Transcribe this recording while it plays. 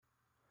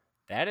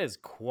That is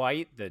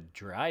quite the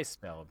dry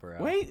spell,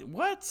 bro. Wait,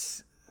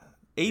 what?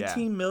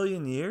 18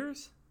 million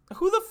years?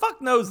 Who the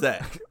fuck knows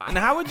that? And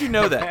how would you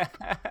know that?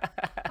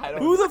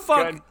 Who the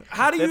fuck?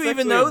 How do you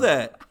even know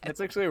that?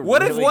 That's actually a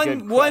What really if good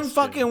one question.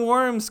 fucking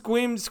worm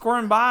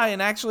squirmed by and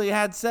actually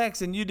had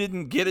sex and you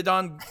didn't get it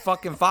on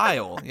fucking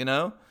file, you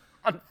know?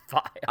 On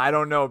fire. I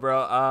don't know,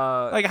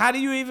 bro. Like, how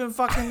do you even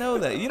fucking know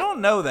that? You don't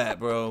know that,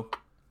 bro.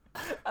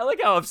 I like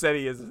how upset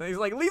he is. He's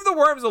like, leave the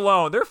worms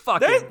alone. They're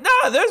fucking.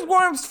 There's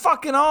worms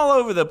fucking all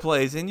over the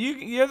place, and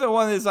you're the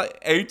one that's like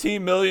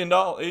 18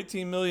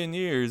 million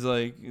years,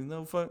 like, you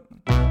know, fuck.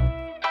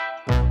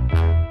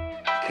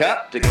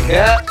 Cup to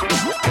cup.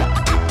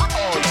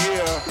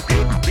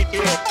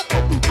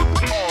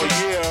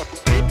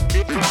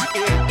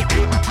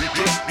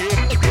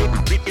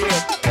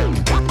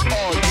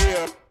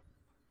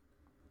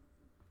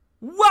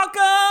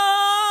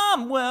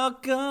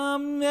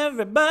 Welcome,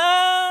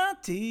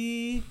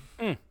 everybody.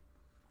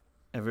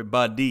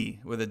 Everybody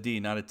with a D,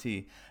 not a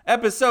T.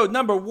 Episode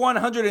number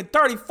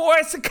 134.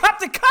 It's a Cup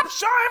to Cup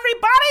show,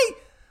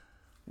 everybody.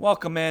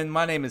 Welcome in.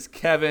 My name is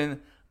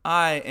Kevin.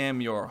 I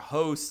am your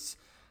host.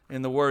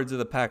 In the words of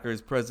the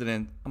Packers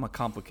president, I'm a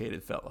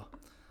complicated fella.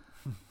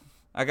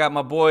 I got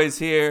my boys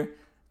here.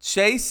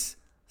 Chase,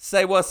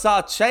 say what's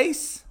up,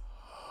 Chase.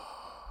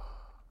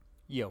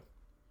 Yo.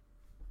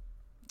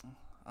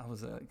 I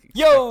was expecting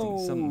Yo!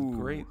 something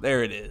great.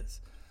 There it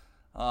is.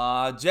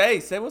 Jay,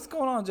 say what's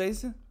going on,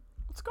 Jason.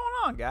 What's going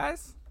on,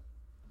 guys?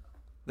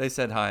 They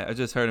said hi. I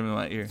just heard him in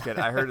my ear. Good.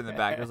 I heard in the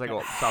back. It was like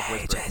a soft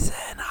whisper. Jason,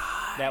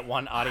 hi. That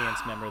one audience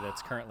member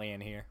that's currently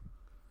in here.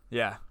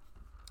 Yeah.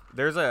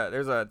 There's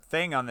a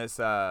thing on this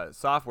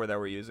software that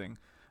we're using,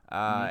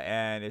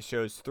 and it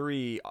shows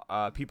three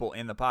people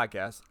in the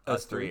podcast,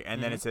 us three,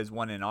 and then it says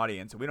one in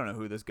audience. We don't know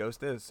who this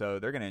ghost is, so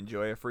they're gonna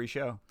enjoy a free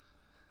show.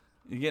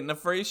 You're getting a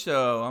free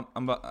show.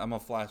 I'm gonna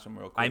flash them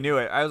real quick. I knew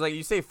it. I was like,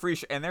 you say free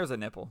and there's a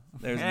nipple.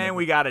 There's a and nipple.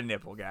 we got a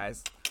nipple,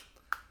 guys.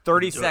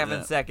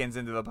 37 seconds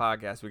into the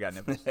podcast, we got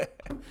nipples.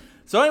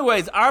 So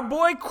anyways, our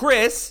boy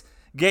Chris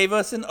gave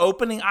us an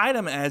opening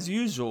item as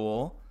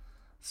usual.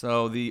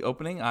 So the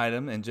opening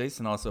item, and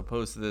Jason also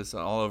posted this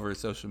all over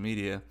social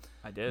media.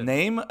 I did.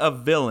 Name a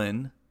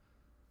villain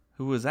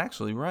who was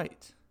actually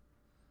right.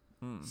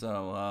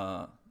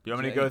 So You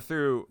want me to go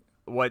through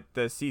what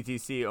the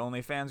CTC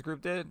OnlyFans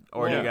group did?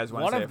 Or do you guys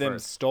want to say One it of them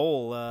first?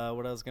 stole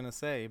what I was going to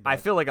say. I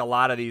but- feel like a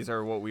lot of these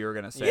are what we were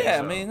going to say. yeah,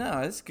 so. I mean, no,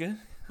 it's good.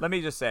 Let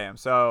me just say them.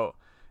 So,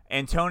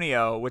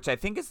 Antonio, which I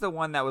think is the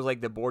one that was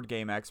like the board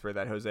game expert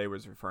that Jose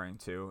was referring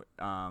to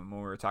when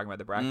we were talking about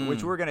the bracket,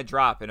 which we're going to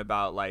drop in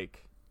about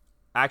like...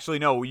 Actually,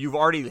 no, you've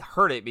already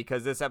heard it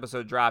because this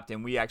episode dropped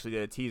and we actually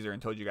did a teaser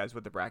and told you guys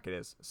what the bracket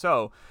is.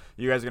 So,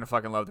 you guys are going to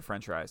fucking love the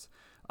french fries.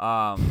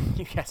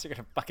 You guys are going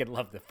to fucking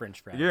love the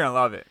French fries. You're going to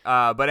love it.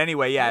 But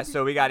anyway, yeah,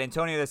 so we got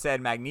Antonio that said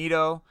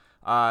Magneto,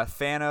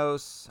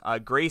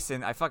 Thanos,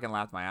 Grayson. I fucking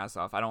laughed my ass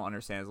off. I don't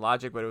understand his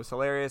logic, but it was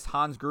hilarious.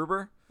 Hans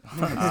Gruber.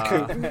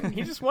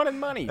 He just wanted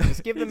money.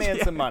 Just give the man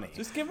some money.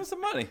 Just give him some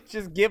money.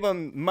 Just give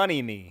him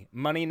money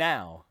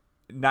now.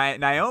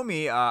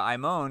 Naomi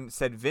Imone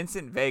said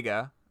Vincent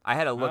Vega. I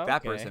had to look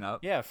that person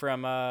up. Yeah,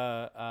 from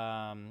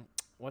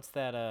what's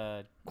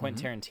that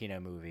Quentin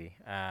Tarantino movie?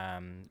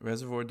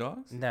 Reservoir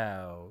Dogs?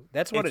 No,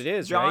 that's what It's it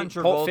is, John right?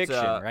 Travolta, Pulp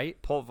Fiction, right?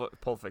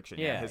 Pulp Fiction,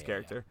 yeah, his Yeah,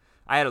 character.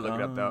 I had to look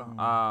it up,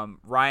 though.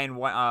 Ryan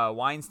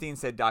Weinstein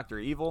said Dr.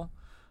 Evil.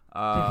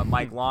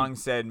 Mike Long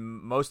said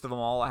most of them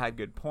all had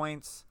good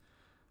points.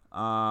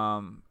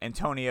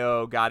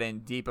 Antonio got in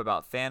deep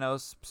about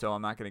Thanos, so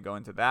I'm not going to go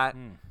into that.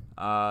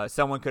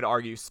 Someone could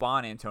argue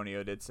Spawn,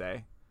 Antonio did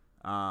say.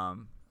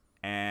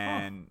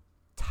 And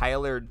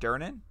Tyler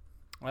Durden.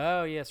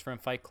 Oh, yes, from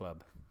Fight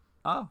Club.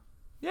 Oh,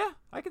 yeah,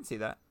 I can see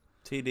that.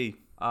 TD.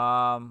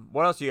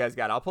 What else you guys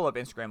got? I'll pull up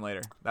Instagram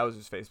later. That was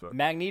just Facebook.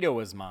 Magneto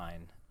was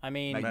mine. I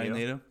mean,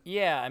 Magneto?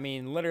 yeah, I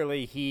mean,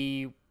 literally,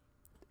 he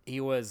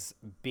was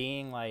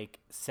being like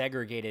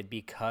segregated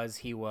because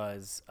he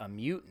was a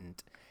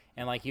mutant,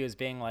 and like he was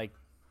being like,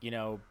 you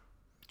know,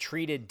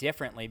 treated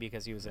differently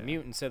because he was a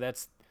mutant. So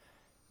that's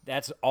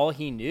all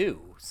he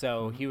knew.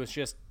 So he was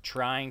just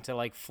trying to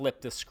like flip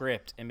the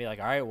script and be like,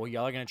 all right, well,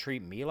 y'all are gonna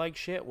treat me like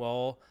shit.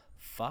 Well,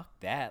 fuck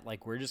that.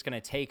 Like, we're just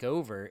gonna take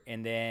over,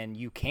 and then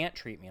you can't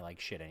treat me like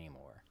shit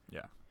anymore.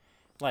 Yeah.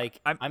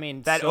 Like, I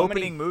mean, that so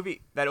opening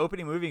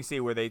many... movie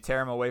scene where they tear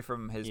him away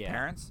from his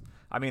parents.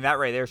 I mean, that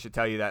right there should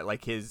tell you that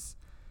like he's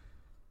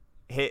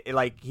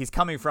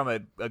coming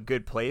from a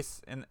good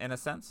place in a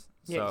sense.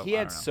 Yeah, so, he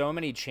had so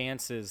many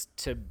chances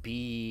to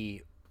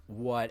be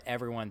what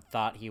everyone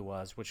thought he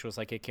was, which was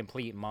like a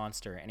complete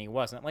monster, and he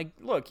wasn't. Like,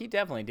 look, he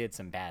definitely did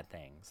some bad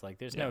things. Like,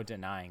 there's no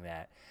denying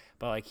that.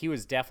 But like, he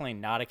was definitely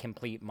not a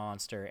complete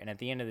monster, and at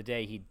the end of the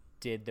day, he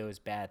did those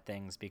bad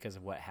things because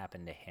of what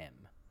happened to him.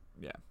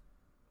 Yeah.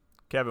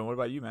 Kevin, what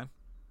about you, man?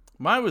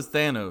 Mine was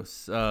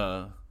Thanos.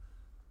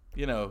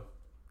 You know,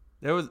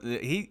 there was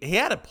he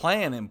had a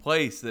plan in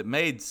place that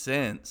made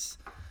sense.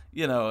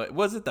 You know,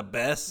 was it the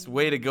best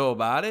way to go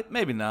about it?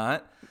 Maybe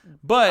not.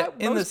 But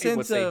in the Most people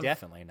would sense say of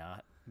definitely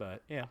not.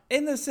 But yeah,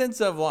 in the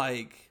sense of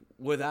like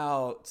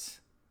without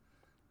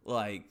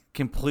like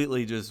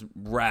completely just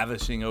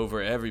ravishing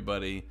over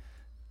everybody.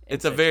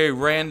 It's a very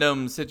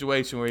random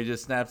situation where he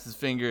just snaps his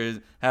fingers,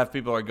 half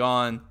people are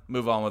gone,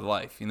 move on with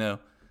life, Yeah.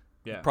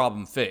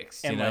 Problem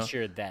fixed, Unless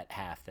you're that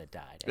half that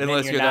died. And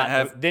Unless then you're not, that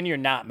half- then you're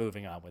not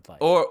moving on with life.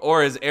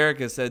 Or as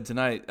Erica said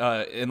tonight,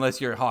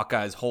 unless you're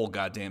Hawkeye's whole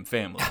goddamn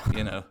family,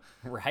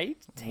 Right?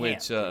 Damn,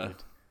 which dude.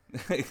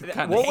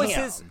 kinda What was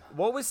Damn.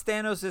 what was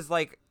Thanos'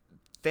 like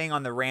thing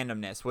on the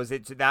randomness? Was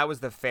it that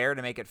was the fair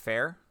to make it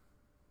fair?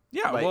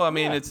 yeah, like- well, I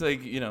mean, yeah. it's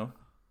like,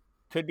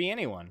 Could be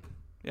anyone.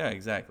 yeah,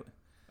 exactly.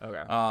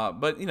 Okay.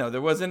 But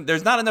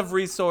there's not enough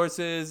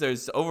resources.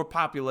 There's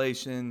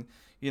overpopulation,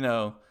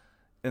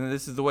 and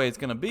this is the way it's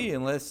gonna be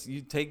unless you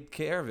take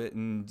care of it.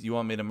 And you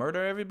want me to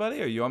murder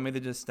everybody, or you want me to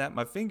just snap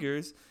my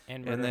fingers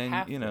And murder then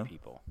half the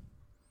people.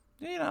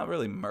 you're not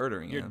really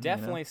murdering You're them,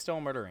 definitely still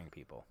murdering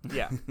people.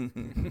 Yeah.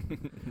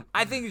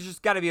 I think it's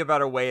just got to be a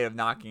better way of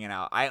knocking it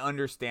out. I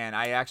understand.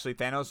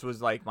 Thanos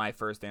was like my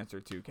first answer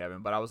too,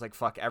 Kevin, but I was like,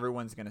 fuck,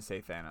 everyone's going to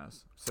say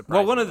Thanos.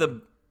 Well, one of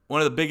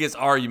the biggest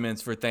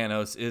arguments for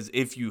Thanos is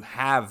if you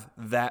have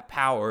that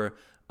power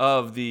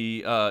of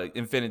the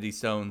Infinity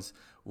Stones,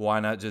 why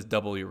not just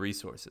double your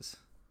resources?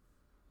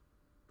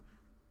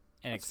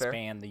 And That's fair.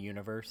 expand the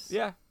universe.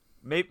 Yeah.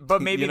 Maybe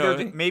You know what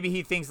I mean? maybe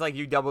he thinks like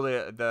you double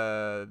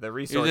the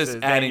resources,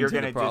 then adding you're to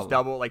the gonna problem. just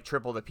double like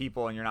triple the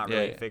people, and you're not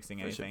really Yeah, fixing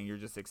for sure. anything. You're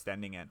just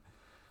extending it.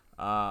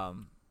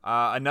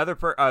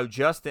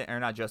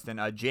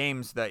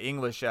 James, the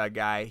English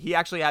guy, he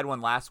actually had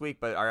one last week,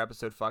 but our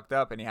episode fucked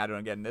up, and he had one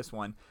again this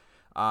one.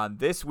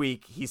 This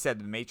week he said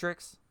the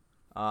Matrix,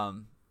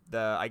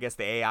 I guess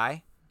the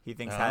AI. He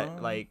thinks Oh.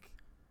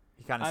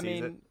 he kind of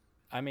sees it.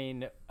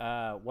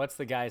 What's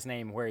the guy's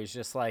name where he's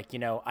just like,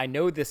 I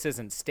know this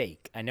isn't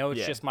steak. I know it's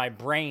Yeah. just my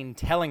brain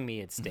telling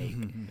me it's steak.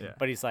 Yeah.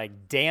 But he's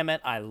like, damn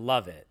it, I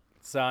love it.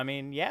 So,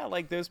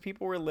 like those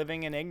people were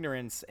living in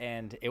ignorance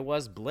and it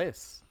was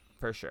bliss.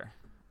 For sure.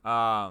 What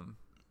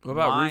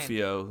about Mine-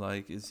 Rufio?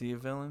 Like, is he a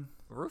villain?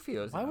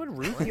 Rufio's. Why in would it.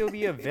 Rufio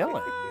be a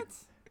villain?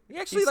 He He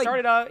actually like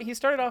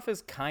started off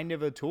as kind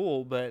of a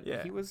tool, but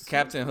Yeah. he was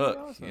Captain he was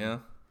Hook,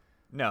 awesome.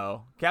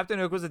 no. Captain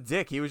Hook was a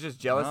dick. He was just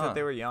jealous Ah. that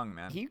they were young,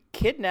 man. He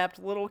kidnapped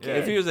little Yeah. kids.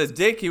 If he was a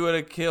dick, he would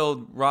have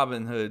killed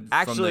Robin Hood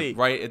Actually-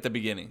 right at the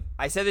beginning.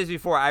 I said this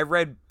before. I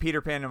read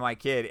Peter Pan to my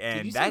kid, and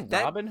Did you that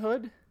say Robin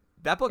Hood?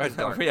 that book is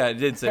dark. Yeah, I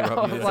did say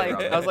Robin I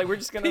Hood. was like, we're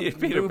just gonna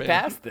Peter move Pan.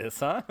 past this,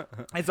 huh?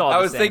 It's all. I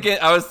the was same. thinking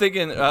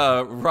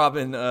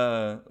Robin,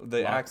 the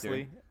actor.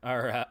 Loxley.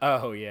 Or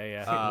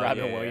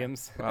Robin yeah.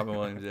 Williams. Robin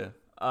Williams, yeah.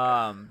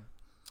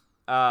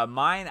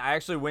 Mine, I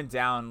actually went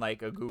down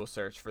like a Google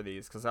search for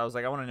these because I was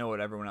like, I want to know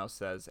what everyone else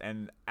says.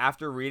 And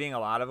after reading a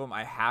lot of them,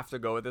 I have to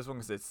go with this one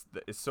because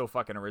it's so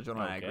fucking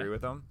original and I Okay. agree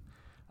with them.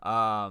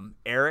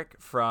 Eric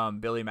from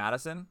Billy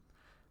Madison,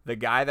 the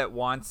guy that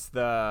wants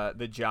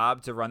the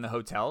job to run the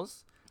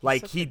hotels.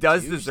 Like such he a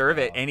does deserve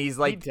it, douchebag. and he's He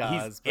like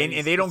does, but and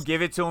he's they don't just-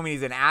 give it to him, and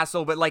he's an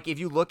asshole. But like if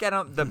you look at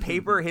him, the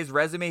paper, his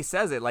resume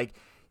says it. Like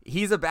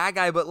he's a bad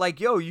guy, but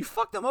like yo, you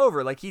fucked him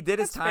over. Like he did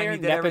his That's time, fair. he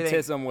did everything.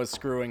 Nepotism was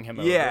screwing him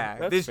over. Yeah,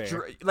 That's this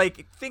fair.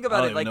 like think I about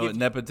don't it. even Like know if what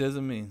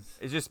nepotism means.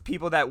 it's just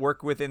people that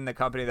work within the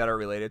company that are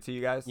related to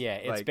you guys. Yeah,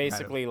 it's like, kind of-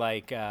 basically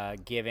like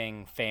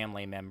giving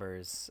family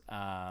members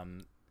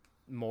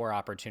more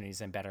opportunities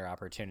and better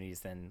opportunities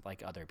than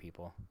like other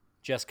people,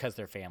 just because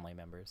they're family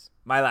members.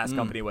 my last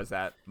company was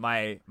that.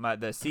 The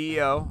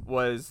CEO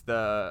was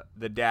the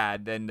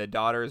dad, then the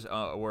daughters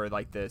were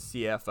like the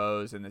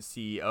CFOs and the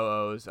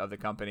COOs of the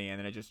company, and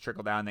then it just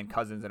trickled down, then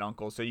cousins and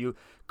uncles. So you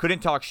couldn't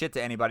talk shit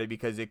to anybody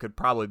because it could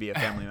probably be a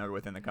family member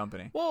within the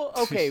company. Well,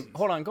 okay,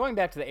 hold on. Going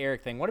back to the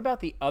Eric thing, what about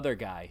the other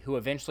guy who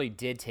eventually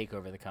did take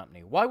over the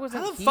company? Why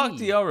wasn't How the he? fuck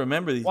do y'all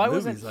remember these Why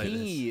movies wasn't like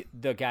he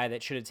the guy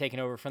that should have taken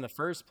over from the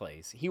first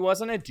place? He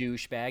wasn't a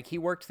douchebag. He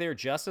worked there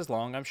just as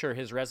long. I'm sure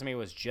his resume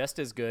was just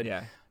as good.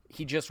 Yeah.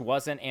 He just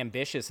wasn't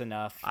ambitious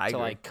enough I to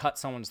agree. like cut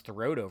someone's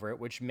throat over it,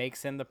 which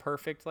makes him the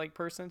perfect like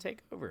person to take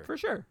over. For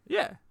sure.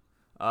 Yeah.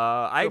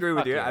 I agree with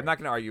fuck you. Eric. I'm not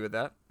going to argue with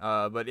that.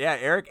 But yeah,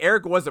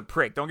 Eric was a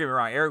prick. Don't get me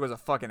wrong. Eric was a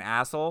fucking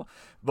asshole.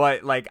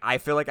 But like, I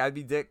feel like I'd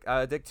be dick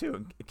too.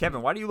 And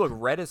Kevin, why do you look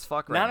red as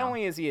fuck right Not now?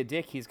 only is he a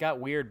dick, he's got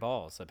weird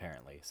balls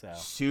apparently. So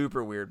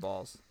Super weird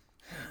balls.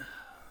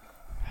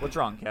 What's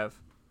wrong, Kev?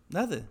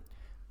 Nothing.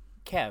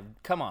 Kev,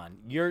 come on.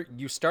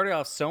 You started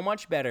off so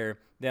much better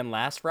than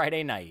last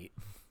Friday night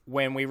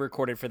when we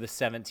recorded for the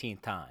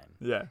 17th time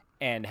Yeah.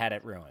 and had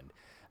it ruined.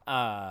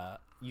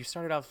 You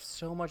started off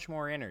so much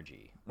more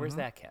energy. Where's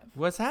that, Kev?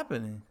 What's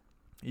happening?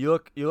 You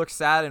look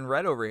sad and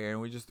red over here, and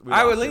we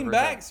I would lost it lean for a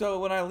back, second. so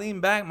when I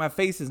lean back, my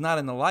face is not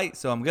in the light,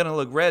 so I'm gonna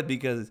look red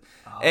because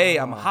A,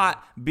 I'm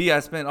hot. B,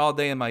 I spent all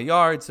day in my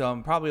yard, so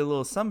I'm probably a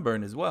little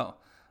sunburned as well.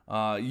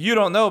 You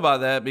don't know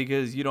about that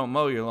because you don't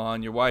mow your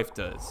lawn. Your wife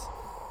does.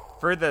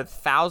 For the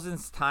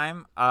 1000th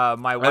time,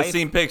 my wife. I've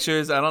seen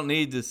pictures. I don't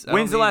need this.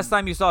 When's the last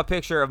time you saw a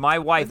picture of my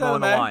wife doesn't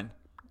mowing the matter. lawn?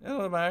 It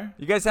doesn't matter.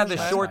 You guys have the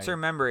Doesn't matter. short-term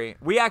memory.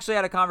 We actually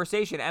had a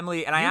conversation,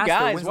 Emily, and I You asked her,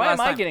 guys, when's the why last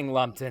am I time? getting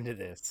lumped into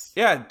this?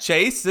 Yeah,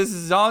 Chase, this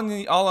is all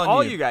on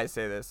All you. you guys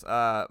say this.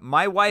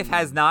 My wife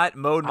has not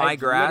mowed my I've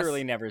grass.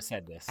 literally never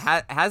said this.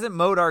 Hasn't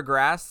mowed our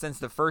grass since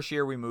the first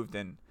year we moved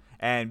in.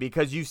 And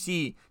because you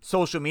see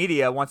social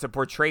media wants to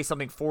portray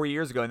something 4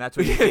 years ago, and that's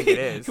what you think it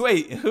is.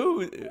 Wait,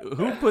 who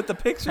put the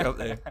picture up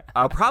there?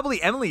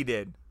 Probably Emily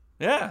did.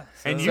 Yeah.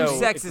 And So you it's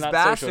sexist not social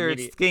bastards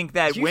media. think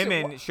that You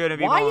women should- shouldn't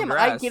be Why mowing am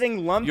grass. I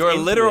getting lumped Your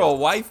into literal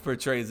this? wife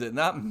portrays it,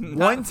 not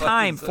One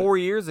time, fucking- 4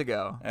 years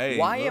ago. Hey,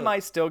 Why look. am I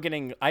still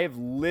getting? I have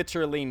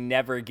literally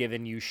never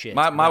given you shit.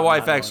 My about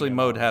wife not actually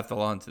mowing mowed the half the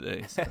lawn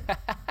today. So.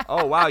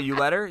 Oh, wow. You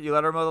let her? You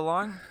let her mow the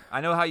lawn? I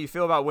know how you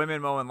feel about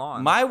women mowing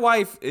lawns. My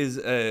wife is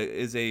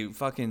a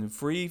fucking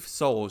free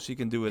soul. She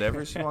can do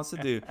whatever she wants to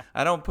do.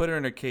 I don't put her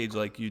in a cage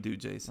like you do,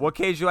 Jason. What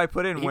cage do I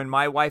put in when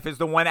my wife is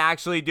the one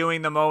actually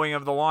doing the mowing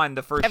of the lawn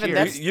the first Kevin, year?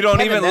 that's- You don't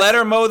Kevin, even that's- let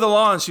her mow the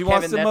lawn. She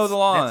wants Kevin, to mow the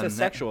lawn. That's a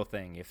sexual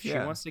thing. If she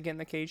Yeah. wants to get in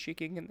the cage, she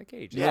can get in the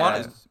cage. You Yeah.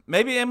 want-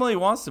 maybe Emily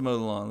wants to mow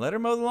the lawn. Let her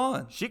mow the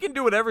lawn. She can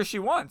do whatever she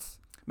wants.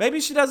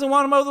 Maybe she doesn't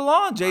want to mow the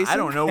lawn, Jason. I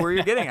don't know where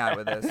you're getting at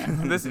with this.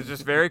 This is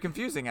just very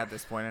confusing at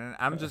this point, and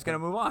I'm just going to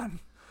move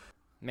on.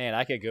 Man,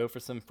 I could go for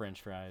some French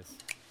fries.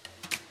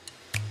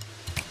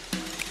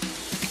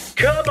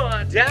 Come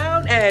on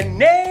down and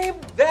name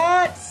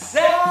that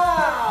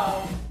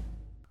sound.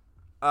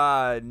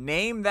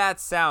 Name that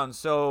sound.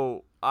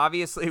 So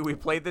obviously we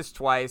played this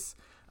twice.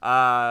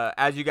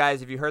 As you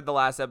guys, if you heard the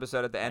last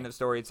episode at the end of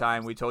story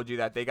time, we told you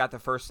that they got the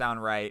first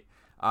sound right,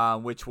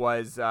 which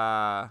was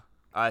a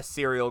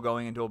cereal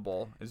going into a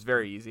bowl. It's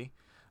very easy.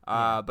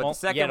 But Well, the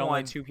second yet one,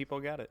 only 2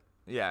 people got it.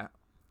 yeah.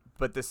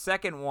 But the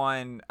second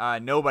one,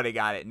 nobody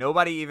got it.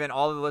 Nobody, even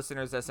all of the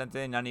listeners that sent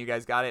in, none of you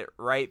guys got it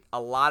right.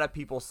 A lot of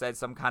people said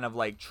some kind of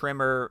like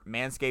trimmer,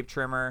 Manscaped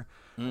trimmer,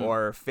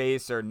 or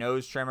face or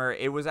nose trimmer.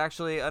 It was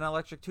actually an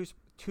electric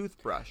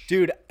toothbrush.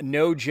 Dude,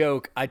 no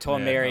joke. I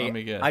told Yeah, Mary. let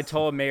me guess. I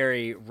told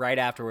Mary right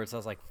afterwards. I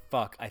was like,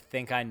 "Fuck! I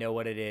think I know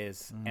what it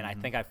is, and Mm-hmm. I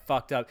think I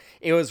fucked up."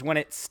 It was when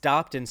it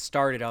stopped and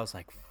started. I was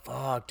like,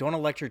 "Fuck! Don't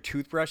electric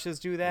toothbrushes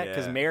do that?"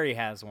 Because Yeah. Mary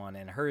has one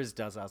and hers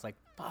does. I was like,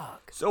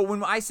 "Fuck!" So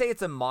when I say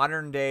it's a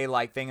modern day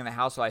like thing in the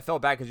house, so I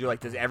felt bad because you're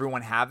like, does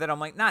everyone have that? I'm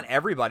like, not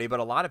everybody,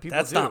 but a lot of people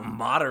That's do. not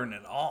modern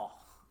at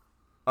all.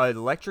 An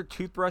electric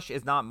toothbrush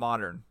is not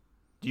modern.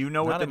 Do you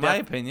know what Not the in my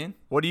opinion.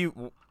 What do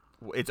you?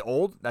 It's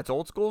old. That's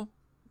old school.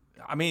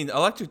 I mean,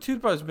 electric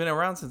toothbrush has been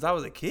around since I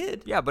was a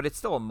kid. Yeah, but it's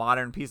still a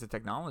modern piece of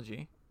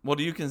technology. Well,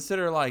 do you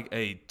consider like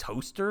a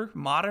toaster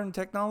modern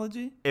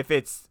technology? If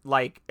it's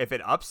like if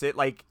it ups it,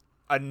 like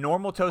a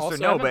normal toaster, Also,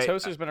 no, haven't but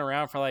toaster's been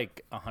around for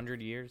like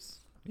 100 years.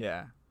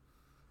 yeah.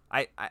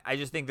 I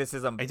just think this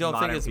is a I don't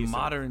think it's piece of-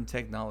 modern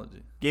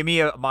technology. Give me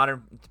a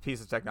modern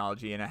piece of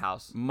technology in a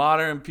house.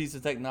 Modern piece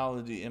of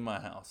technology in my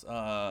house.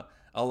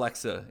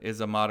 Alexa is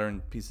a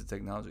modern piece of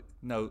technology.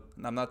 No,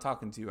 I'm not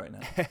talking to you right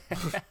now. Something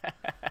I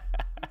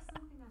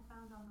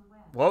found on the web.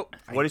 Whoa,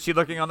 what is she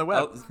looking on the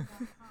web? Oh,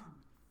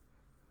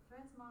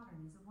 Threads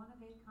Modern is a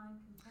one-of-a-kind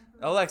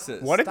contemporary. Alexa,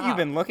 What have you stop.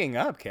 been looking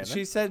up, Kevin?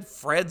 She said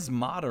Fred's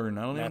modern.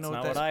 I don't even That's know not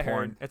what what that's I heard.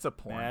 Porn. It's a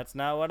porn. That's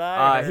not what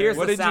I heard. Here's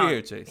What the did you sound.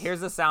 hear, Chase?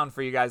 Here's the sound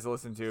for you guys to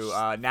listen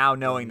to. Now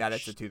knowing that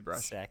it's a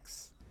toothbrush.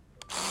 Sex.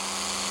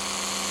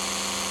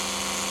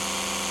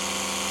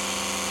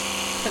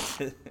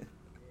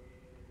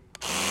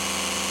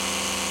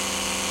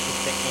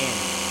 It's the end.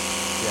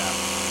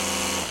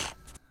 Yeah.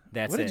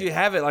 That's What it. did you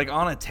have it like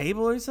on a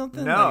table or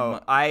something? No,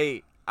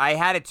 Like, I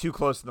had it too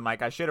close to the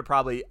mic. I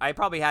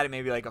probably had it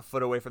maybe like a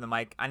foot away from the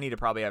mic. I need to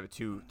probably have it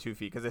 2 feet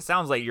because it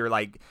sounds like you're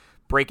like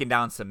breaking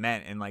down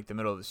cement in like the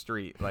middle of the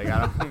street. Like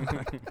I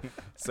don't.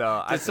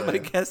 So did somebody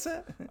guess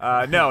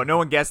that? no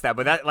one guessed that.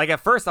 But that like at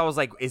first I was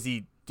like, is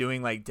he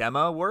doing like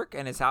demo work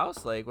in his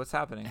house? Like what's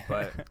happening?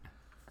 But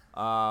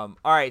all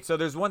right. So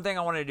there's one thing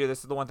I wanted to do. This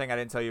is the one thing I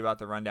didn't tell you about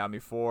the rundown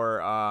before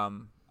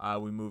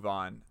we move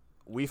on.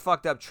 We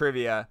fucked up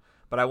trivia.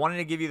 But I wanted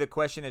to give you the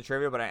question of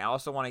trivia, but I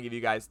also want to give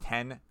you guys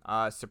 10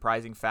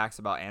 surprising facts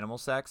about animal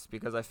sex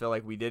because I feel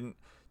like we didn't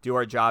do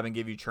our job and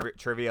give you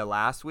trivia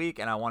last week,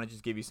 and I want to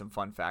just give you some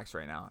fun facts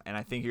right now. And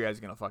I think you guys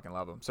are going to fucking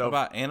love them. So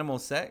About animal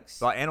sex?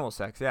 about animal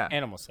sex, yeah.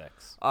 Animal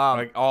sex.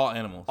 Like all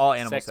animals. All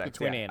animal Sex sex.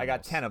 between yeah. I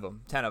got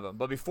animals. 10 of them.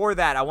 But before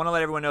that, I want to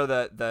let everyone know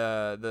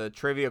the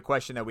trivia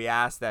question that we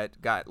asked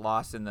that got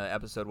lost in the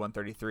episode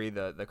 133,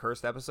 the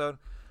cursed episode.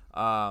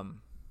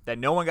 That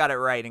no one got it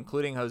right,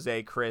 including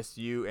Jose, Chris,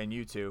 you, and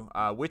you two.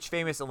 Which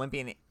famous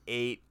Olympian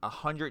ate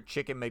 100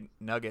 chicken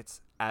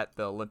McNuggets at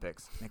the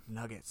Olympics?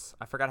 McNuggets.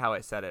 I forgot how I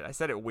said it. I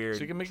said it weird.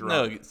 Chicken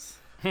drunk.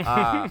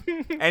 McNuggets.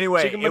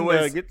 Anyway, Chicken it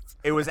was McNuggets.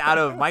 it was out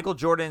of Michael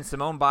Jordan,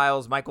 Simone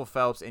Biles, Michael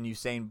Phelps, and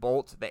Usain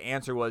Bolt. The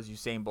answer was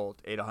Usain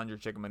Bolt ate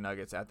 100 chicken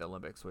McNuggets at the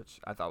Olympics,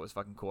 which I thought was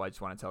fucking cool. I just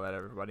want to tell that to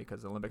everybody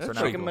because the Olympics That's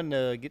are now pretty Chicken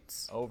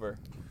nuggets. over.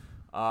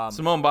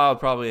 Simone Biles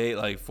probably ate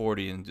like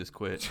 40 and just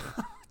quit.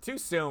 Too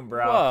soon,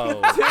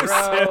 bro. Whoa,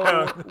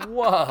 bro.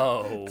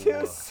 Whoa.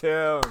 Too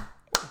soon.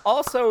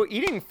 Also,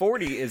 eating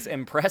 40 is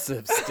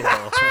impressive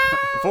still.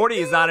 40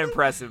 is not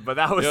impressive, but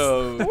that was.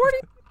 Yo, 40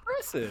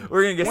 impressive.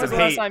 We're gonna get When's some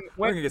the last hate. time-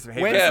 We're gonna get some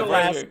hate. When's Yeah, the right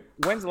last? here.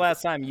 When's the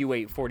last time you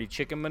ate 40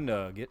 chicken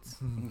McNuggets?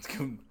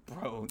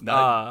 Bro,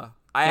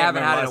 I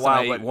haven't had it in a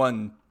while, but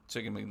one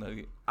chicken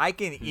McNugget. I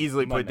can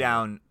easily put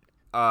down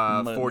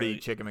 40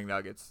 McNugget. chicken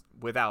McNuggets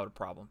without a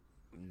problem.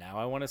 Now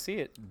I want to see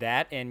it.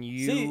 That and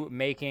you See-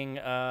 making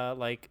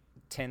like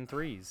 10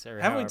 threes. Or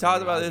Haven't we however talked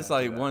many about hours this? that-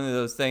 Like one of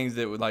those things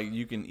that would like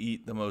you can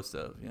eat the most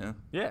of, you know?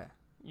 Yeah.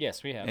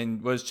 Yes, we have.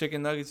 And was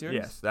chicken nuggets yours?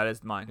 Yes, that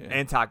is mine. Yeah.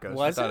 And tacos.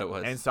 Was I thought it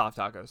was. And soft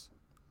tacos.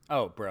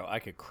 Oh, bro, I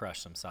could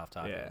crush some soft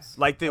tacos. Yeah.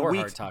 Like the Or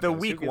weak hard tacos. the Who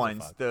weak gives a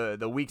ones, fuck?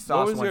 the weak What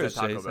sauce was ones yours,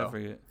 at Taco Chase? I Bell.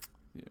 forget.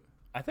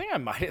 I think I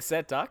might have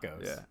said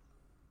tacos. Yeah.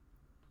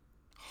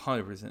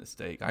 100%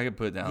 steak. I could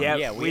put down. Yeah,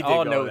 Yeah, we we did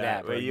all go know with that,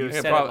 that, bro. but You you-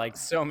 said prob- it like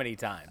so many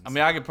times. I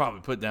mean, I could probably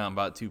put down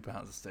about 2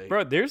 pounds of steak.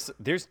 Bro, there's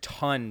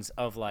tons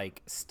of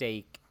like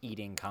steak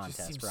eating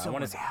contests, seems bro. so I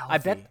want to.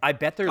 unhealthy. I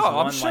bet there's oh,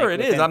 one. I'm sure like, it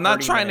is. within I'm not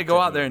 30 trying to minutes go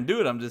of out there you. and do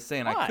it. I'm just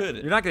saying I Why? could.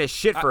 You're not gonna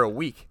shit for a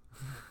week.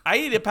 I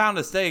eat a pound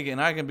of steak and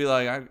I can be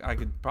like, I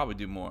could probably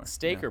do more.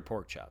 Steak Yeah. or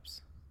pork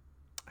chops.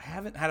 I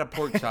haven't had a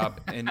pork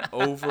chop in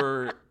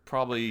over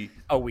probably.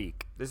 A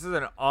week. This is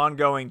an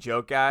ongoing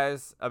joke,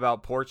 guys,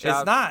 about pork chops.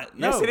 It's not.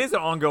 Yes, No. it is an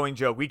ongoing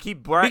joke. We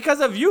keep Because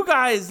of you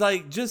guys,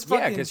 like just Yeah,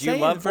 fucking 'cause you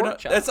saying love for pork no,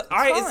 chops. It's It's all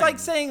right. It's like fine.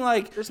 saying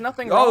like There's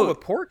nothing oh, wrong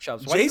with pork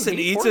chops. Why do you Jason hate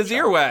eats pork his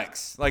chops?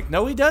 earwax. Like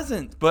no, he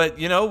doesn't. But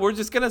you know, we're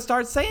just gonna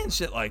start saying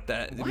shit like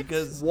that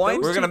because One-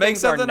 we're Those gonna two make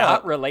things are something not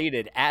up.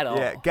 related at all.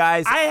 Yeah,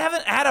 guys. I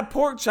haven't had a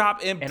pork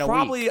chop in In a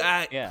probably week.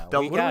 Yeah,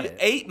 the- we what got are we- it.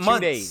 8 2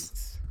 months.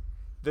 days.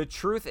 The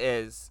truth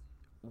is,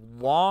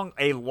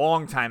 a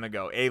long time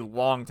ago,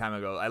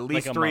 at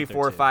least a 3, month or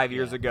 4, 2, 5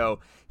 years yeah. ago,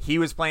 he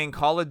was playing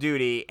Call of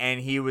Duty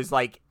and he was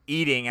like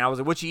eating, and I was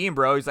like, "What you eating,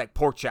 bro?" He's like,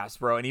 "Pork chops,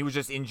 bro," and he was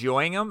just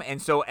enjoying them.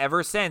 And so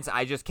ever since,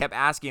 I just kept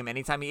asking him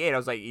anytime he ate. I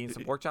was like, "Eating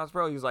some pork chops,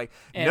 bro?" He was like,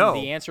 And "No."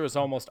 the answer was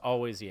almost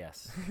always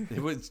yes.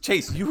 It was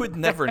Chase. You would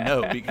never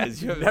know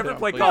because you haven't Never been on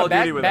played PlayStation. Call of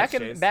back, Duty with back us, in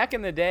Chase. back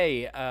in the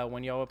day,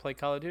 when y'all would play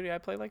Call of Duty, I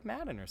played like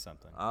Madden or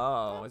something.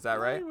 Oh, is that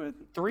right?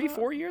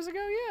 3-4 years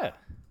ago, yeah.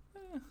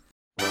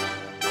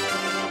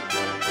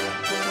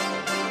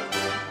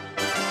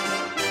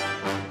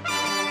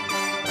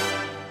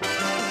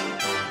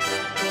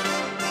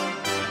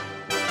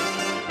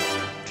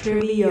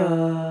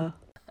 Trivia.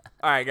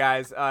 All right,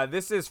 guys.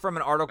 This is from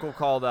an article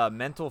called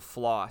 "Mental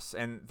Floss,"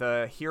 and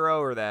the hero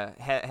or the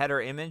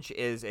header image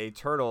is a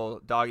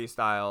turtle doggy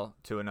style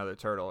to another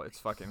turtle. It's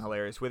fucking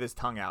hilarious with his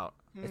tongue out.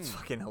 It's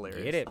fucking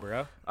hilarious. Get it,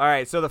 bro. All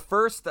right, so the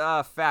first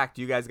fact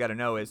you guys got to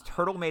know is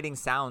turtle mating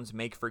sounds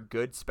make for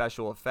good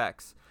special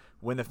effects.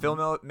 When the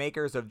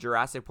filmmakers of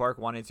Jurassic Park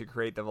wanted to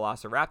create the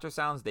Velociraptor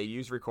sounds, they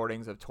used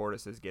recordings of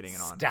tortoises getting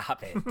it on.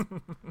 Stop it.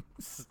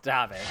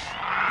 Stop it.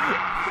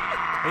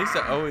 I used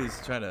to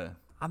always try to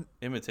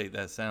imitate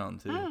that sound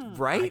too. I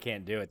Right?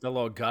 can't do it. The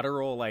little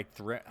guttural like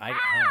I don't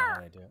know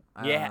how they do it.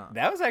 Yeah, know.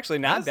 that was actually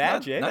not That's bad,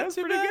 not- Jay. not That was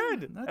too pretty bad.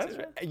 good. Not That too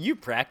was- bad. You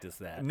practiced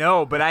that.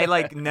 No, but I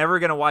like never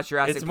gonna watch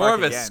Jurassic It's Park more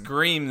of a again.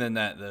 scream than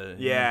that, though.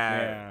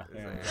 Yeah.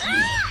 Yeah.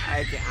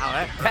 I can't- ow,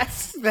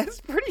 that-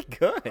 That's pretty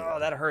good. Oh,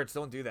 that hurts.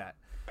 Don't do that.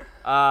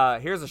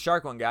 Here's a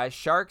shark one, guys.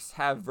 Sharks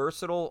have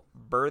versatile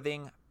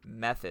birthing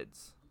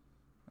methods.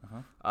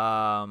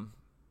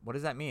 What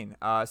does that mean?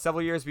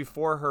 Several years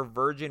before her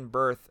virgin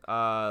birth,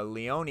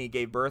 Leone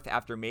gave birth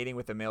after mating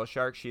with a male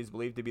shark. She is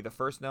believed to be the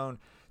first known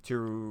to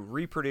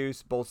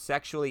reproduce both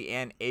sexually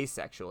and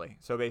asexually.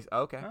 So,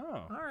 okay.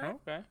 Oh, All right.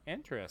 okay.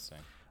 Interesting.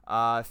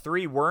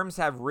 3, worms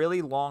have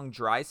really long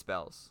dry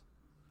spells.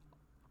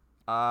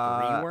 3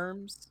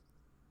 worms?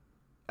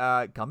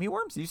 Gummy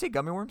worms? Did you say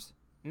gummy worms?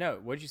 No,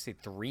 what'd you say?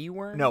 3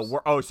 worms?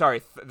 No,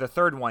 sorry. The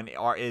third one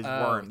is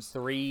Oh, worms.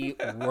 3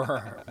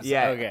 worms.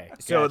 Yeah. Okay.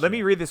 So gotcha. let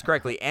me read this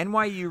correctly.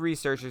 NYU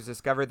researchers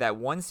discovered that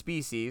one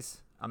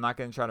species, I'm not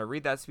going to try to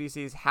read that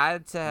species,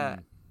 had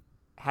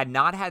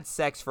not had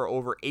sex for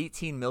over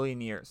 18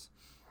 million years.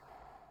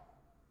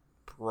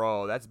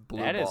 Bro, that's blue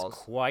That is balls.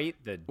 quite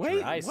the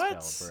Wait, dry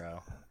what? spell,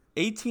 bro.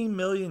 18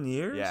 million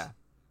years? Yeah.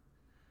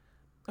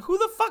 Who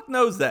the fuck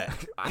knows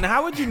that? And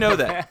how would you know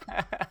that?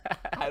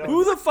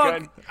 Who the Good.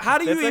 fuck? How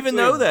do you That's even actually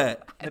know a-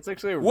 that? That's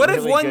actually a What if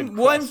really one good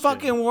one question.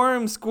 fucking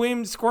worm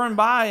squirmed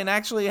by and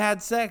actually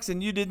had sex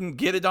and you didn't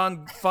get it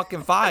on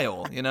fucking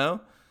file? You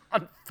know?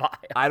 on fire?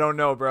 I don't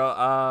know, bro.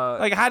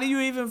 Like, how do you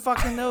even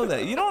fucking know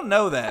that? You don't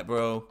know that,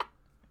 bro.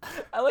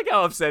 I like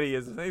how upset he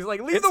is. He's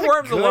like, leave It's the a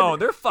worms good- alone.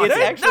 They're fucking. It's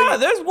actually- No,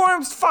 there's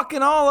worms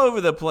fucking all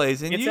over the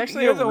place, and It's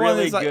actually you're a the one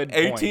really that's like good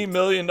 18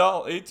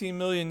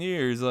 million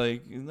years.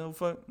 Like, no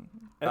fuck.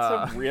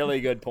 That's a really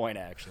good point,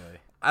 actually.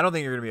 I don't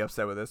think you're gonna be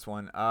upset with this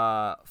one.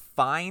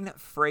 Fine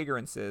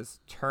fragrances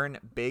turn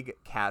big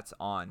cats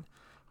on.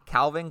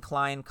 Calvin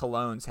Klein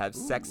colognes have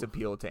sex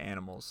appeal to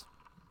animals.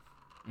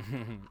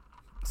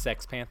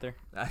 Sex Panther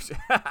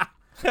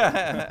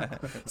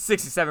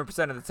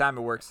 67% of the time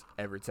it works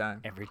every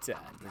time. every time.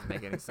 Doesn't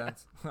make any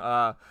sense.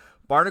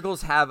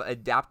 Barnacles have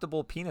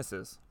adaptable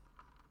penises.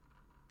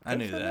 I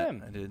knew for that.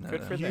 them. I did know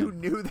Good that. for them. You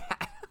knew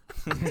that.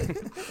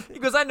 He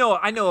goes, I know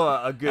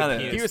a good I know.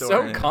 penis He was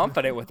story. so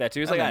confident with that too.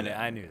 He was like, I know.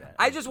 I knew that.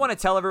 I just want to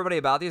tell everybody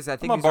about these. I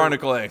think I'm a these are,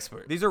 barnacle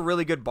expert. these are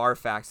really good bar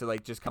facts to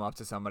like just come up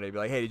to somebody and be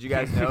like, hey, did you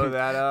guys know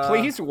that?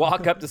 Please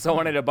walk up to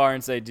someone at a bar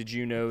and say, "Did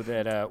you know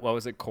that? What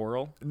was it?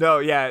 Coral No,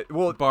 yeah.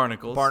 Well,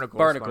 Barnacles.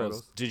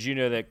 barnacles. Did you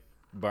know that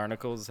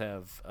barnacles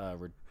have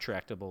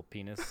retractable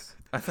penis?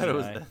 I thought it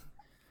was.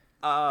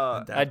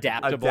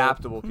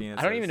 Adaptable penis.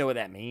 I don't even know what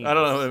that means. I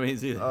don't know what it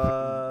means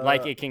either.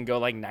 Like it can go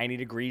like 90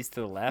 degrees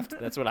to the left.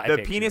 That's what I The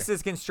picture.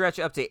 penises can stretch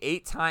up to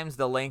 8 times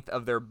the length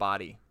of their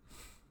body.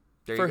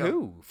 There For you go.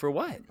 who? For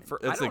what? It's I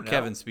a don't know.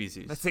 Kevin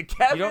species. That's a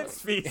Kevin don't-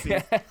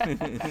 species.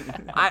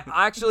 I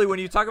actually, when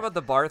you talk about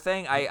the bar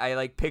thing, I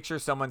like picture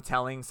someone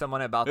telling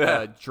someone about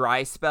the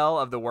dry spell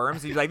of the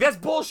worms. He's like, "That's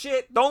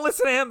bullshit. Don't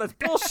listen to him. That's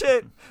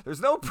bullshit.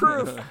 There's no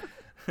proof."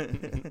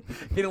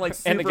 Getting like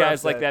super And the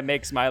guy's like, upset. that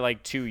makes my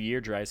like 2-year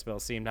dry spell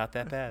seem not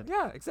that bad.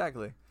 Yeah,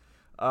 exactly.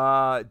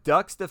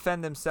 Ducks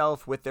defend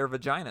themselves with their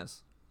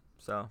vaginas.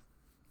 So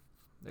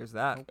there's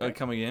that.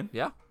 Come again?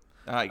 Yeah.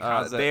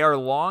 How's that? They are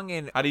long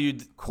and How do you?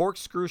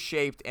 corkscrew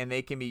shaped, and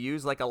they can be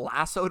used like a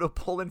lasso to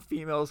pull in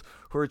females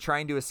who are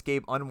trying to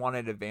escape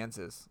unwanted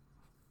advances.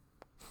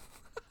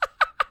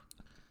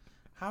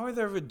 How are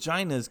their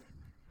vaginas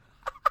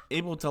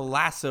able to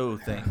lasso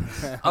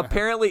things?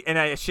 Apparently, and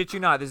I shit you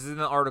not, this is in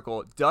the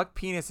article, duck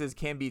penises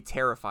can be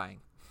terrifying.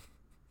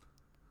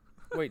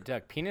 Wait,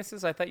 duck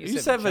penises? I thought you, You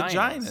said vaginas.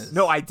 vaginas.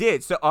 No, I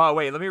did. So,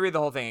 wait, let me read the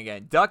whole thing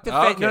again. Duck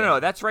defend. Okay. No,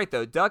 that's right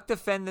though. Duck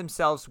defend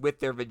themselves with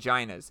their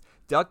vaginas.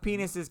 Duck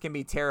penises can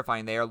be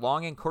terrifying. They are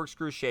long and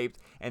corkscrew shaped,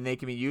 and they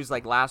can be used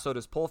like lasso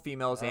to pull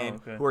females in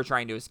okay. who are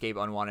trying to escape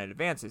unwanted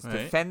advances. To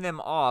Right. fend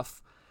them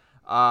off,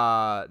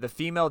 the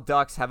female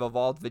ducks have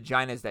evolved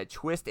vaginas that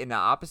twist in the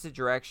opposite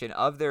direction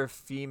of their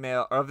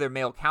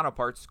male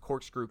counterparts'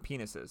 corkscrew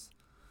penises.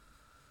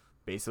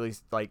 Basically,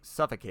 like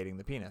suffocating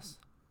the penis.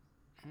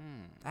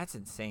 That's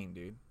insane,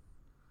 dude.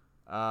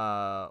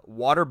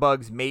 Water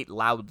bugs mate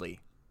loudly,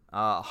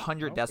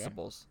 100 Okay.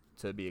 decibels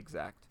to be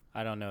exact.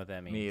 I don't know what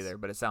that means. Me either,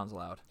 but it sounds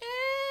loud.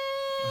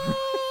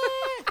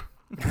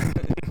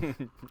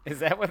 Is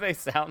that what they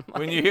sound like?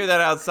 When you hear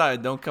that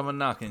outside, don't come a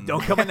knocking.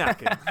 Don't come a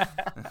knocking.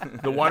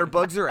 The water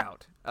bugs are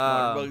out.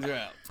 Water bugs are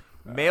out.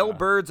 Male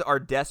birds are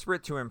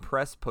desperate to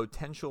impress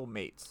potential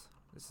mates.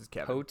 This is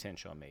Kevin.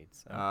 Potential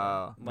mates. Okay.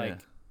 Yeah.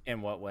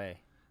 In what way?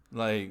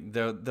 Like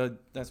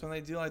that's when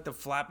they do like the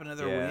flapping of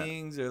their Yeah.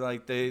 wings, or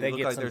like they look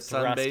get like some they're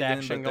thrust sunbathing,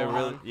 action but they're going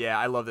really on. Yeah,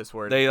 I love this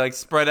word. they like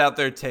spread out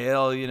their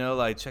tail,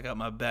 like check out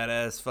my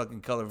badass fucking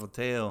colorful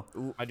tail.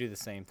 I do the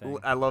same thing.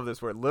 I love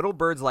this word. Little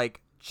birds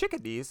like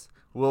chickadees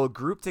will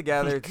group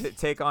together to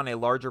take on a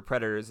larger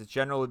predators. It's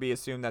generally be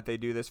assumed that they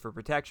do this for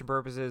protection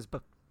purposes,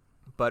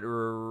 but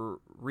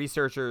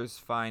researchers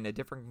find a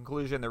different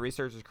conclusion. The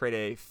researchers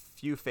create a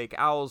few fake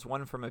owls,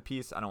 one from a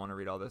piece. I don't want to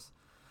read all this.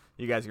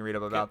 You guys can read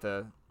up about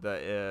the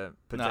potential.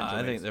 Nah, I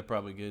think mates. they're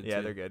probably good. Yeah,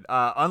 too. they're good.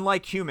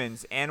 Unlike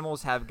humans,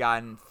 animals have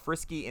gotten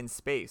frisky in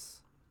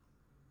space.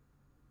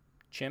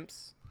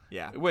 Chimps?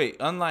 Yeah. Wait,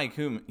 unlike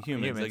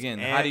humans again,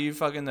 how And, do you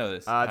fucking know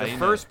this? How do The you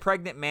first know?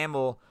 pregnant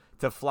mammal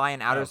to fly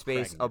in outer Oh,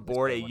 space pregnant is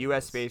aboard a probably what it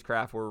U.S. is.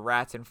 spacecraft where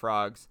rats and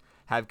frogs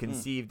have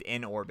conceived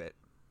in orbit.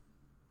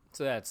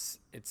 So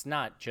it's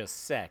not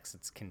just sex,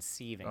 it's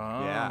conceiving.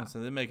 Oh, Yeah. so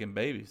they're making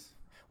babies.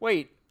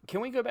 Wait,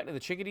 can we go back to the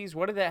chickadees?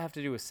 What did that have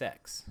to do with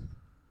sex?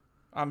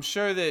 I'm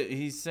sure that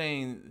he's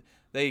saying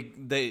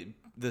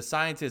the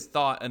scientists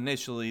thought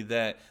initially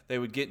that they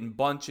would get in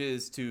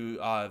bunches to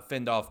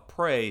fend off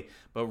prey,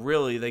 but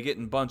really they get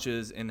in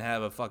bunches and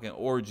have a fucking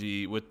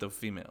orgy with the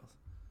females.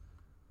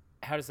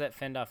 How does that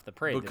fend off the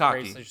prey? The Bukkake.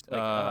 prey's just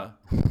like,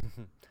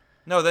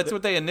 No, that's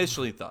what they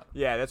initially thought.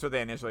 Yeah, that's what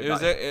they initially It was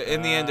thought.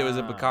 in the end. It was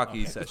a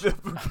bukkake session.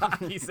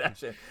 Bukkake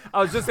session.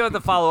 I was just going to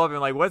follow up and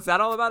like, what's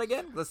that all about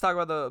again? Let's talk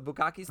about the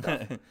bukkake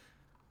stuff.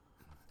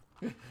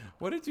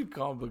 What did you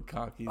call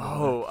bukkake?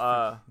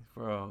 Oh,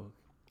 bro,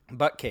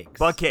 butt cakes.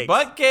 butt cakes.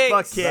 butt cakes.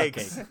 Butt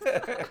cakes.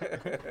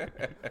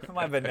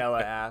 My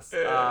vanilla ass.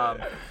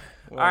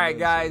 All right,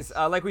 guys.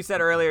 Like we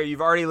said earlier,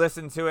 you've already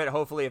listened to it.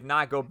 Hopefully, if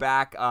not, go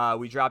back.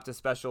 We dropped a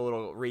special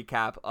little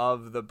recap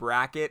of the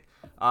bracket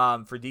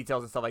for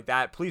details and stuff like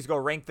that. Please go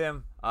rank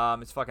them.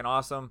 It's fucking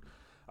awesome.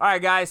 All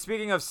right, guys.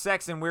 Speaking of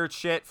sex and weird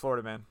shit,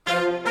 Florida Man.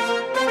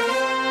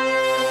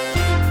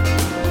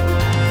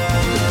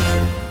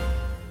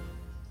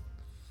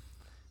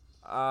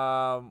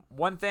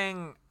 One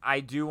thing I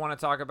do want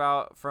to talk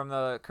about from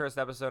the cursed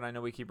episode, I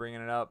know we keep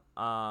bringing it up.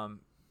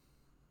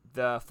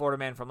 The Florida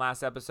man from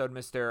last episode,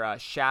 Mr.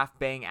 Shaft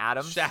Bang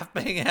Adams. Shaft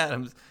Bang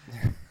Adams.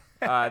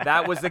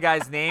 That was the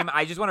guy's name.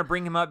 I just want to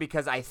bring him up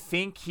because I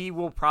think he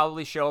will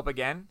probably show up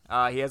again.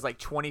 He has like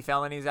 20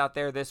 felonies out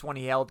there. This one,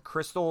 he held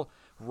crystal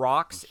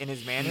rocks in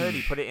his manhood.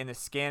 He put it in his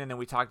skin, and then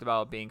we talked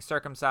about being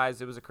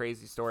circumcised. It was a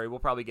crazy story. We'll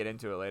probably get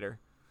into it later.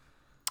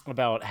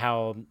 About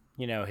how,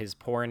 his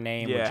porn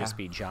name Yeah. would just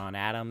be John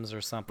Adams or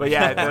something. But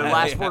yeah, the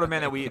last Florida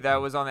man that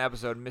was on the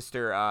episode,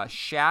 Mr.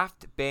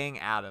 Shaft Bang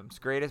Adams,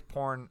 greatest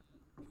porn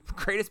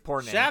Greatest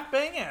porn name. Shaft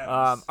Bang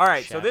Adams. All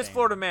right, so Shaft this Bang.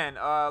 Florida man,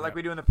 like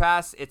we do in the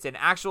past, it's an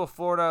actual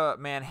Florida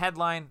man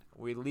headline.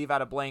 We leave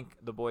out a blank.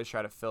 The boys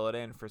try to fill it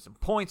in for some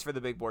points for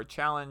the big board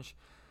challenge.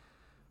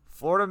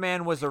 Florida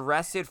man was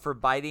arrested for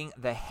biting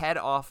the head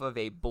off of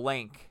a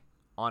blank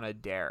on a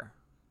dare.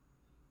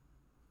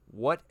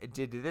 What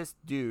did this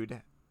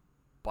dude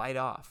bite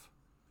off?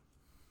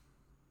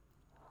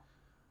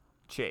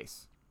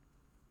 Chase.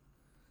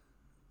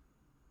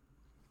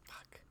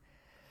 Fuck.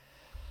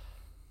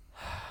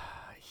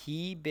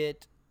 He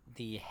bit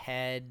the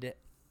head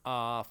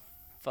off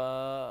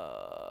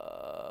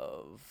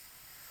of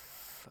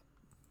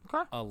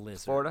Okay. a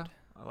lizard. Florida.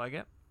 I like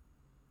it.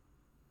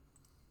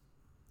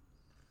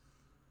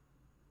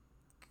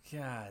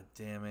 God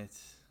damn it.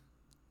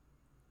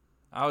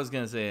 I was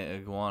going to say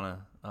iguana.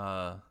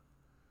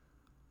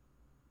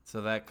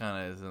 So that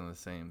kind of isn't the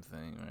same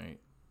thing, right?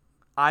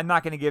 I'm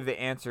not going to give the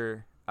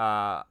answer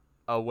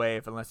away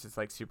unless it's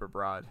like super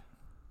broad.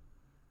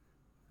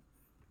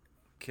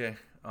 Okay.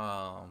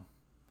 Let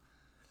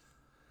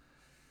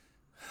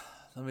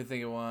me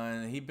think of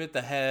one. He bit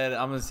the head.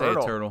 I'm going to say a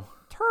turtle.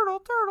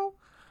 Turtle.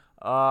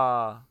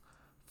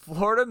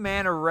 Florida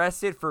man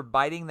arrested for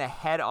biting the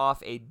head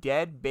off a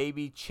dead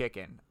baby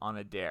chicken on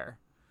a dare.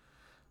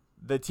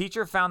 The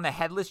teacher found the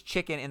headless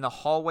chicken in the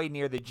hallway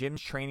near the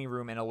gym's training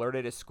room and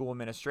alerted a school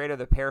administrator.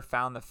 The pair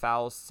found the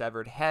fowl's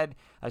severed head.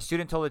 A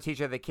student told the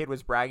teacher the kid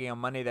was bragging on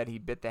Monday that he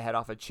bit the head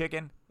off a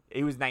chicken.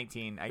 He was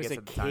 19, I guess, Was at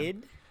a the time.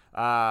 kid?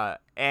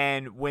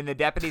 And when the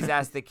deputies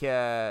asked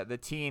the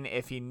teen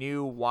if he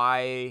knew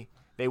why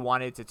they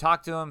wanted to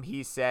talk to him,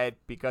 he said,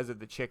 because of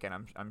the chicken,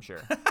 I'm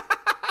sure.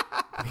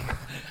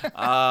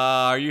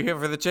 Are you here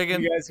for the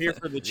chicken? You guys here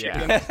for the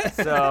chicken? Yeah.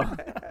 So,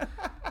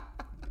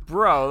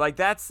 bro, like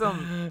that's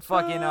some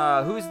fucking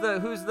who's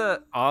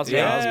the Ozzy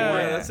Yeah,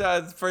 Osbourne.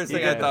 that's the first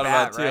thing He I did thought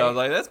that, about too. right? I was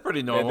like, that's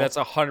pretty normal. That's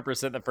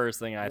 100% the first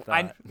thing I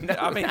thought.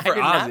 I mean, I for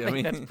did not Ozzy, I think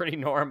mean- that's pretty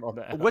normal.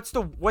 Though. what's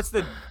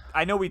the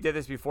I know we did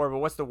this before, but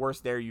what's the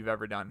worst dare you've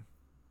ever done?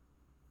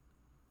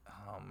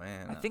 Oh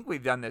man, I think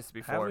we've done this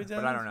before, we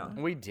done but I this don't know.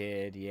 one? We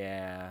did,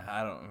 yeah.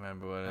 I don't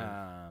remember what.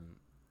 I don't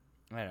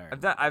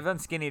I've done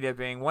skinny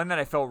dipping. One that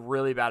I felt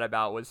really bad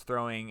about was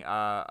throwing.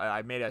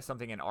 I made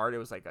something in art. It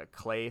was like a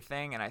clay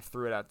thing, and I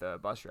threw it at the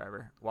bus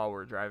driver while we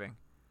were driving.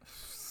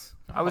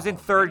 I was in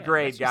third man,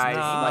 grade, that's just guys.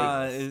 Nah,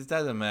 Like, it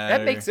doesn't matter.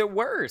 That makes it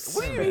worse.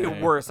 what do you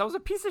mean worse? I was a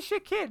piece of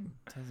shit kid.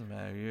 Doesn't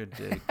matter. You're a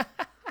dick.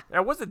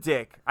 I was a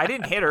dick. I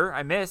didn't hit her.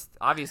 I missed.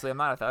 Obviously, I'm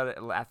not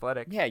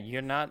athletic. Yeah,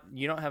 you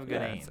don't have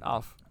good aim. It's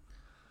off.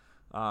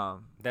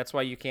 That's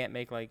why you can't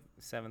make like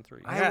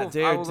 7-3. I I got will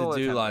dared to attempt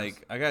do this.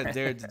 like I got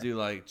dared to do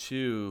like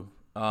chew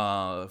for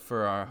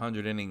our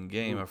 100 inning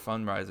game, our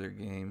fundraiser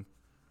game,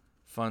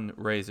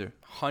 fundraiser.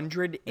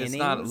 100 innings. It's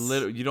not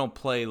you don't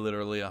play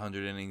literally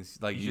 100 innings.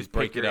 Like You you, just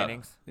break pick it your up,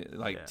 innings?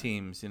 like Yeah.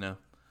 teams. You know,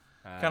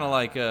 kind of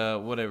like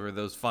whatever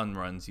those fun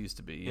runs used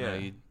to be. You know,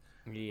 Yeah.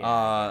 Yeah,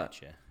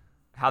 gotcha.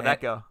 How'd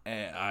that go?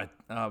 and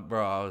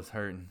bro, I was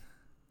hurting.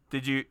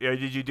 Did you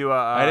do a?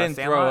 I didn't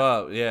throw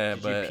Sandlot? up. Yeah,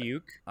 Did but you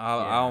puke?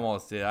 I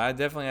almost did. I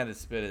definitely had to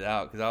spit it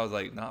out because I was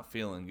like not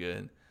feeling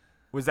good.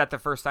 Was that the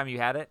first time you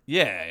had it?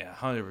 Yeah,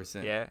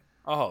 100%. Yeah.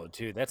 Oh,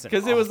 dude, that's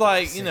Because it was awful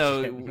like, you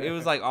know, decision. it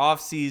was like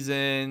off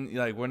season.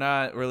 Like we're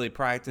not really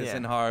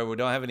practicing Yeah. hard. We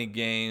don't have any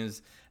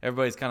games.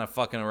 Everybody's kind of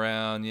fucking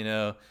around, you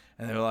know.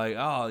 And they were like,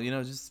 oh, you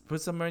know, just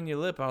put somewhere in your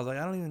lip. I was like,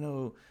 I don't even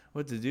know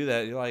what to do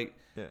that. You're like,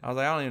 Yeah. I was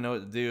like, I don't even know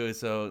what to do.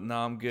 So no,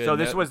 I'm good. So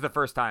And this that- was the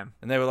first time.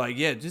 And they were like,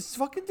 yeah, just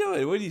fucking do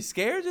it. What are you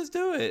scared? Just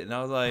do it. And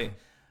I was like,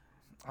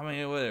 I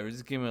mean, whatever.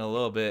 Just give me a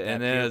little bit. That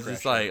And then peer it was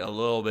just pressure. like a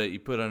little bit you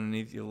put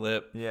underneath your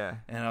lip. Yeah.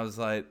 And I was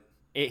like,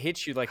 It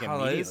hits you like oh,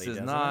 immediately. this is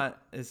doesn't not.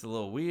 It's a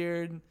little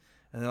weird. And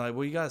they're like,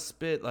 well, you gotta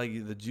spit like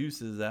the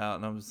juices out.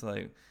 And I'm just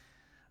like,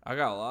 I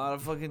got a lot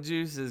of fucking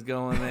juices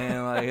going,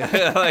 man.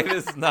 Like, like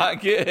this is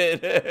not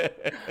good.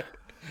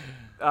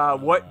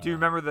 What do you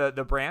remember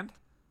the brand?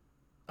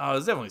 Oh,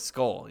 it's definitely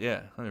Skull.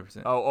 Yeah,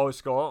 100%. Oh,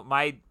 Skull.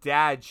 My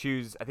dad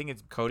chews. I think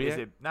it's Kodiak? Is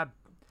it not?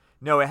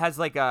 No, it has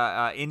like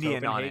a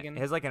Indian on it. Copenhagen? It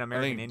has like an I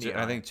American think Indian.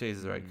 I on think it. Chase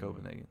is right.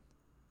 Copenhagen.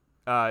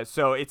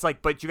 So it's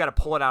like, but you got to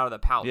pull it out of the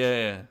pouch.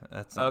 Yeah,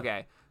 that's not,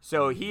 Okay.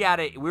 So he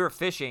had it. We were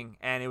fishing,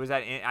 and it was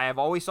at. I have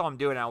always saw him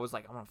do it, and I was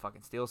like, I'm gonna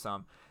fucking steal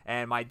some.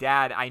 And my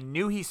dad, I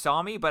knew he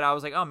saw me, but I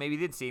was like, oh, maybe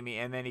he did see me.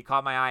 And then he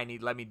caught my eye, and he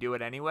let me do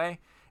it anyway.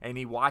 And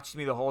he watched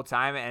me the whole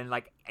time, and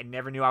like I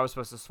never knew I was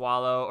supposed to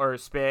swallow or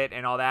spit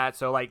and all that.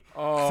 So like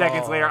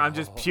seconds later, I'm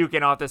just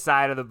puking off the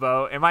side of the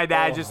boat, and my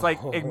dad just like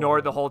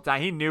ignored the whole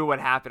time. He knew what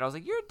happened. I was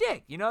like, "You're a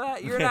dick, you know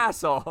that? You're an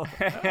asshole." Oh,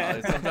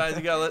 sometimes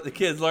you gotta let the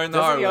kids learn the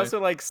Doesn't hard he way. also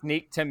like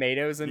sneak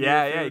tomatoes into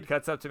Yeah, your yeah. He food?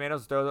 cuts up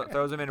tomatoes,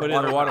 throws them in Put it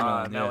in the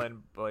watermelon, yeah.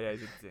 melon. Well, yeah,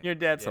 Your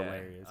dad's yeah.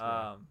 hilarious.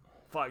 man.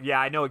 Fuck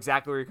yeah, I know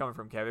exactly where you're coming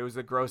from, Kev. It was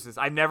the grossest.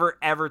 I never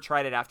ever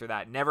tried it after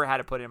that. Never had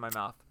to put it in my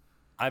mouth.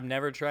 I've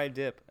never tried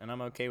dip, and I'm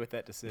okay with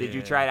that decision. Did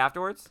you try it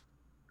afterwards?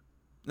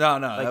 No,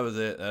 that was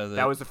it. That was it.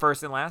 That was the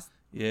first and last.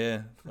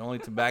 yeah, the only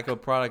tobacco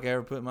product I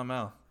ever put in my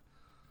mouth.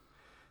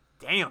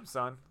 Damn,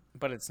 son.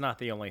 But it's not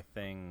the only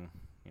thing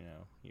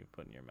you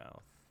put in your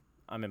mouth.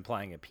 I'm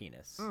implying a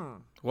penis.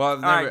 Well,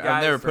 right, I've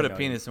guys, never For put a a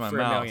million- penis in my for $1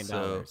 mouth. million.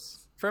 So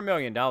For $1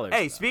 million.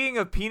 Hey, though. speaking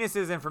of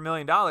penises and for $1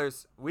 million,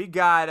 we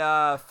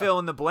got fill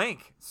in the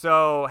blank.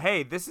 So,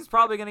 hey, this is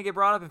probably going to get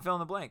brought up in fill in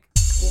the blank.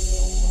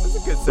 That's a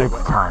good It's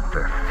segue. time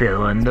for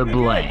fill in the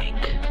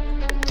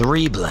blank.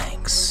 3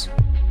 blanks.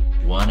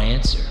 1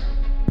 answer.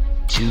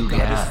 2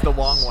 guys. This is the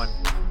long one.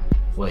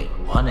 Wait,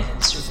 1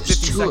 answer. There's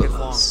 50 2 seconds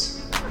of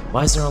us.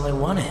 Why is there only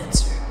 1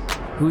 answer?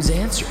 Who's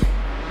answering?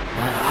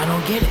 I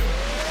don't get it.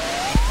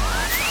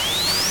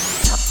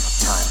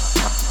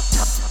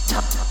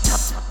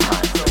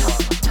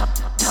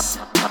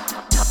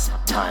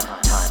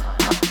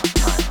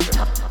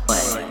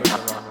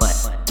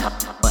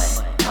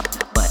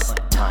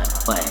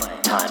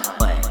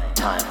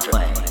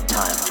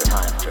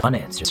 One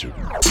answer.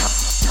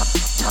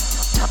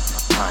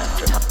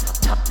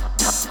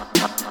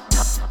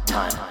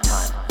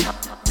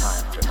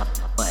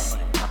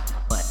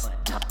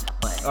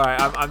 All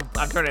right,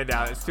 I'm turning it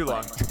down. It's too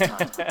long.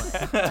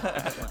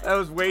 That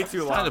was way too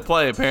time to long.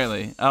 play.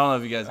 Apparently, I don't know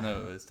if you guys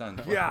know, but it's time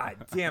to play. God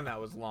damn, that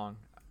was long.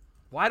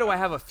 Why do I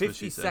have a what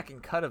she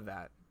 50-second cut of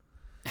that?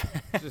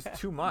 It's just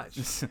too much.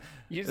 You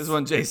This just-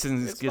 one,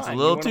 Jason it's gets fine. a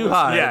You little wanna too listen-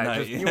 high. Yeah, at night.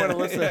 just- You want to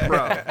listen,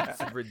 Bro,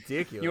 it's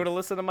ridiculous. You want to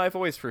listen to my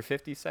voice for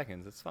 50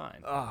 seconds? It's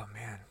fine. Oh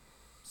man.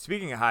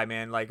 Speaking of high,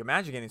 man, like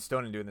imagine getting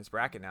stoned and doing this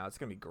bracket now. It's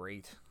gonna be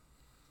great.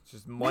 It's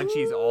just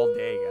munchies all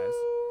day, guys.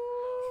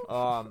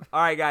 All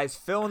right, guys,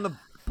 fill in the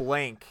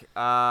blank.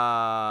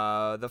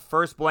 The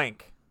first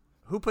blank.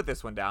 Who put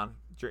this one down?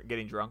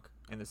 Getting drunk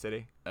in the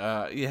city.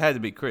 It had to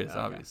be Chris,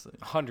 obviously.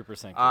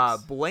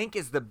 100%. Blank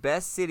is the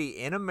best city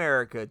in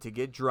America to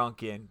get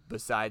drunk in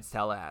besides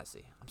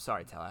Tallahassee. I'm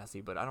sorry, Tallahassee,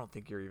 but I don't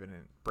think you're even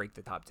in break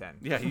the top 10.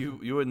 Yeah,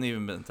 you wouldn't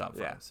even been in the top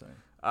 5. Yeah.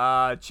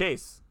 Sorry.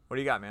 Chase, what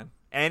do you got, man?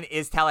 And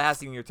is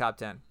Tallahassee in your top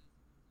 10?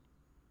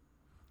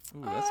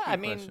 Ooh, that's a good I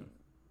mean, question.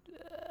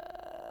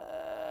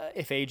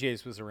 If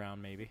AJ's was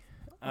around, maybe.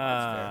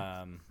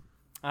 that's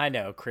I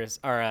know Chris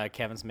or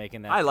Kevin's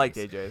making that. I liked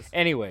face. AJ's.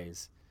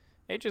 Anyways,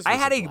 AJ's. I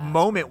was had a blast,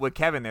 moment man. with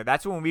Kevin there.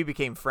 That's when we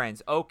became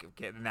friends. Okay,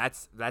 and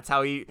that's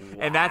how he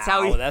and that's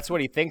how he Wow, that's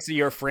what he thinks of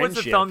your puts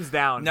friendship. the thumbs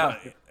down. No,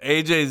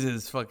 AJ's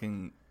is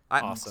fucking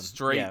Awesome.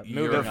 straight. Yeah,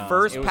 Europe. moving The on.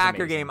 first It was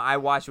Packer amazing. game I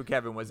watched with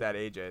Kevin was at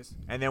AJ's,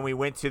 and then we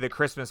went to the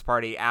Christmas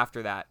party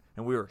after that,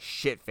 and we were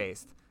shit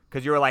faced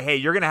because you were like, "Hey,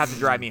 you're gonna have to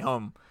drive me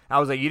home." I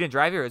was like, "You didn't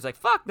drive here?" It's like,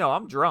 "Fuck no,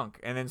 I'm drunk."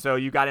 And then so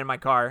you got in my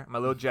car, my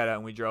little Jetta,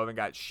 and we drove and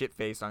got shit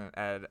faced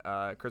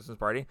at Christmas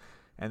party,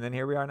 and then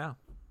here we are now.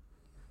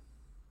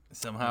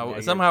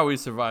 Somehow we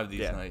survived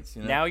these Yeah. nights.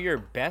 You know? Now you're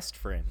best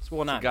friends.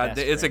 Well, not best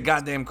it's a friends.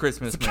 goddamn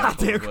Christmas.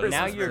 Goddamn miracle, but- Christmas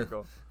Now you're-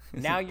 miracle.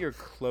 Now you're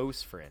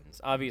close friends.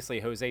 Obviously,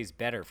 Jose's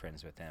better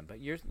friends with them, but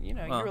you're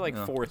Well, like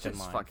yeah. fourth in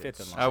Just line, fucking fifth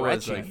in I line.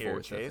 was stretching like here,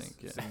 fourth, I Chase.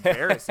 think, It's yeah.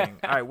 embarrassing.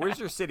 All right, where's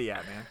your city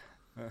at,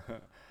 man?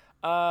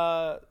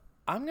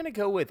 I'm gonna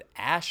go with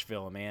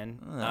Asheville, man.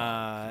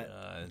 God.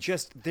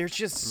 There's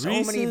just so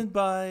Recent many.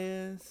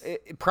 bias.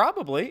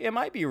 Probably it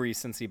might be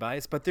recency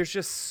bias, but there's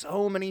just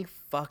so many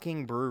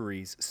fucking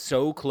breweries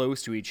so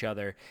close to each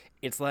other.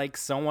 It's like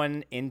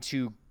someone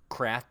into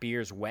craft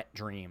beer's wet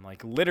dream.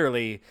 Like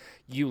literally,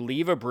 you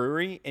leave a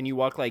brewery and you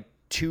walk like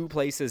 2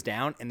 places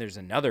down, and there's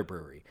another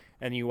brewery.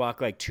 And you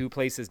walk like 2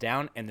 places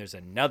down, and there's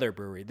another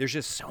brewery. There's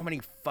just so many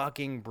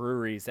fucking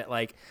breweries that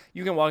like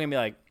you can walk and be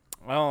like,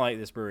 I don't like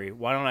this brewery.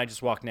 Why don't I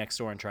just walk next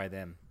door and try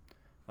them?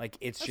 Like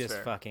it's just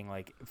fair. fucking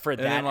like for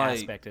that then, like,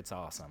 aspect, it's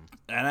awesome.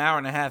 An hour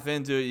and a half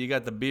into it, you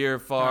got the beer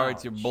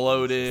farts. You're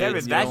bloated.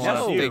 Kevin, you that's don't wanna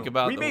just you. think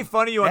about We the- made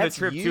fun of you on the That's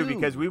trip too you.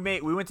 because we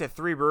went to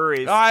 3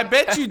 breweries. Oh, I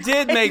bet you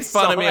did make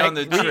fun of me So, on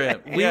the like,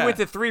 trip. We went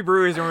to 3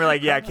 breweries and we were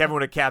like, yeah, Kevin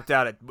would have capped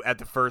out at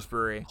the first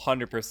brewery.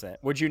 100%.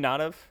 Would you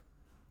not have?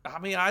 I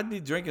mean, I'd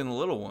be drinking the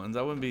little ones.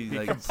 I wouldn't be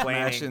like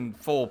complaining. smashing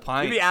full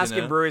pints. We'd be asking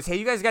you know? brewers, hey,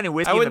 you guys got any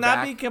whiskey I in would the not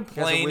back? be You guys have whiskey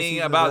complaining in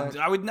the about.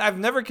 back? I've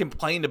never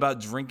complained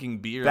about drinking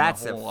beer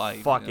That's in my a whole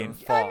life. fucking you know?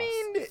 false.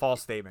 mean-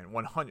 false statement.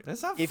 100.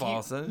 That's not If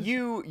false.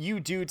 you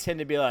do tend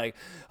to be like,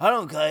 I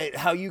don't get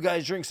how you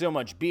guys drink so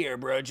much beer,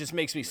 bro. It just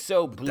makes me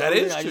so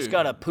bloated. is I just true.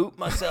 gotta poop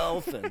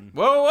myself. And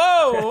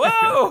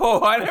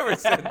Whoa! I never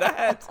said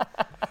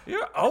that.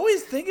 You're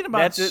always thinking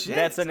about shit.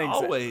 that's an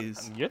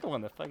always. You're the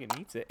one that fucking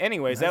eats it.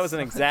 Anyways, that was an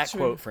exact true.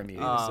 quote from you.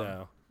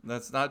 So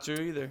That's not true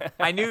either.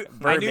 I knew you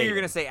were Verbatim.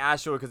 gonna say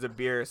Asheville because of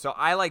beer, so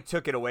I like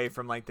took it away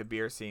from like the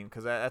beer scene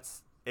because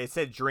it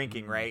said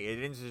drinking, right? It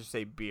didn't just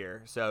say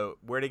beer. So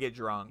where to get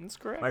drunk? That's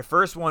correct. My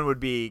first one would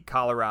be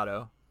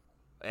Colorado.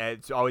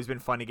 It's always been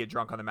fun to get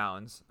drunk on the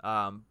mountains.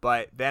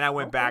 But then I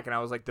went back and I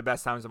was like, the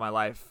best times of my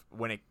life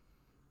when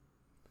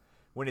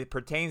it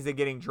pertains to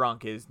getting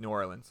drunk is New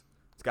Orleans.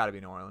 It's got to be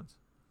New Orleans.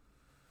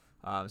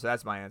 So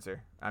that's my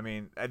answer. I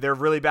mean, they're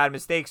really bad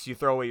mistakes. You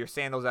throw away your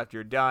sandals after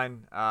you're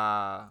done.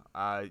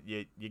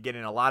 You get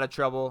in a lot of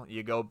trouble.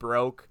 You go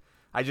broke.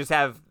 I just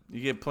have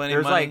You get plenty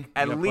there's of money. like You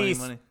at got plenty of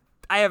least money.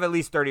 I have at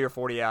least 30 or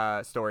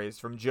 40 stories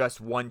from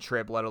just one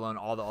trip, let alone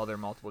all the other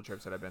multiple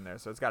trips that I've been there.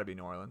 So it's got to be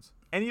New Orleans.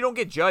 And you don't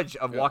get judged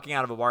of walking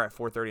out of a bar at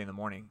 4:30 in the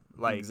morning.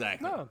 Like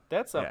Exactly. no,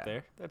 that's Yeah. up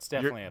there. That's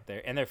definitely up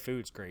there. And their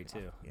food's great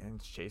too. Yeah, and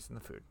it's chasing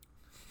the food.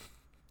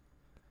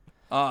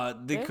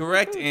 The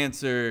correct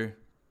answer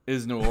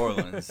is New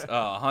Orleans.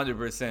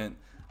 100%.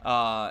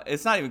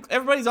 It's not even.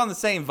 Everybody's on the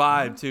same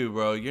vibe too,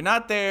 bro. You're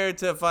not there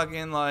to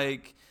fucking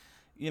like,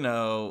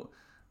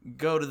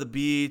 go to the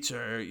beach,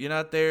 or you're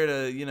not there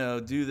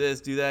to do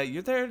this, do that.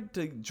 You're there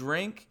to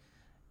drink,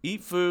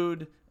 eat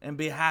food, and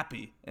be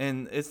happy.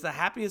 And it's the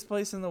happiest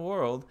place in the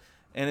world,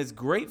 and it's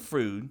great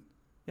food.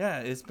 Yeah,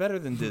 it's better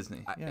than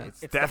Disney. Yeah.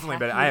 It's definitely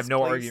better. I have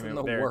no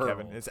argument there,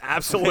 Kevin. It's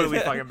absolutely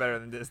fucking better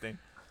than Disney.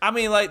 I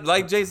mean,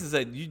 like Jason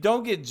said, you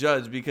don't get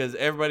judged because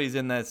everybody's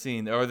in that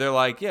scene, or they're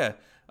like, yeah,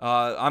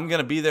 I'm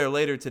gonna be there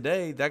later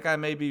today. That guy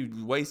may be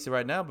wasted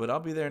right now, but I'll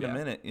be there in a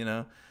minute.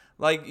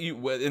 Like you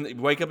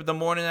wake up in the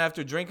morning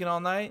after drinking all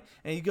night,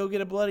 and you go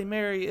get a Bloody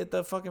Mary at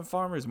the fucking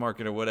farmer's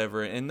market or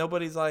whatever, and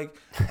nobody's like,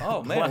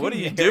 "Oh man, what are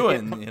you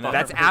doing?"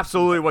 That's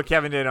absolutely what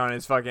Kevin did on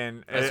his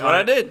fucking. That's what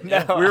I did. We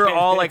were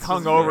all like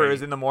hungover. It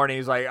was in the morning.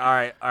 He's like, "All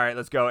right,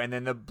 let's go." And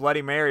then the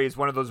Bloody Mary is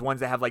one of those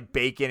ones that have like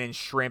bacon and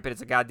shrimp, and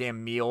it's a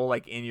goddamn meal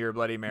like in your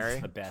Bloody Mary.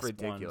 It's the best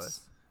ridiculous.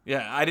 ones.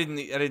 Yeah, I didn't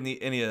eat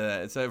any of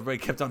that, so everybody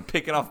kept on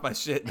picking off my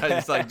shit. And I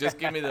just like, just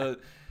give me the.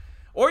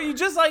 Or you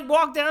just like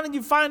walk down and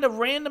you find a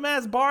random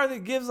ass bar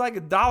that gives like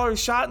 $1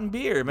 shot in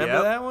beer.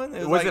 Remember that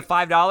one? Was it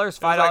 $5?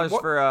 $5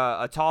 for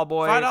a tall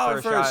boy.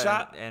 $5 for a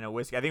shot and a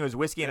whiskey. I think it was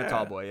whiskey and a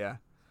tall boy. Yeah,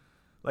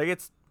 like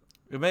it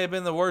may have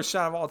been the worst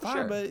shot of all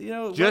time, but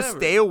just whatever.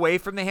 stay away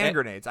from the hand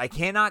grenades. I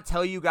cannot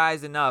tell you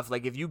guys enough.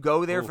 Like if you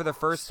go there for the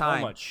first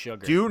time, so much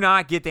sugar. Do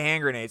not get the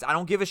hand grenades. I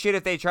don't give a shit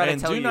if they try to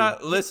tell you. And do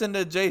not listen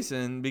to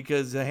Jason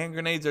because the hand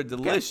grenades are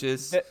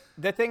delicious.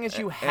 The thing is,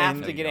 you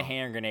have to get a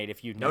hand grenade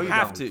if you've never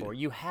have done to. it before.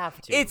 You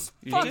have to. It's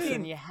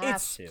fucking. You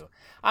have to.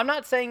 I'm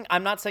not saying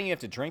you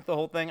have to drink the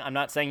whole thing. I'm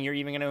not saying you're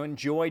even going to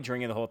enjoy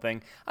drinking the whole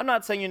thing. I'm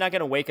not saying you're not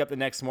going to wake up the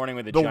next morning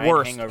with a giant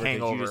worst hangover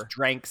because you just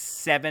drank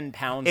 7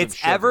 pounds of It's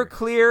sugar.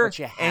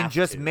 Everclear and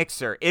just to.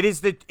 Mixer. It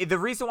is the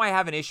reason why I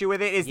have an issue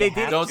with it is they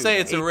did. Don't say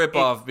it's a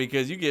ripoff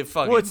because you get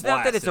fucking. Well, it's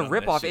not that it's a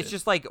blasted on ripoff. that It's shit.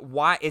 just like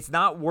why it's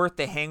not worth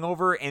the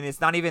hangover, and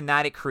it's not even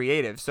that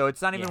creative. So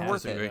it's not even have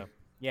worth to. it.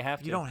 You have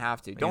to. You don't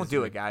have to. Don't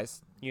do it, guys.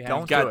 You have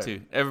Don't got do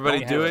to. it. Everybody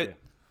Don't do have it.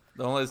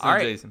 Don't listen All to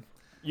right. Jason.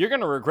 You're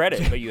going to regret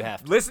it, but you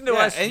have to. Listen to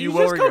us. And You you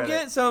will just go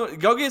regret it.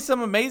 get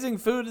some amazing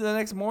food the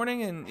next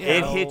morning, and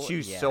It hits you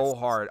yes. so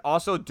hard.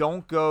 Also,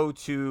 don't go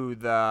to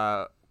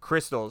the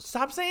crystals.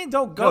 Stop saying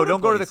don't go. No,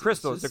 don't go to the places.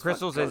 crystals. The Just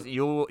crystals fucking is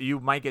go. you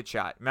might get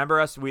shot. Remember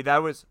us?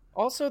 That was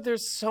Also,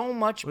 there's so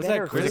much Was that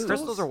better Crystals? the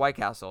crystals or White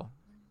Castle.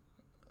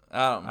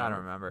 I I don't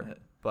remember.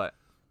 But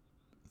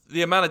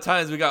The amount of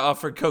times we got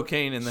offered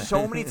cocaine in the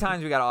so many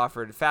times we got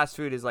offered. Fast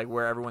food is like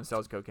where everyone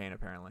sells cocaine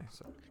apparently.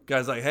 So.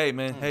 guys like, hey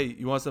man, hey,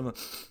 you want some?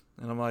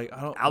 And I'm like, I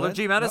don't.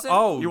 Allergy what? medicine? No,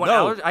 oh, you want no.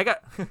 allergy? I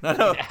got.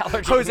 No.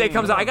 Jose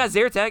comes out. I got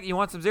Zyrtec. You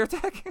want some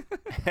Zyrtec?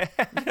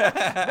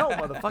 No,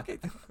 motherfucker.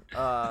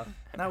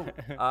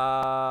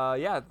 No.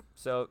 Yeah.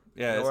 So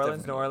Yeah, New it's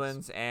Orleans, definitely New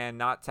Orleans, and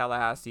not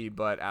Tallahassee,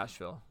 but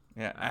Asheville.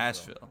 Yeah,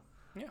 Asheville.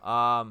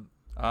 Um,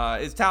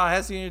 Is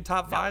Tallahassee in your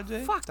top 5,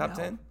 Jay? fuck Top no.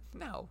 10?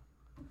 No.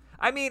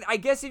 I mean, I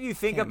guess if you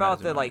think Can't about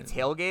the imagine like mine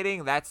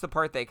tailgating, that's the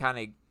part that kind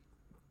of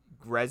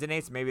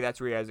resonates. Maybe that's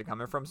where you guys are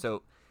coming from.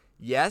 So,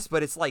 yes,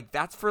 but it's like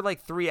that's for like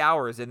 3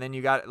 hours, and then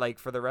you got like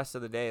for the rest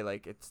of the day,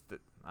 like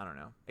I don't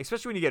know.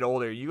 Especially when you get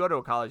older, you go to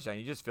a college town,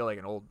 you just feel like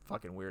an old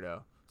fucking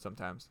weirdo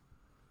sometimes.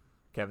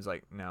 Kevin's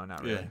like, no,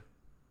 not really.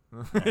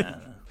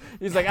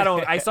 He's like,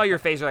 I saw your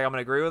face. You're like, I'm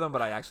gonna agree with him,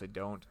 but I actually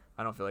don't.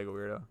 I don't feel like a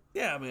weirdo.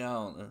 Yeah, I mean, I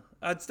don't know.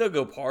 I'd still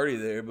go party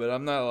there, but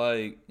I'm not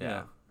like,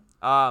 Yeah.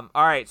 All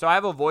right, so I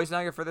have a voice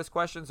nugget for this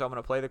question, so I'm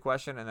going to play the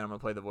question, and then I'm going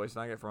to play the voice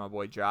nugget from my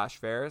boy Josh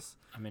Ferris.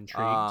 I'm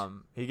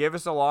intrigued. He gave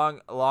us a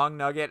long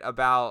nugget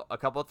about a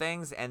couple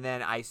things, and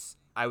then I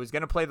was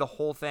going to play the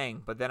whole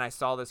thing, but then I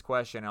saw this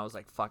question, and I was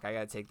like, fuck, I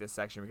got to take this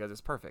section because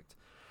it's perfect.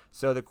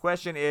 So the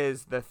question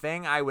is, the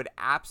thing I would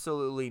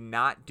absolutely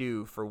not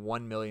do for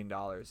 $1 million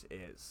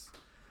is...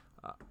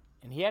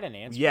 And he had an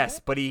answer. Yes,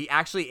 to but he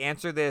actually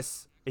answered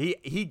this.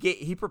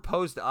 He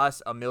proposed to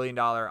us $1 million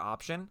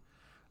option,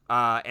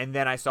 and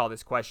then I saw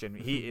this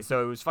question.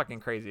 So it was fucking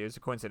crazy. It was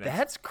a coincidence.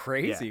 That's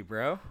crazy,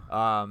 bro.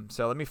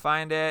 So let me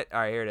find it.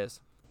 All right, here it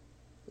is.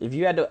 If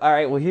you had to, all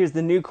right, well, here's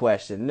the new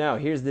question. No,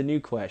 here's the new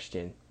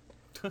question.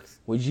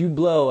 Would you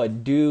blow a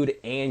dude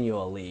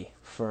annually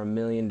for $1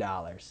 million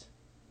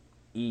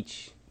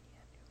each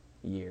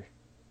year?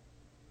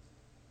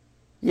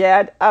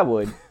 Yeah, I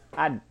would.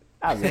 I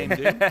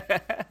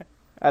would.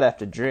 I'd have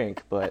to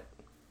drink, but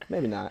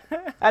maybe not.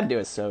 I'd do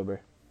it sober.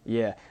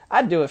 Yeah,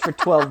 I'd do it for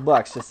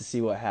 $12 just to see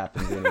what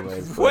happens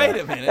anyways. But, Wait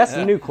a minute. That's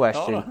the new Hold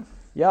question. on.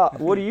 Y'all,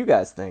 what do you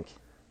guys think?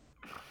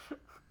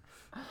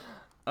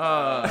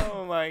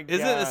 Oh my god. Is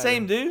it the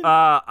same dude?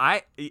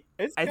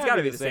 It's got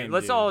to be the same.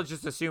 Let's dude. all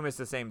just assume it's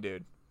the same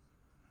dude.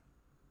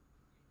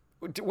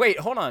 Wait,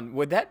 hold on.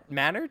 Would that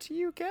matter to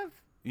you, Kev?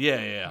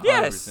 Yeah, 100%.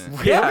 Yes.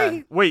 Really?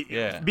 Yeah. Wait.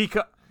 Yeah.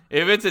 Because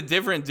If it's a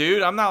different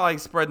dude, I'm not like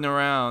spreading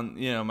around,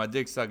 my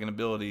dick sucking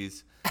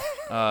abilities.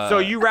 so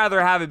you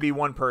rather have it be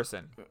one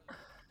person?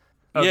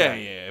 Yeah.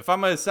 If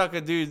I'm gonna suck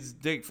a dude's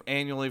dick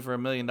annually for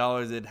 $1 million,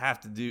 it'd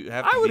have to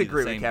I would be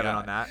agree the with same Kevin guy.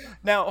 on that.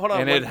 Now, hold on.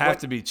 And it'd have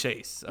to be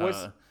Chase.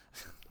 was-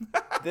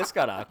 This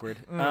got awkward.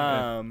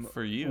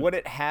 For you. Would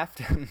it have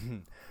to?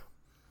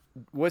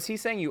 Was he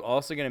saying you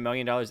also get $1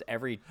 million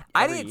every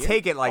I every didn't year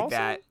take it like also?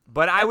 that,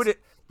 but I would.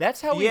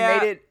 That's how he Yeah.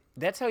 made it.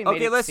 That's how he made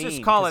Okay, it let's seem,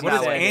 just call 'cause it he that What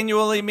does way. said-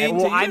 annually mean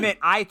Well, to you? I meant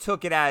I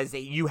took it as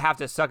you have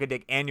to suck a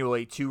dick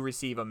annually to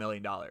receive $1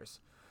 million.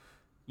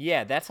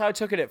 Yeah, that's how I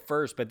took it at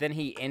first, but then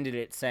he ended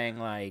it saying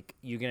like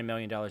you get $1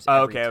 million every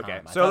Okay, time. okay.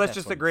 I So thought let's that's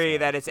just what he agree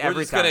said. that it's We're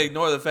every just time. gonna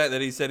ignore the fact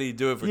that he said he'd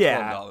do it for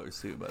Yeah.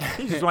 $12 too. But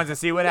He just wants to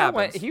see what He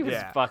happens. He was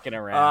Yeah. fucking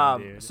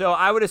around, dude. So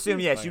I would assume He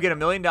was yes, playing you get $1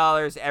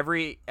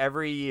 million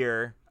every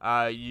year.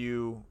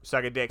 You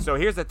suck a dick. So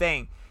here's the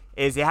thing: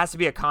 is it has to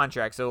be a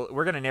contract. So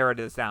we're gonna narrow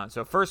this down.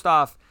 So first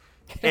off,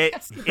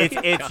 it's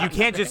you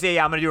can't just say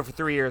I'm gonna do it for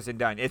 3 years and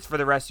done. It's for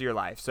the rest of your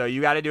life. So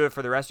you got to do it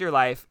for the rest of your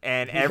life,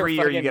 and every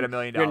year you get $1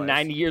 million. You're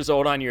 90 years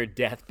old on your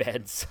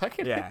deathbed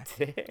sucking Yeah.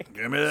 a dick.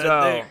 give me that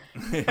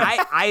So dick.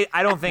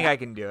 I don't think I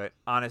can do it.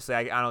 Honestly,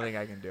 I don't think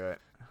I can do it.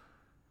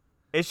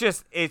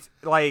 It's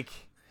like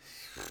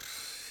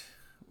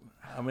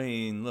I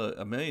mean, look,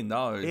 $1 million is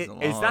a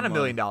lot. it's not $1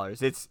 million.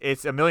 It's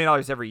 $1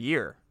 million every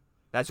year.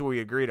 That's what we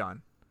agreed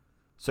on.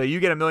 So you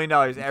get $1 million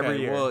every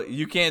year. Well,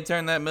 you can't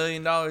turn that $1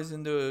 million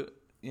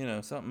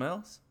into something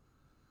else,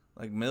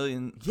 like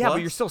million. Yeah, but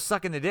plus? you're still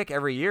sucking the dick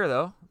every year,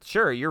 though.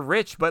 Sure, you're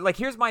rich, but like,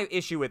 here's my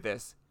issue with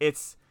this.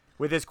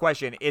 With this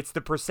question, it's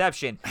the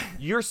perception.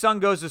 Your son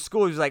goes to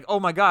school. He's like,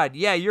 "Oh my God,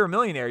 yeah, you're a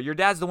millionaire. Your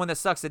dad's the one that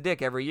sucks the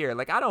dick every year."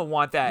 Like, I don't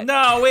want that.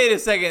 No, wait a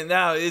second.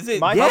 Now, is it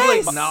My-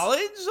 public Yes!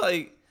 knowledge?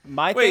 Like,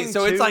 My wait, thing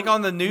so it's too- like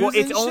on the news? Well,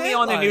 it's and only shit?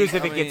 on the Like, news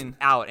if I it gets mean,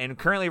 out, and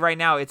currently, right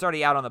now, it's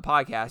already out on the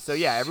podcast. So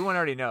yeah, everyone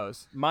already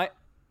knows.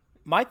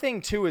 My thing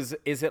too is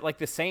it like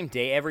the same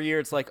day every year?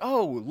 It's like,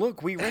 oh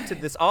look, we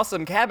rented this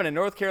awesome cabin in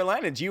North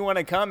Carolina. Do you want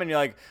to come? And you're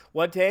like,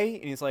 what day?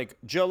 And he's like,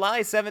 July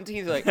 17th.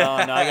 You're like,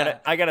 oh no,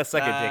 I gotta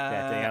suck a dick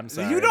that day. I'm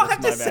sorry. You don't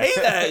have That's to my bad."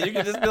 say that. You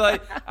can just be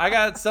like, I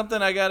got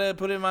something I gotta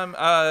put in my.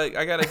 I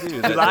gotta do.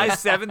 that July day.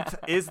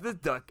 7th is the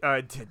duck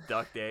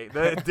day,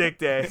 the dick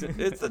day.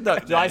 It's the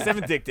duck. July day.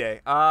 7th, dick day.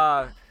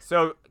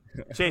 So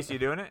Chase, you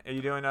doing it? Are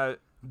you doing a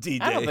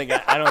D-Day.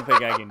 I don't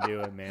think I can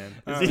do it, man.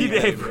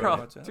 D-Day, bro. bro?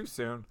 Watch out. Too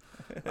soon.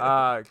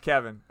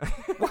 Kevin.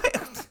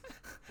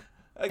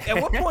 Like, at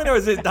what point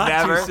was it not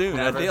Never, too soon?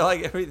 never. I feel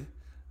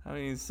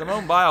like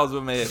Simone Biles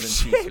may have been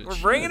too soon.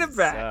 We're bringing it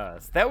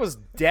back. That was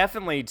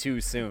definitely too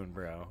soon,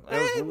 bro.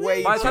 That was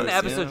way By the time too the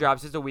soon. episode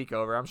drops, it's a week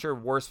over. I'm sure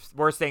worse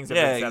things have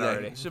Yeah, been said exactly.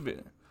 already. Should be.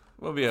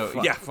 We'll be.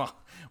 Yeah. Well,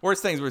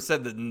 worst things were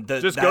said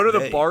that. Just that go to the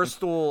day.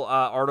 Barstool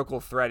article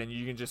thread, and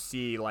you can just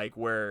see like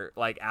where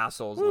like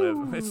assholes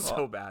live. It's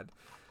so bad.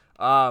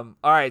 All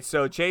right,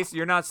 so Chase,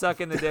 you're not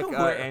sucking the dick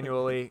Where?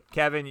 annually.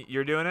 Kevin,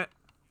 you're doing it.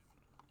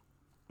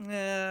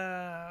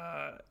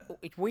 Yeah.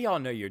 We all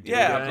know you're doing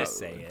Yeah, it. Just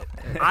say it.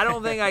 I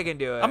don't think I can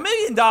do it. $1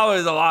 million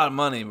is a lot of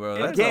money, bro.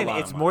 That's a Again, lot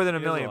of it's money. more than $1 It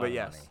is a million, lot but of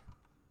yes, money.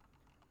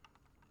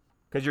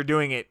 because you're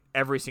doing it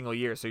every single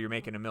year, so you're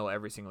making $1 million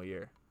every single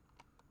year.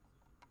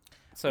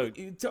 So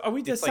Are we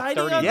like deciding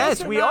 30 on Yes,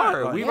 this or we not?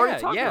 are. Like, We've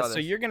already talked yeah, about so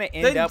this. you're gonna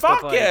end then up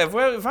fuck with yeah.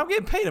 like, If I'm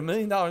getting paid $1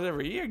 million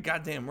every year,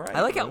 goddamn right.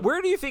 I like bro. how.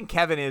 Where do you think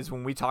Kevin is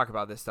when we talk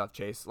about this stuff,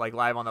 Chase? Like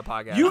live on the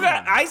podcast.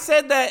 I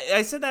said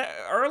that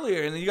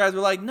earlier, and you guys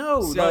were like,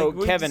 no. So like,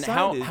 we Kevin,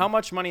 decided. how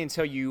much money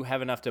until you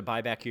have enough to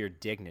buy back your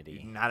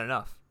dignity? Not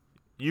enough.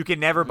 You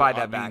can never buy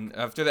that I mean, back.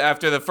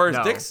 after the first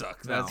No, dick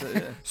suck. no. That's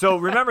it. So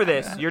remember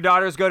this: your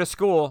daughters go to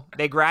school,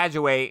 they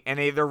graduate, and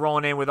they're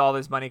rolling in with all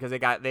this money because they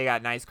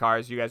got nice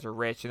cars. You guys are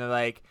rich, and they're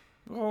like,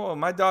 Oh,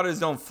 my daughters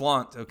don't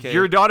flaunt. Okay.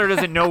 your daughter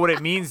doesn't know what it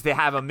means to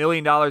have $1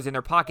 million in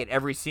their pocket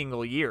every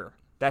single year.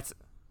 That's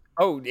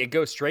Oh, it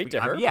goes straight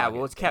to her. yeah. pocket.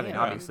 Well, it's Kevin.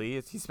 Damn.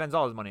 Obviously, he spends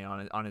all his money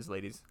on his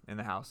ladies in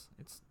the house.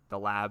 It's the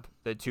lab,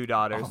 the 2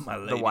 daughters, Oh, my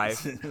the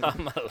wife.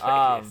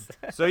 ladies.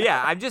 So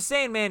yeah, I'm just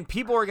saying, man.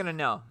 People are gonna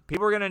know.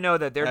 People are gonna know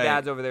that their Hey.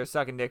 dad's over there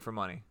sucking dick for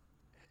money.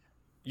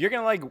 You're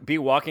gonna like be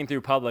walking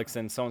through Publix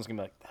and someone's gonna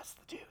be like, "That's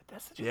the dude.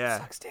 That's the dude Yeah.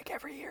 that sucks dick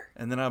every year."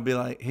 And then I'll be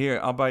like, here,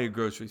 I'll buy your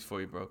groceries for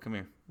you, bro. Come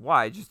here.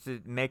 Why? Just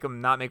to make them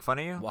not make fun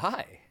of you?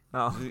 Why?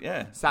 No.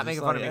 Yeah. Stop just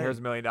making fun like, of me. hey. Here's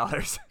 $1 million.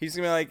 He's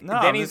gonna be like, No,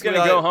 then I'm he's just gonna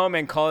gonna be go like- home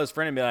and call his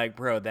friend and be like,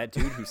 "Bro, that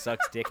dude who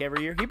sucks dick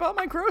every year, he bought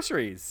my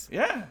groceries."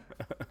 Yeah.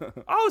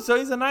 Oh, so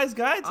he's a nice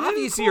guy too.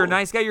 Obviously, you're a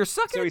nice guy. You're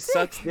sucking So he dick.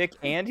 sucks dick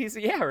and he's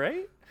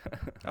right.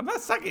 I'm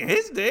not sucking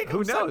his dick.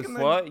 Who I'm knows? sucking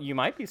the- Well, you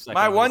might be sucking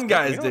my his one dick,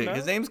 guy's we don't dick. know.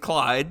 His name's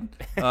Clyde.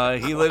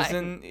 He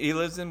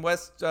lives in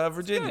West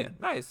Virginia. Good.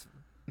 Nice.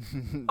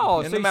 Oh,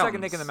 In so the you're sucking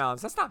dick in mountains. the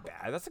mountains. That's not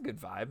bad. That's a good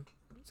vibe.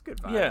 It's a good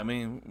vibe. Yeah, I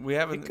mean, we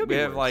have could be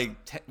worse.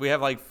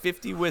 like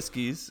 50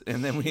 whiskeys,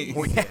 and then we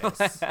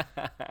Yes.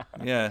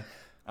 yeah.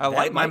 I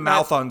light my might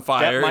mouth not- on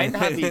fire. might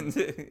not be-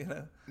 you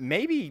know.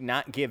 Maybe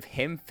not give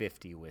him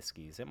 50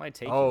 whiskeys. It might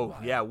take. you a Oh, while.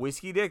 yeah.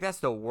 Whiskey dick? That's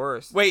the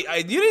worst. Wait,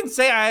 you didn't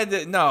say I had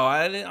to. No,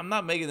 I'm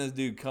not making this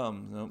dude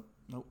come.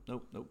 Nope.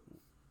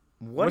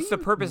 What's the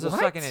purpose of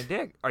what? sucking a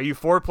dick? Are you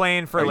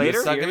foreplaying for Are later?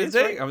 you sucking his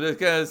dick? I'm just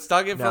gonna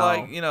stuck it for No.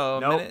 like a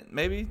Nope. minute,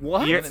 maybe.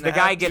 What? You're- Minute and the a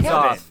guy half. gets Kevin.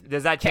 off.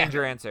 Does that change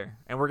your answer?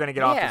 And we're gonna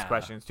get off this Yeah.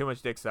 question. It's too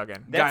much dick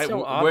sucking. That's Guy, so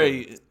where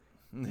obvious.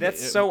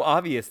 That's so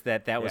obvious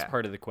that was Yeah.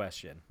 part of the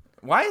question.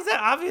 Why is that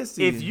obvious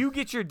to you? If you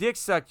get your dick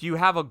sucked, you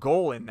have a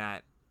goal in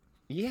that.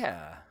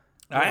 Yeah.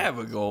 I have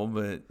a goal,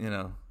 but you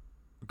know,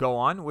 Go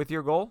on with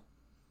your goal.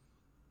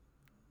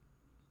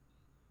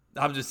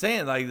 I'm just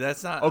saying, like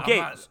that's not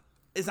Okay.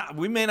 It's not.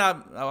 We may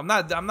not. I'm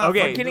not. I'm not. Okay.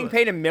 fucking Getting doing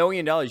paid $1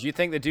 million. You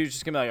think the dude's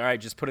just gonna be like, all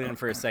right, just put it in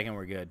for a second,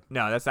 we're good.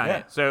 No, that's not Yeah.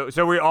 it.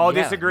 So we all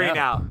Yeah, disagree no.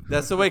 now.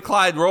 That's the way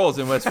Clyde rolls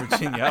in West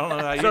Virginia. I don't know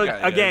how you So,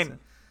 guys. again,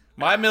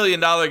 my $1 million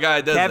guy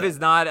does. Kev that. is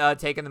not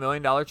taking the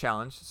 $1 million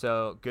challenge,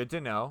 so good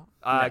to know.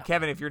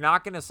 Kevin, if you're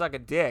not gonna suck a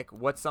dick,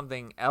 what's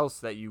something else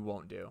that you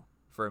won't do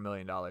for $1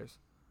 million?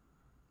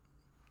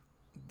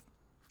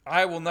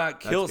 I will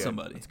not kill That's good.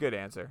 somebody. That's a good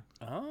answer.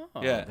 Oh,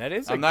 Yeah, that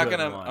is. A I'm not good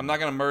gonna. one. I'm not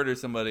gonna murder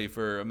somebody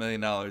for $1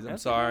 million. I'm That's a good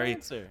sorry.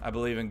 answer. I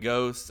believe in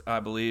ghosts. I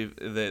believe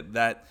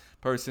that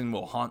person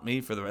will haunt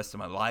me for the rest of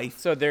my life.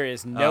 So there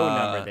is no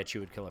number that you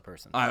would kill a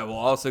person. I will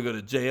also go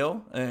to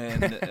jail,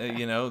 and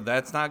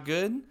that's not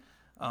good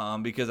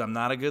because I'm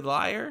not a good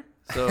liar.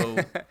 So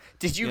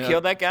Did you Yeah.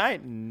 kill that guy?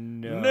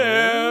 No.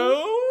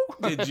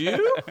 no, did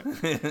you?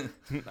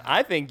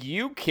 I think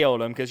you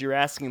killed him because you're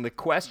asking the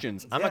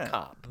questions. I'm Yeah. a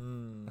cop.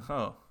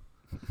 Oh.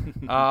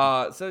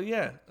 So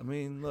yeah, I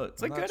mean, look,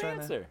 It's a good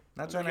answer.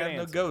 Not It's a trying to good have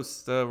no answer.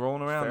 ghosts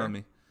rolling around Fair. on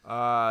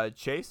me.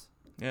 Chase?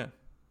 Yeah.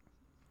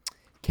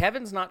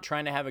 Kevin's not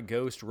trying to have a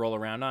ghost roll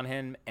around on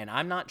him, and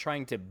I'm not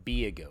trying to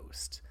be a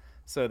ghost.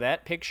 So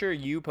that picture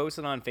you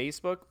posted on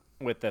Facebook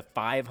with the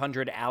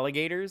 500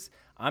 alligators,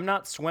 I'm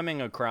not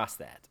swimming across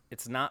that.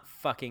 It's not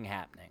fucking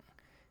happening.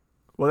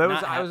 Well, that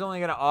Not was. I was only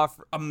gonna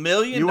offer. $1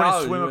 million. You want to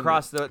swim wouldn't-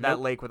 across that Nope.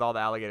 lake with all the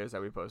alligators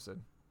that we posted?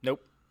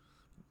 Nope.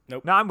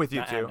 Nope. No, I'm with you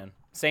Not too. happening.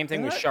 Same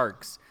thing They're with not-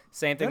 sharks.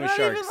 Same thing They're with not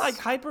sharks. even like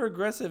hyper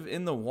aggressive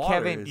in the water.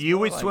 Kevin, It's you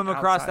more would like swim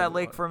across outside that the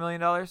lake water. for $1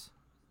 million? $1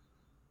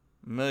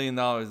 million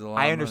is a lot.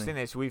 I of understand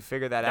money. this. We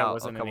figured that That out a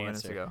wasn't an couple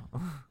minutes answer. ago.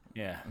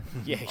 Yeah.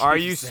 Yeah. Are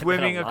you said that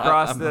swimming a lot.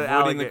 across I'm the avoiding the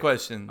alligator?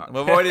 question. I'm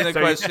avoiding the So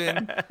you-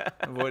 question.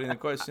 Avoiding the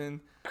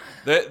question.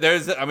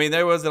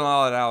 There wasn't a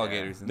lot of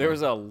alligators. In There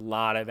was a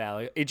lot of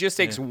alligators. It just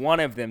takes one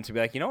of them to be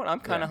like, you know what? I'm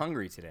kind of Yeah.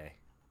 hungry today.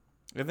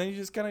 And then you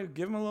just kind of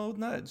give them a little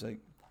nudge, like,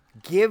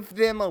 Give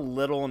them a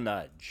little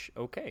nudge.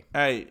 Okay.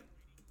 "Hey,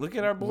 look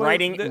at our boy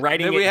Writing that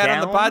it we had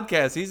on the down.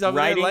 podcast. He's over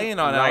there laying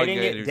on writing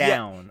alligators." it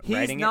down. he's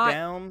Writing not- it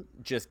down.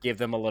 Just give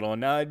them a little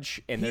nudge,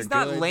 and He's they're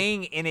not good.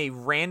 laying in a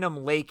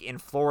random lake in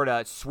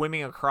Florida,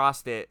 swimming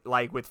across it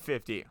like with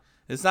 50.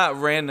 It's not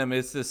random.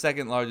 It's the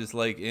second largest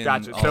lake in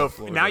Gotcha. all So of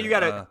Florida. now you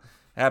gotta-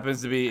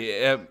 happens to be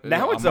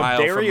Now a it's a mile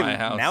very from my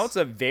house. now it's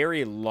a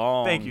very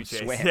long. Thank you,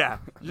 Chase. swim. Yeah,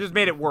 you just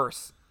made it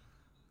worse.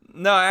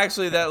 No,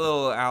 actually, that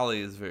little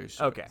alley is very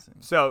short. Okay,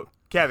 so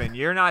Kevin,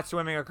 you're not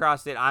swimming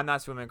across it. I'm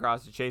not swimming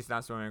across it. Chase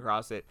not swimming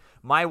across it.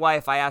 My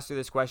wife, I asked her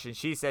this question.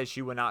 She says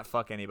she would not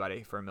fuck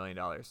anybody for $1 million.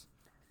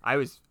 I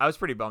was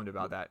pretty bummed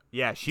about that.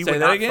 Yeah, she Say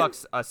would that not again?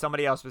 fuck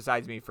somebody else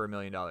besides me for $1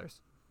 million.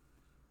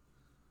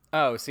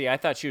 Oh, see, I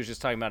thought she was just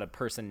talking about a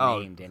person Oh,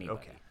 named anybody.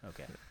 okay.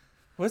 Okay.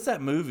 What's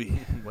that movie?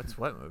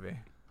 What movie?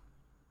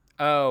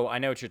 Oh, I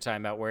know what you're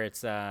talking about. Where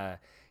it's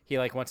he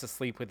like wants to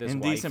sleep with his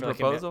Indecent wife.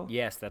 Proposal?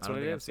 Yes, that's I what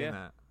don't it think I've is. seen Yeah,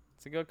 that.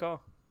 it's a good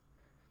call.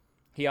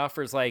 He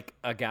offers like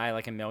a guy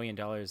like $1 million,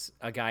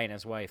 a guy and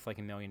his wife like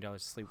 $1 million to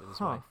sleep with his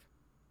Huh. wife.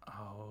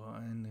 Oh,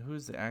 and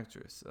who's the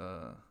actress?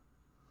 I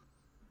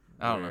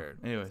don't know. Weird.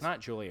 Anyways, It's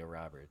not Julia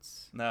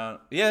Roberts. no.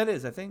 Yeah, it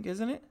is. I think,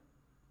 isn't it?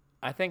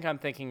 I think I'm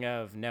thinking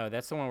of no.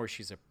 That's the one where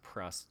she's a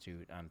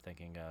prostitute. I'm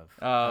thinking of.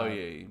 Oh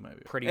yeah, you might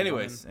be. Pretty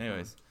Anyways, Woman.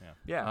 anyways.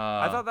 Yeah,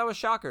 I thought that was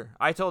shocker.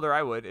 I told her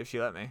I would if she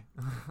let me.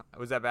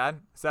 Was that bad?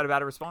 Is that a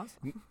bad response?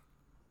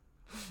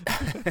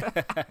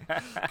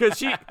 Because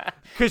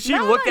she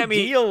Not looked at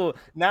me. ideal,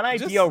 Not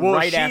ideal. Well,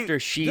 right she- after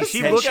she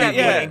She said looked she at me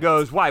yeah. and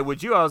goes, "Why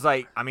would you?" I was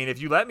like, "I mean,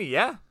 if you let me,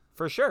 yeah,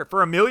 for sure.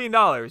 For $1 million,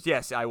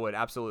 yes, I would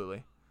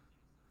absolutely."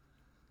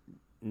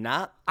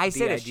 Not. I the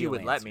said if she ideal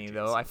would let answer, me, Jason.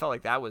 though. I felt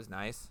like that was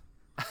nice.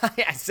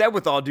 I said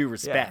with all due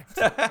respect.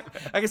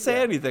 I can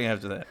say anything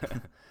after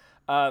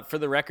that. For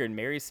the record,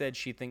 Mary said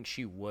she thinks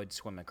she would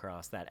swim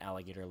across that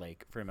alligator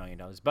lake for $1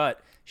 million, but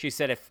she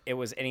said if it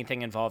was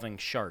anything involving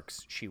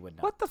sharks, she would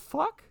not. What the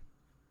fuck?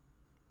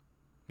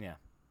 Yeah.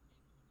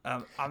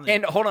 I'm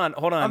And hold on.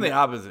 I'm the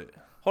opposite.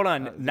 Hold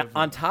on.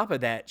 On top of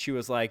that, she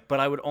was like,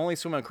 but I would only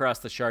swim across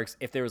the sharks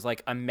if there was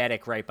like a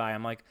medic right by.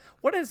 I'm like,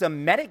 what is a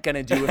medic going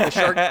to do if the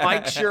shark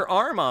bites your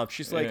arm off?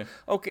 She's like, Yeah.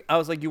 okay. I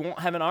was like, you won't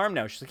have an arm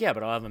now. She's like, yeah,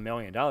 but I'll have $1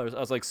 million. I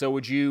was like, so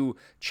would you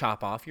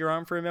chop off your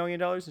arm for $1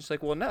 million? And she's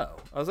like, well, no.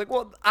 I was like,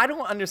 well, I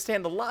don't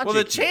understand the logic. Well,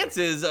 the here.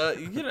 chances,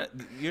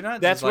 you're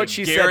not. That's just, what like,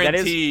 she said.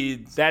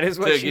 guaranteed. That is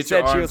what to she get said.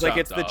 your She arm was like, chopped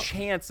it's the off.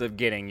 chance of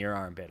getting your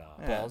arm bit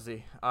off.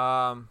 Ballsy.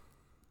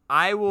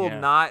 I will Yeah.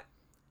 not.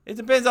 It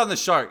depends on the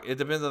shark. It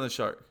depends on the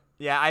shark.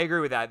 Yeah, I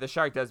agree with that. The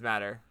shark does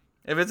matter.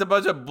 If it's a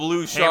bunch of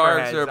blue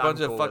sharks or a Hammerheads, bunch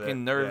I'm of cool with fucking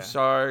it. nerve Yeah.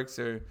 sharks,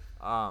 or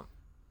Um,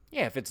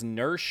 Yeah, if it's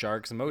nurse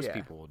sharks, most yeah.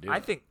 people will do I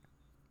it. think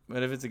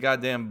but if it's a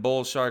goddamn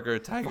bull shark or a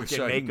tiger Fucking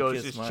shark, you can Mako's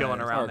kiss just my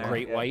chilling ass. around Or a there.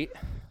 great Yeah. white.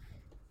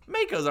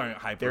 Makos aren't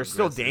hyper. they're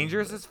still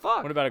dangerous as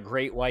fuck. What about a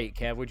great white,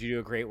 Kev? Would you do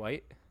a great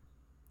white?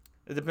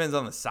 It depends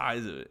on the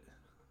size of it.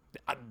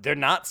 They're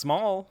not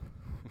small.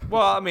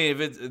 Well, I mean, if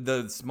it's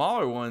the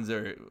smaller ones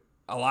are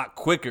a lot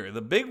quicker.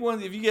 The big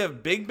ones, if you get a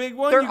big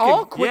one, They're you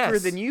all can, quicker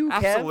than you,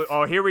 Kev. Absolutely.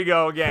 Oh, here we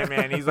go again,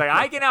 man. He's like,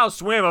 I can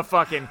outswim a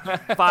fucking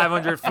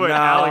 500-foot No,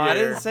 alligator. I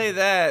didn't say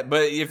that.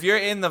 But if you're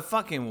in the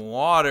fucking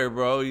water,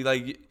 bro, you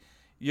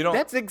don't.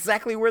 That's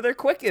exactly where they're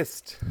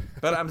quickest.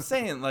 But I'm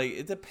saying, like,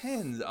 it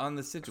depends on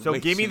the situation. So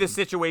give me the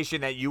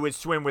situation that you would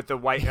swim with the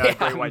great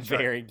I'm white shark.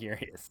 very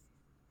curious.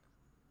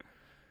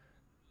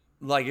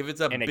 Like, if it's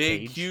a In a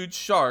big, cage? huge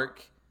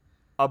shark,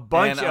 A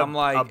bunch And of I'm,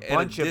 like, a at a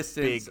bunch of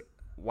distance- big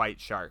white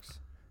sharks.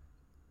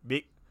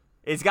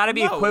 It's got to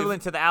be No,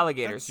 equivalent if- to the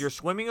alligators. that's- You're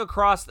swimming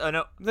across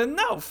then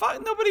no,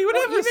 fuck, nobody would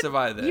ever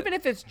survive that. Even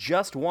if it's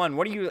just one,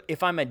 what are you?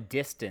 If I'm a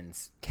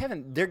distance,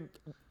 Kevin,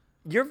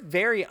 you're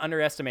very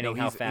underestimating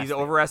how fast. he's they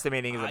are.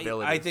 overestimating his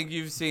abilities. I think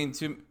you've seen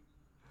too.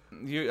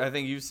 I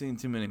think you've seen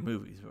too many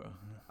movies, bro.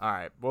 All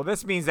right. Well,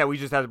 this means that we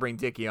just have to bring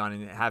Dickie on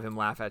and have him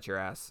laugh at your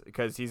ass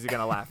because he's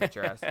gonna laugh at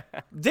your ass.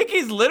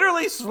 Dickie's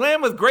literally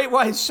swam with great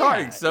white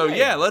sharks, so right.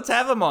 yeah, let's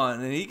have him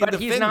on, and he can But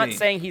defend he's not me.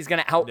 saying he's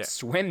going to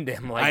outswim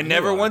them. Like I you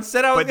never are. once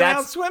said I was But going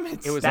to that's- outswim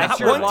it. it was That's not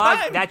your one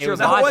time. That's It your was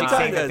not one logic time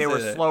saying that I they were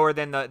said it. slower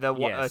than the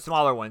Yes.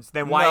 smaller ones.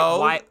 Then why? No.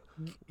 Why?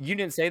 You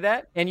didn't say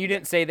that, and you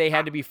didn't say they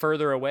had to be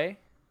further away.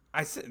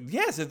 I said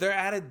yes if they're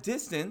at a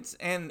distance,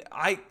 and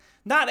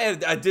not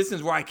at a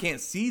distance where I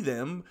can't see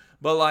them,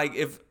 but like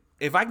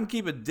if I can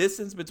keep a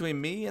distance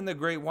between me and the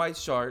great white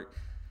shark.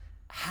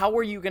 How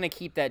are you going to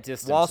keep that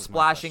distance? While is my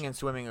splashing question. and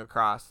swimming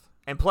across.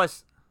 And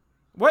plus,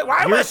 Wait,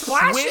 why am You're I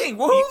splashing?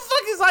 Who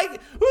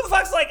the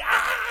fuck's like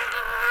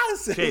ah?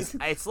 Chase,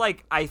 it's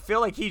like I feel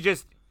like he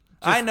just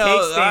I know, takes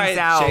all things right,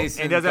 out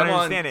Jason, and doesn't come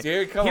on, understand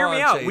dear, it. come Hear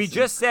me on, out. We Jason.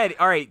 just said,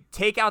 all right,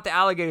 take out the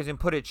alligators and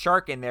put a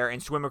shark in there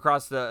and swim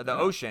across the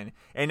ocean.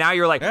 And now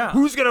you're like, Yeah.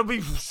 who's gonna be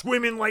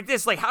swimming like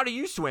this? Like, how do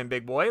you swim,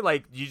 big boy?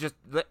 Like, you just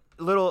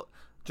little.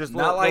 Just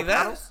Not like that.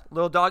 paddles?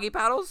 Little doggy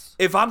paddles?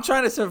 If I'm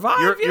trying to survive,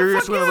 You're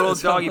fuck swimming yeah, little I'm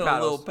swimming doggy a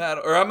paddles. little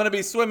paddle, or I'm gonna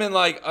be swimming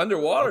like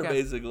underwater, Okay.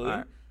 basically. All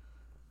right.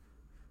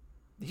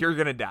 You're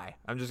gonna die.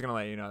 I'm just gonna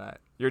let you know that.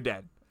 You're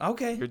dead.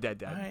 Okay, You're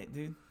dead. All right,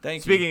 dude.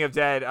 Thank you. Speaking of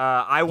dead,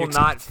 I will You're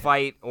not dead.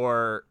 fight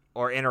or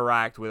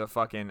interact with a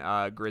fucking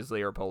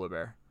grizzly or polar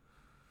bear.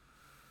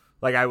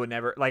 Like I would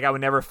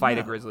never fight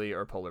a No. grizzly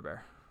or polar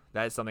bear.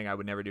 That is something I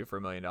would never do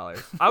for $1 million.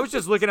 I was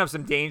just looking up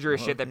some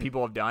dangerous shit that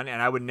people have done,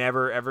 and I would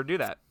never ever do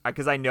that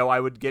because I know I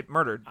would get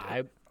murdered.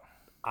 I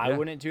Yeah.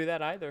 wouldn't do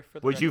that either. For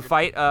the Would you record.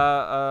 fight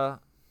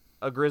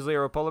a grizzly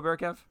or a polar bear,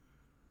 Kev?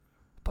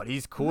 But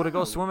he's cool to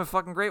go swim with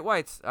fucking great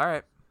whites. All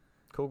right,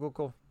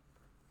 cool.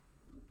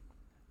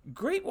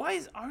 Great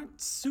whites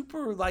aren't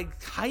super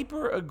like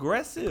hyper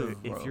aggressive.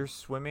 If you're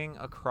swimming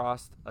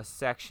across a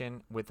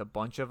section with a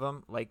bunch of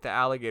them, like the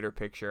alligator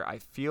picture, I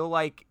feel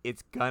like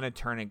it's gonna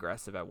turn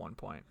aggressive at one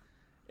point.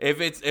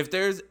 if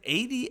there's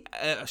 80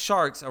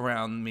 sharks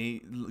around me,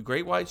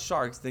 great white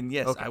sharks, then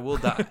yes, Okay. I will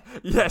die.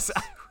 Yes.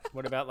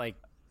 What about like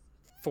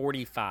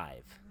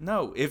 45?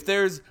 No, if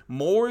there's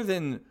more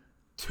than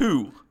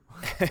 2,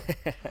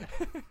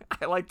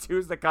 I like 2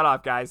 is the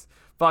cutoff, guys.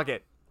 Fuck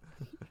it.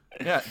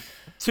 yeah,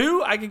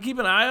 2 I can keep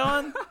an eye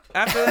on.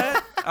 After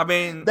that, I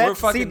mean, we're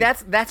fucking.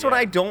 That's what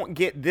I don't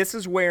get. This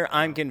is where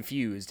I'm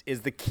confused.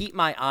 Is the keep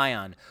my eye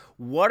on?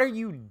 What are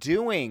you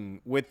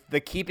doing with the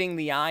keeping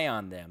the eye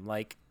on them?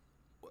 Like,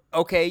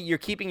 okay, you're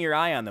keeping your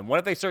eye on them. What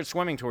if they start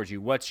swimming towards you?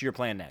 What's your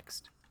plan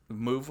next?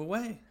 move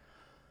away.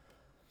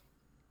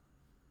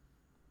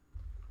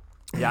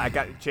 Yeah, I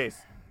got Chase.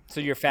 So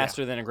you're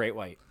faster than a great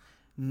white.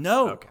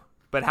 No. Okay.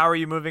 But how are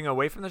you moving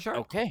away from the shark?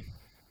 Okay.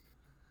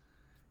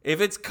 If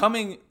it's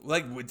coming,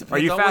 like, it depends Are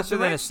you on what faster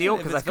than a direction. seal? If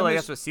Because I it's feel like coming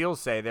that's what seals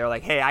say. They're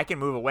like, hey, I can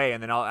move away,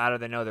 and then out of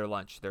they know their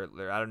lunch.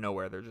 They're out of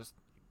nowhere. They're just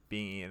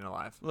being eaten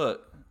alive.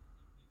 Look,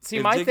 See,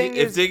 if my Dickie, thing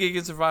if is, Dickie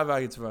can survive,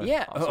 I can survive.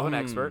 yeah, Also an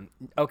expert.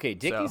 Okay,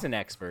 Dickie's So. an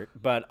expert,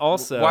 but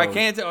also Why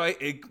can't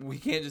we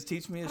can't just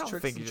teach me his don't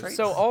tricks think and you traits?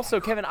 just- So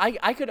also, Kevin,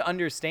 I could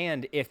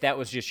understand if that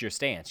was just your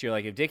stance. You're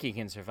like, if Dickie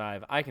can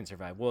survive, I can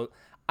survive. Well,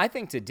 I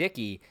think to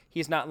Dickie,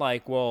 he's not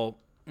like, well,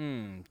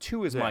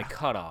 2 is my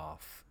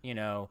cutoff,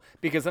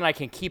 because then I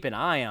can keep an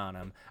eye on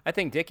him. I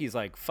think Dickie's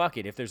like, fuck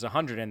it. If there's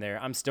 100 in there,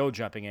 I'm still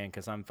jumping in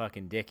because I'm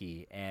fucking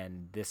Dickie,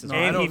 and this is No,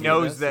 what I And don't he think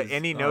knows that's that,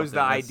 and he his- knows I the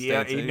don't think idea.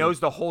 that's He stance knows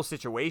the whole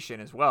situation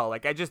as well.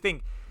 Like I just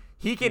think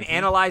he can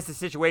analyze the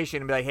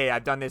situation and be like, "Hey,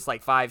 I've done this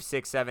like 5,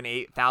 6, 7,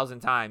 8,000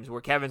 times." Where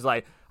Kevin's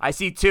like, "I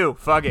see 2.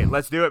 Fuck it,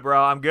 let's do it,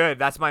 bro. I'm good.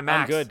 That's my I'm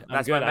max. good. I'm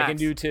That's good. my I max. can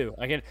do 2.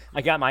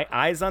 I got my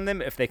eyes on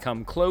them. If they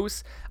come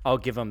close, I'll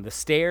give them the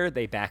stare.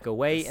 They back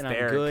away, and I'm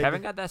Stare. good.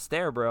 Kevin got that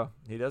stare, bro.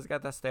 He does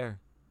got that stare.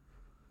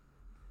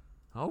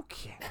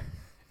 Okay.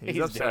 He's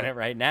upset. doing it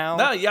right now.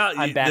 No, yeah,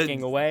 I'm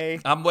backing away.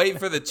 I'm waiting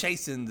for the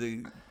chasing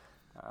to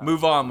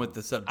move on with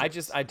the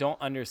subject. I don't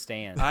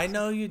understand. I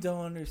know you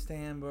don't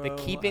understand, bro. The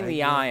keeping I the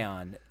get eye it.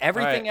 on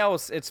everything Right.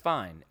 else, it's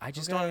fine. I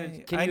just Okay.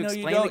 don't. Can I you know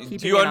explain you the don't. keeping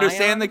Do you an eye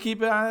understand on? the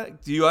keep eye?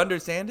 Do you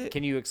understand it?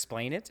 Can you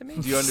explain it to me?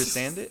 Do you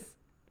understand it?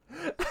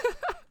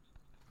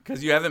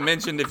 Because you haven't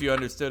mentioned if you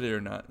understood it or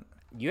not.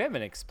 You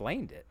haven't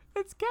explained it.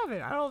 It's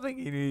Kevin. I don't think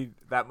you need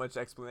that much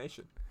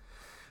explanation.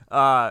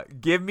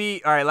 Give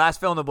me all right. Last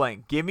fill in the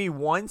blank. Give me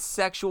one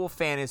sexual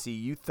fantasy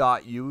you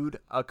thought you'd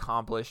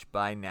accomplish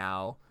by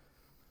now.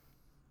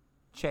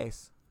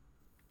 Chase.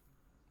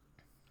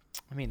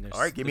 I mean, there's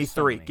All right, give me there's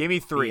so three. many. Give me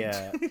three.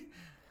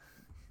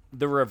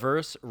 The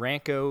reverse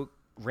Rancho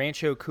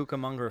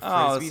Cucamonga frisbee.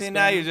 Oh, see, spin.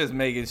 now you're just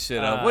making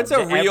shit up. What's a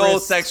the real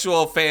Everest-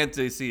 sexual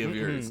fantasy of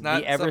yours?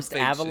 Not the Everest some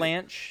fake shit.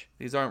 Avalanche.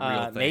 These aren't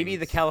real things. Maybe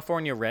the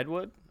California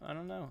Redwood. I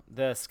don't know.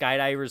 The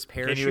skydiver's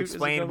parachute. Can you is a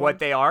explain good what one.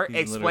 they are?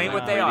 He's Explain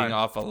what literally they reading are.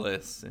 off a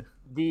list.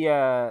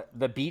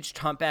 The beached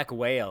humpback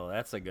whale.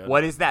 That's a good. What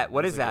one. is that?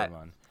 What That's is a good that?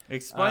 one.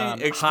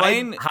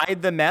 Explain.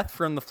 Hide the meth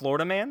from the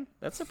Florida man.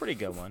 That's a pretty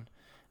good one.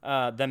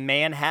 The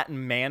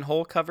Manhattan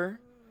manhole cover.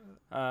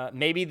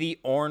 Maybe the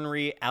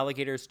ornery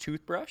alligator's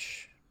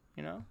toothbrush.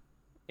 You know,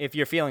 if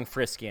you're feeling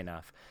frisky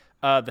enough.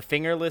 The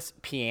fingerless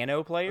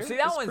piano player. See,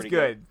 that is one's pretty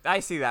good. I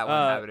see that one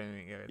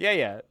happening.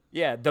 Good.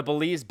 Yeah. The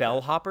Belize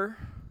bellhopper.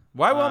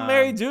 Why won't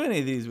Mary do any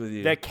of these with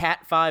you? The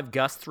Cat 5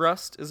 gust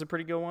thrust is a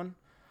pretty good one.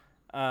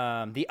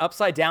 The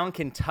upside down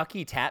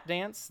Kentucky tap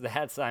dance.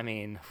 That's, I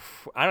mean,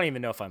 I don't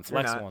even know if I'm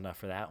flexible enough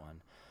for that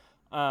one.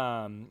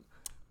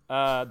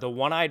 The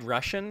one-eyed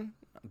Russian,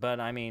 but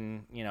I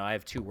mean, you know, I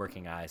have 2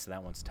 working eyes, so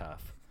that one's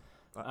tough.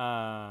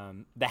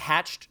 The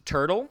hatched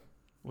turtle.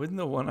 Wouldn't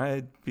the one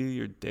eyed be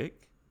your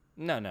dick?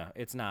 No,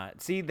 it's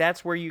not. See,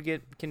 that's where you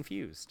get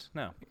confused.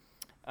 No.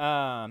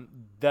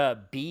 The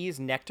bee's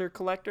nectar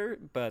collector,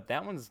 but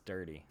that one's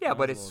dirty. Yeah, That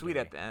but one's it's a sweet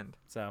little at dirty. the end.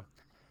 So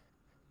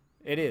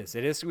it is.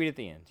 It is sweet at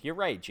the end. You're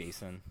right,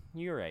 Jason.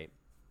 You're right.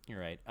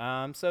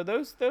 So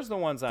those are the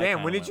ones I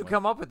Damn, when kinda did you went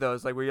come up with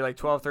those? Like, were you like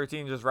 12,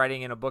 13, just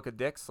writing in a book of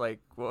dicks? Like,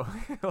 well,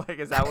 like,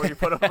 is that where you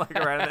put them, like,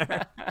 right in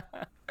there?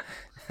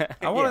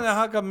 I want to Yes. know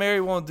how come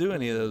Mary won't do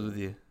any of those with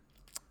you.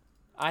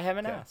 I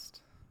haven't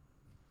asked.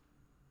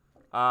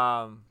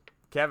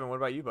 Kevin, what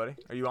about you, buddy?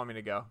 Or you want me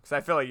to go? Because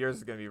I feel like yours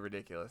is gonna be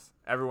ridiculous.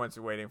 Everyone's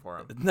waiting for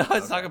him. No,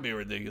 it's not gonna be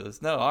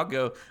ridiculous. No, I'll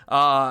go.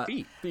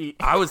 Feet.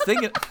 I was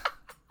thinking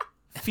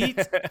feet.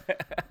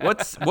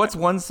 What's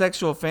one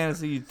sexual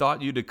fantasy you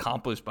thought you'd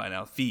accomplish by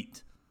now?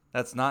 Feet.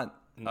 That's not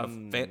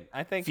a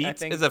I think feet I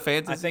think, is a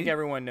fantasy. I think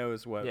everyone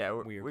knows what Yeah,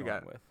 we're we going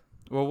got- with.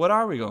 Well, what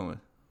are we going with?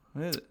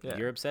 What is it? Yeah.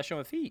 Your obsession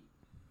with feet.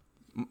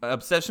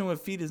 Obsession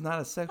with feet is not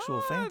a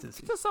sexual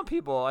fantasy. To some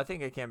people, I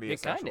think it can be a It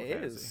sexual kinda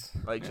fantasy. is.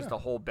 Like, just a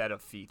whole bed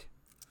of feet.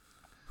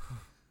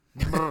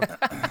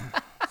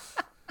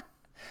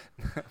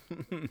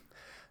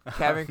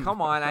 Kevin,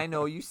 come on. I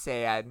know you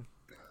sad.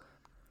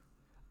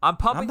 I'm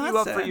pumping I'm you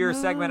not up for sad. your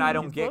No, segment I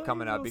don't you get look-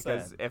 coming you up look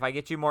because sad. if I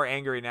get you more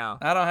angry now.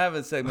 I don't have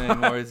a segment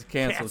anymore. It's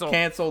canceled.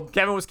 Canceled.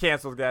 Kevin was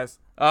canceled, guys.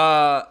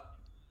 I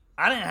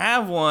didn't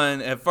have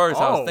one at first.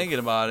 I Oh, was thinking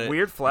about it.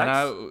 weird flex.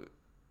 And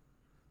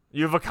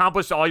You've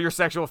accomplished all your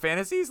sexual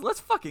fantasies? Let's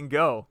fucking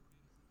go.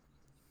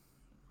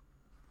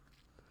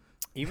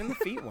 Even the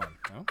feet one.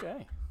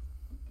 Okay.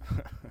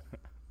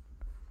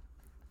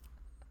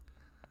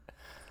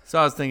 So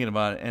I was thinking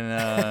about it,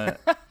 and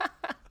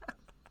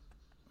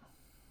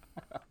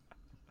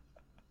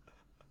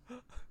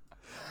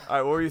All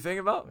right, what were you thinking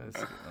about?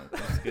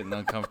 it's getting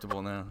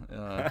uncomfortable now.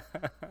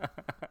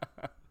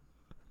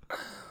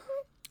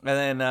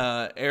 And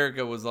then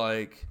Erica was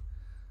like,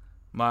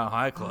 Mile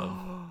High Club.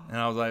 And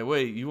I was like,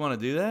 wait, you want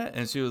to do that?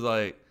 And she was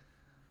like,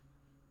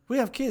 we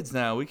have kids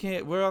now.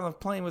 We're on the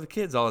plane with the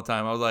kids all the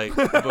time. I was like,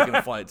 we're booking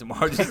a flight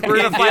tomorrow. Just We're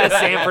going to fly to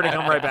Sanford and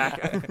come right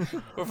back.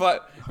 we're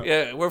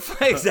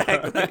flying,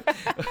 exactly.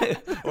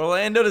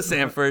 Orlando to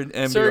Sanford.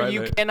 And Sir, be right you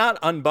back. cannot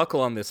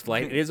unbuckle on this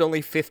flight. It is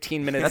only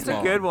 15 minutes That's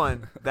long. a good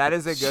one. That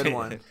is a good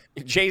one.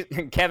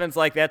 Kevin's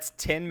like, that's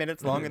 10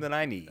 minutes longer than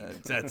I need.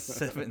 That's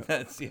 7.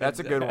 That's That's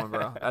a good one,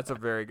 bro. That's a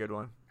very good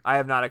one. I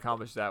have not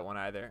accomplished that one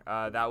either.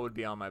 That would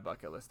be on my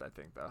bucket list, I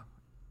think, though.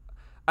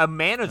 A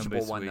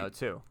manageable one, sweet. though,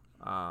 too.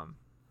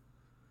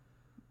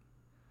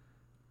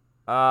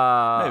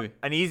 Maybe.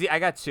 An easy. I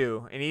got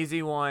 2. An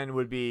easy one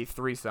would be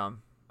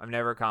threesome. I've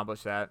never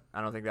accomplished that.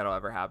 I don't think that'll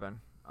ever happen.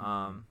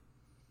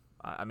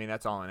 I mean,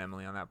 that's all on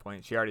Emily on that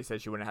point. She already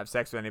said she wouldn't have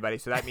sex with anybody,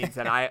 so that means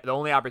that the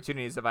only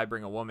opportunity is if I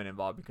bring a woman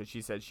involved, because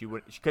she said she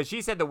would. Because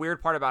she said the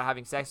weird part about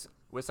having sex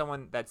with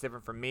someone that's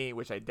different from me,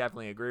 which I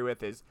definitely agree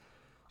with, is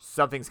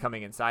something's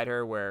coming inside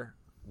her where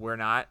we're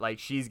not. Like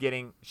she's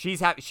getting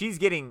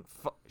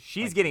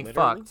literally?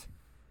 fucked.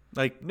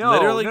 Like No,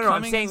 literally I'm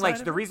coming saying like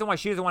inside the of her? reason why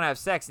she doesn't want to have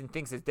sex and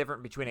thinks it's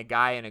different between a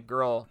guy and a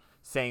girl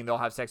saying they'll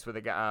have sex with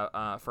a guy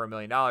for $1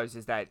 million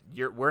is that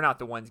we're not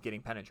the ones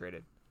getting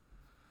penetrated.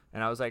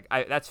 And I was like,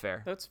 that's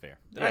fair. That's fair.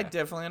 I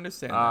definitely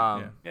understand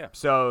that. Yeah.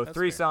 So That's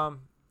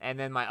threesome, and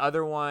then my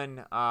other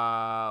one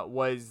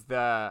was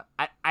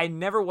I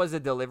never was a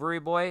delivery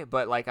boy,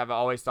 but like I've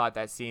always thought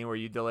that scene where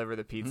you deliver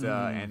the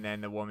pizza and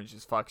then the woman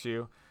just fucks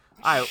you.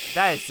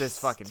 That is just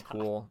fucking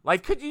cool.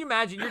 Like, could you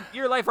imagine?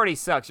 Your life already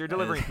sucks. You're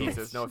delivering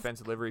pizzas. No offense,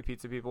 delivery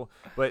pizza people,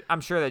 but I'm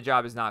sure that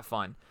job is not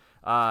fun.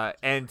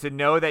 And to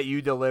know that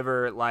you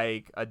deliver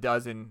like a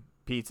dozen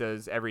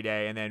pizzas every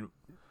day, and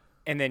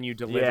then you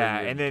deliver. yeah,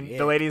 your and then dick.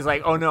 the lady's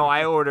like, "Oh no,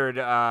 I ordered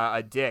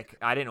a dick.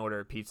 I didn't order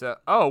a pizza.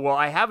 Oh well,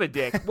 I have a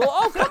dick.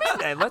 Well, come in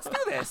then. Let's do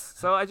this."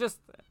 So I just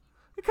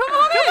Come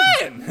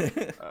on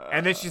in.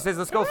 And then she says,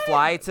 let's go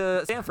fly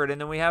to Stanford. And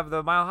then we have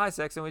the Mile High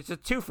sex, and it's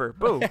just twofer.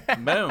 Boom.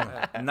 Boom.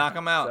 Knock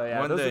them out So, yeah,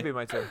 one those day. would be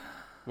my two.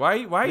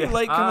 Why are you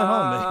late coming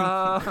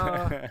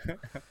home, man?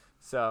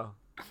 So,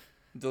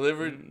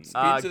 Delivered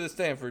pizza to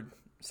Stanford.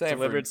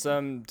 Delivered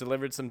some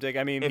dick.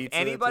 I mean, if pizza to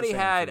anybody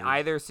had Sanford.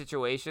 either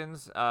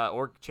situations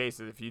or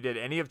Chase's, if you did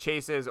any of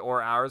Chase's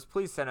or ours,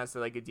 please send us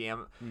like a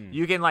DM.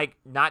 You can like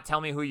not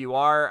tell me who you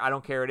are. I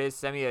don't care who it is.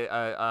 Send me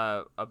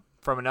a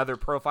from another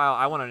profile.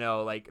 I want to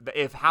know like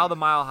if how the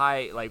Mile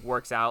High like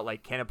works out.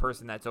 Like, can a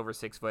person that's over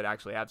 6 foot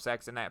actually have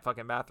sex in that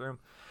fucking bathroom?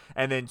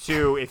 And then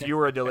 2, if you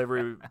were a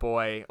delivery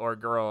boy or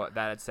girl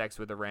that had sex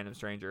with a random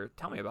stranger,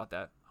 tell me about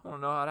that. I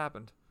want to know how it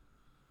happened.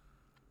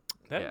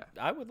 That,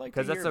 I would like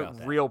to Because hear that's a about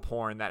that. real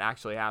porn that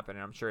actually happened,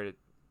 and I'm sure it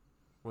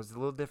was a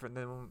little different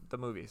than the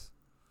movies.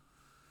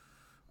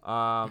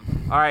 All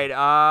right,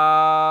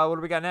 what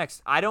do we got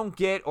next? I don't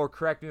get, or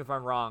correct me if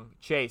I'm wrong.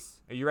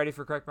 Chase, are you ready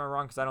for correct me if I'm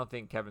wrong? Because I don't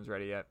think Kevin's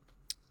ready yet.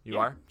 You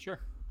are? Sure.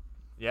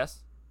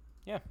 Yes?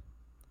 Yeah.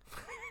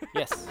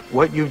 Yes.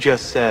 What you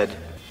just said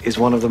is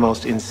one of the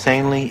most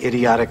insanely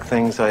idiotic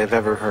things I have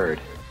ever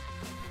heard.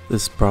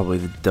 This is probably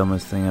the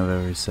dumbest thing I've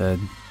ever said.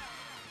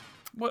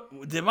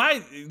 What did I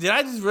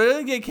just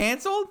really get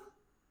canceled?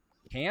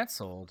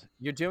 Canceled.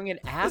 You're doing it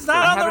after.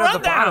 not I on have the it on the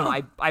rundown.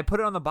 bottom. I put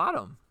it on the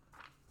bottom.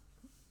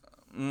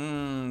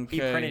 Okay. He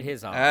printed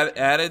his off.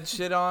 Added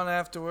shit on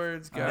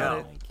afterwards. Got Oh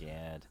it. my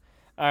god.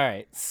 All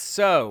right.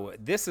 So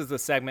this is the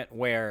segment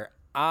where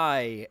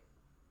I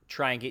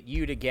try and get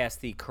you to guess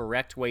the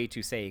correct way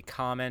to say a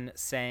common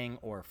saying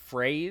or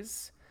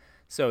phrase.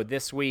 So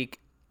this week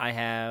I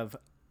have,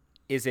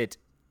 is it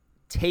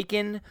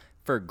taken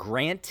for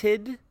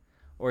granted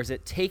or is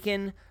it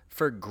taken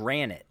for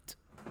granite?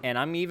 And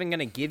I'm even going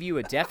to give you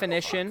a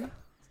definition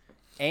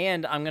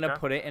and I'm going to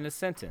put it in a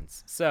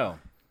sentence. So,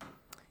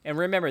 and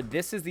remember,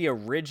 this is the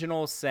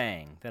original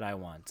saying that I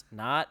want,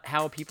 not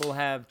how people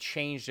have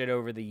changed it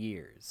over the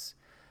years.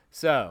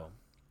 So,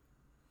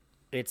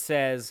 it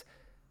says,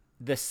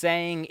 the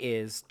saying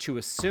is to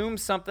assume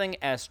something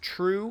as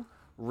true,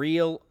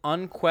 real,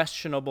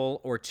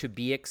 unquestionable, or to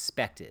be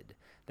expected.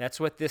 That's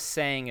what this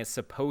saying is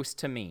supposed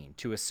to mean.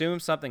 To assume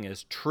something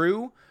is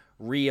true,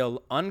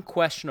 real,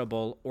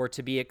 unquestionable, or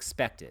to be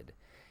expected.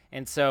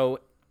 And so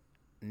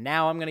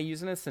now I'm going to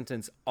use in a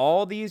sentence,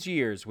 all these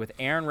years with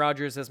Aaron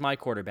Rodgers as my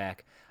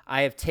quarterback,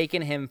 I have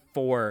taken him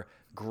for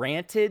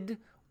granted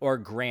or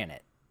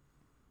granite.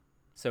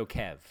 So,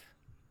 Kev.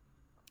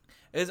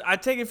 I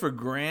take it for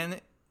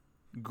granted.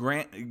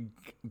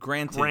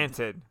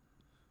 Granted.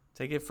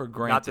 Take it for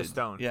granted. Not the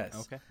stone. Yes.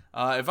 Okay.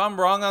 If I'm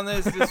wrong on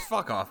this, just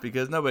fuck off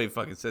because nobody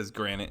fucking says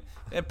granite.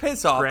 And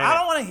piss off. Granite. I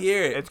don't want to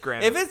hear it. It's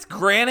granite. If it's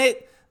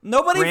granite,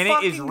 nobody Granite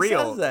fucking is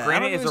real. says that.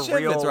 Granite I don't is give a shit if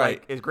real. it's right.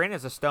 Like, is granite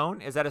as a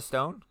stone? Is that a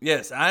stone?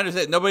 Yes, I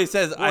understand. Nobody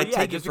says I yeah,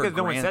 take it just for because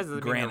no one says it doesn't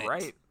mean granite. you're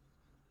right.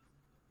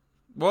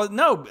 Well,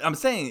 no, I'm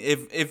saying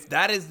if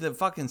that is the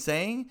fucking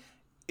saying,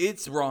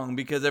 it's wrong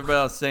because everybody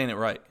else is saying it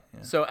right.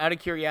 Yeah. So, out of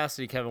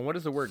curiosity, Kevin, what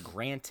does the word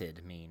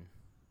granted mean?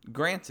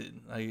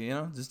 Granted, like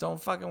just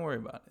don't fucking worry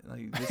about it.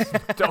 Like,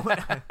 just, Don't.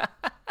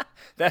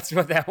 That's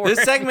what that word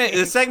this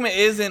segment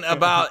isn't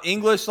about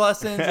English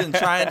lessons and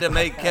trying to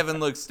make Kevin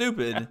look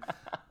stupid.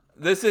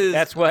 This is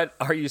That's what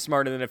Are You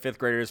Smarter Than a Fifth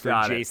Grader is for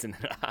Got it. Jason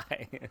and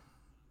I.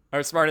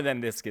 Or smarter than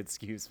this,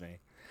 excuse me.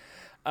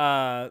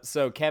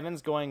 So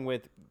Kevin's going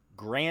with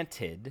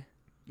granted.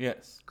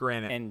 yes,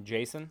 Granite. And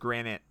Jason?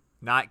 Granite.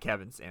 Not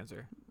Kevin's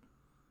answer.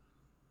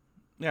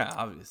 yeah,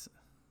 obviously.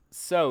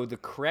 So the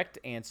correct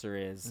answer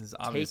is is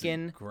obviously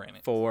taken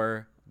granite.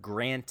 for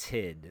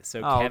granted.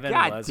 So Oh, Kevin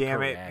God was damn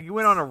correct. it. You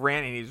went on a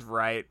rant and he's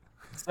right.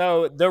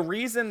 So the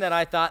reason that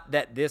I thought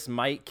that this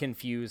might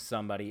confuse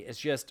somebody is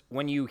just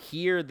when you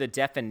hear the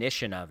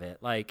definition of it,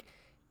 like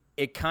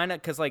it kind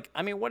of, because like,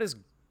 I mean, what is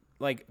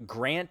like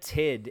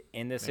granted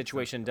in this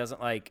situation doesn't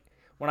like,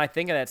 when I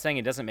think of that saying,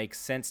 it doesn't make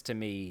sense to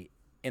me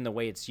in the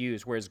way it's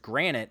used. Whereas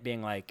granite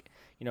being like,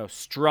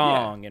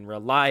 strong and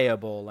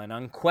reliable and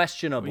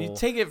unquestionable. Well, you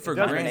take it for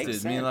doesn't make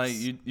granted. I mean, like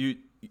sense.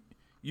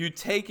 you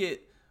take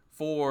it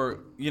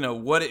for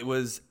what it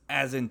was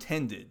as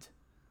intended.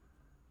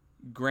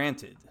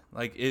 Granted,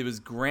 like it was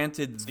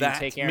granted So that you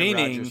take Aaron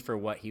meaning. Rodgers for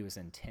what he was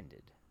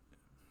intended.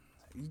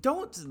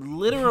 Don't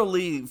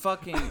literally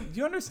fucking. Do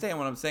you understand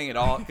what I'm saying at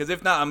all? Because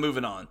if not, I'm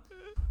moving on.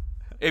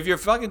 If you're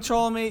fucking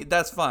trolling me,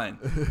 that's fine.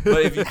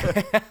 But if you,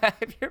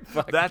 If you're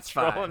fucking That's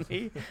trolling fine.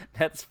 me,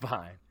 that's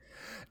fine.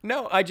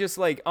 No, I just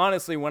like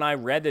honestly, when I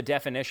read the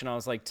definition, I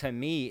was like, to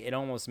me, it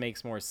almost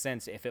makes more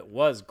sense if it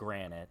was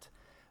granite.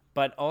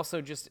 But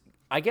also, just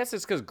I guess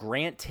it's because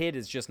granted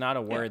is just not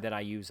a word that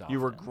I use often. You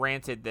were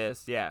granted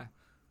this, yeah.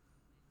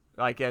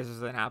 Like, this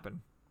doesn't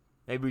happen.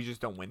 Maybe we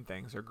just don't win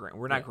things, or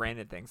we're not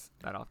granted things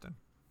that often.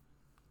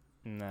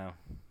 No.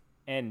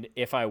 And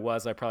if I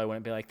was, I probably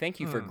wouldn't be like, thank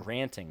you for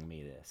granting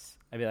me this.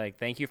 I'd be like,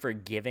 thank you for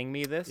giving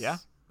me this. Yeah,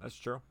 that's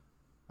true.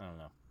 I don't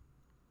know.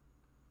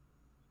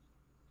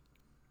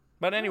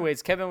 But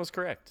anyways, Kevin was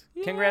correct.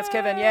 Congrats,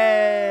 Kevin.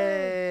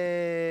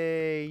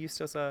 Yay! You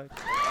still suck.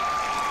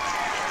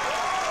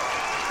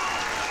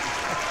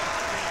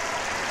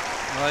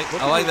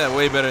 I like that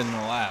way better than the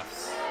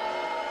laughs.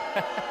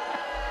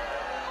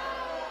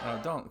 No,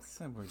 don't.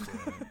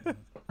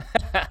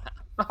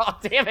 Oh,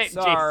 damn it,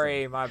 Sorry,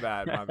 Jason. my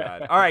bad.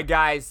 All right,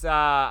 guys.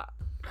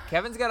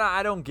 Kevin's got a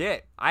I don't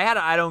get. I had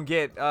a I don't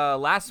get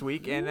last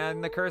week, and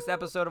then the cursed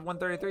episode of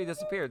 133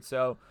 disappeared.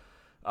 So,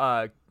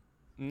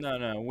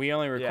 No, we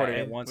only recorded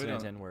Yeah, it once we and it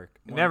don't. didn't work.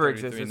 it never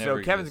 133 existed.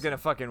 never So Kevin's existed. gonna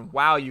fucking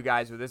wow you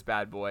guys with this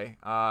bad boy.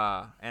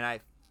 And I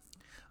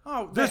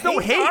Oh, there's no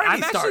hate.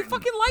 I'm actually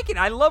fucking liking it.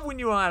 I love when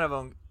you have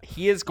them.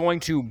 He is going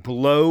to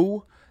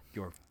blow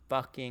your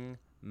fucking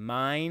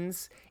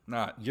minds.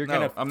 You're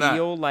I'm gonna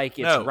feel like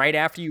it's right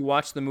after you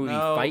watch the movie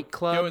Fight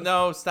Club.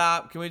 No,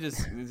 stop. Can we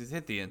just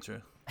hit the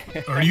intro?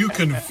 Are you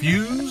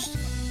confused?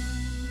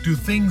 Do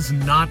things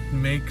not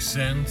make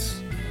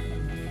sense?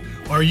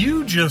 Are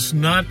you just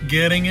not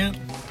getting it?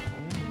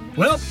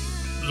 Well,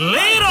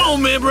 lay it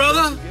on me,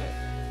 brother.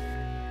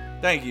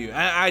 Thank you.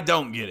 I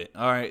don't get it.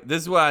 All right.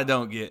 This is what I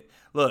don't get.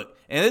 Look,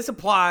 and this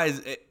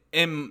applies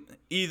in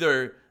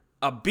either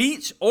a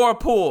beach or a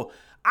pool.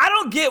 I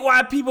don't get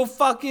why people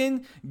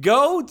fucking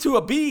go to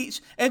a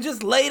beach and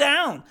just lay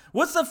down.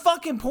 What's the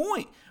fucking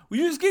point?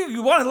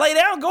 You want to lay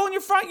down? Go in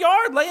your front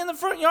yard, lay in the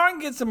front yard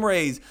and get some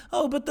rays.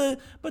 Oh, but the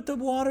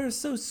water is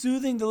so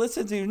soothing to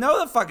listen to. No,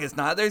 the fuck it's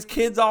not. There's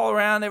kids all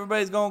around.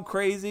 Everybody's going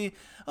crazy.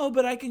 Oh,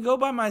 but I can go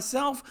by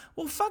myself.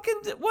 Well,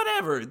 fucking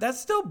whatever. That's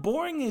still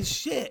boring as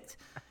shit.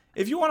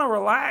 If you want to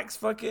relax,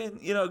 fucking,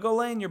 go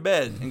lay in your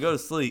bed and go to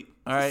sleep.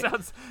 All right.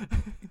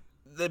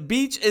 The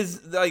beach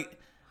is like.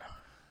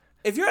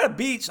 If you're at a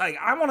beach, like,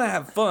 I want to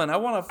have fun. I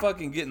want to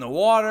fucking get in the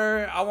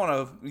water. I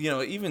want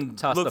to, even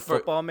Toss look the for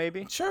football,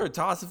 maybe? Sure,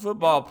 toss the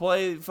football.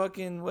 Play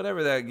fucking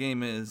whatever that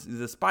game is.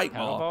 The spike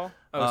ball. Paddleball?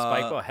 Oh,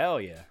 spike ball.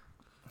 Hell yeah.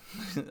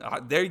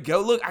 There you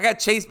go. Look, I got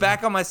Chase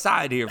back on my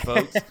side here,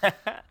 folks.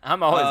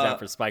 I'm always down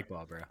for spike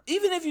ball, bro.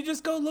 Even if you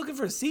just go looking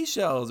for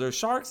seashells or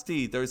shark's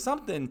teeth or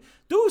something,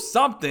 do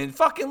something.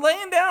 Fucking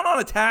laying down on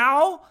a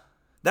towel.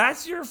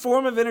 That's your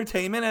form of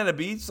entertainment at a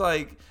beach.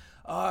 Like,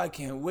 oh, I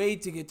can't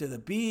wait to get to the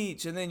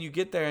beach. And then you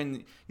get there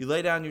and you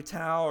lay down your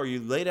towel or you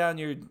lay down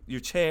your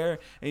chair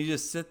and you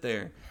just sit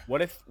there.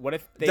 What if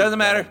they Doesn't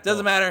matter. both?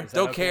 Doesn't matter. Is that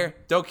Don't okay? care.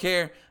 Don't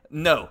care.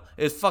 No,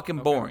 it's fucking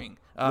boring.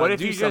 What if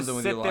do you just something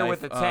with sit your there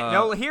life. with a tent?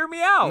 No, hear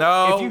me out.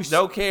 No, If you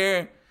don't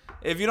care.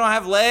 If you don't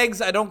have legs,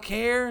 I don't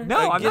care. No,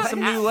 Like, I'm get not. some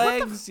new what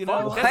the legs.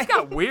 fuck? That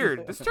got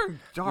weird. This turned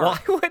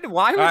dark. Why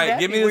would All right, that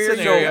give be me the weird?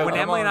 scenario. So when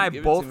Come Emily and on, I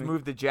give it both to me.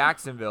 moved to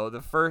Jacksonville,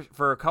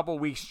 for a couple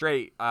weeks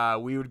straight,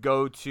 we would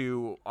go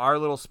to our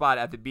little spot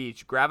at the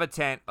beach, grab a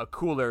tent, a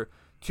cooler,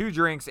 2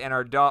 drinks, and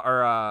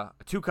our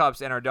 2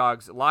 cups and our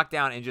dogs, lock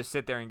down and just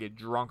sit there and get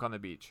drunk on the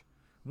beach.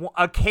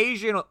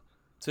 Occasional.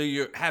 So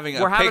you're having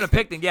We're having a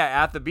picnic,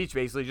 yeah, at the beach,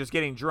 basically, just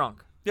getting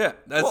drunk. Yeah,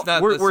 that's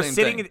not we're, the we're same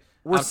sitting. thing.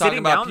 We're I'm talking sitting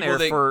about down people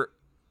there for.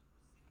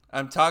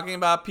 I'm talking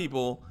about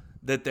people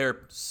that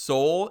their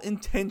sole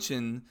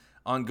intention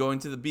on going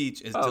to the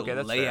beach is Oh, okay, to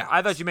that's lay fair. out.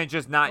 I thought you meant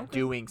just not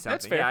doing something.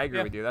 That's fair. Yeah, I agree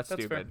Yeah, with you. That's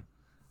that's stupid. fair.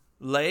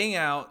 Laying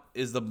out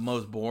is the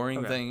most boring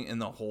Okay. thing in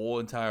the whole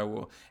entire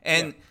world.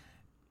 And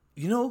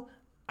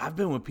I've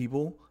been with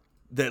people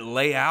that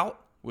lay out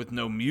with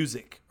no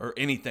music or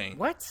anything.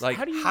 What? Like,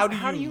 how do you not Fuck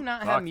have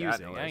that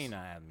music? How noise. do you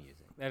not have music?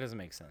 That doesn't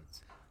make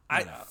sense.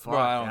 I Fuck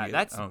I don't that. get it.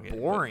 That's I don't get it,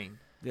 but- boring.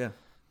 Yeah.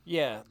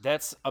 Yeah,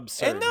 that's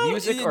absurd. And no,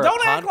 music or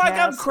don't a act like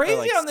I'm podcast or, crazy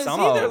like, on this some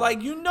either. of- Like,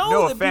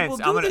 No that offense.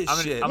 people do this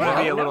I'm shit. gonna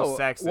be Yeah, a little no.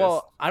 sexist.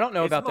 Well, I don't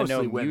know It's about the no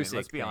mostly women, music.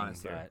 let's be thing,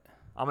 honest here. but-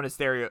 I'm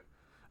gonna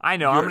I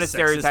know. I'm You're gonna a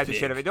stereotype sexist the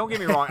shit pig. of it. Don't get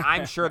me wrong.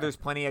 I'm sure there's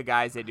plenty of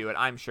guys that do it.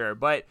 I'm sure,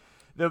 but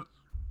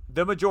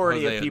the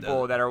majority Hosea of people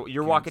does. that are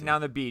you're walking down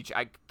the beach.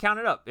 I count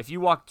it up. If you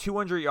walk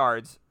 200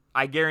 yards,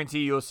 I guarantee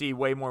you'll see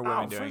way more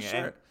women for doing it. sure.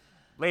 And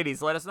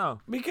ladies, let us know.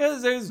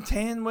 Because there's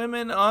 10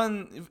 women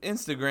on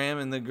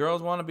Instagram and the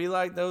girls want to be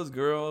like those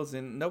girls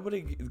and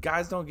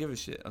guys don't give a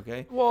shit,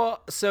 okay?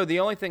 Well, so the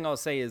only thing I'll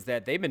say is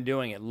that they've been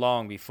doing it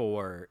long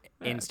before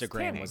it's Instagram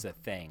tanning. was a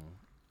thing.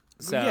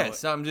 So,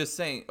 Yes, I'm just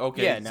saying,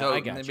 okay, Yeah, no, so I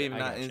got maybe you, I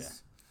not. got you.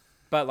 It's,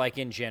 but like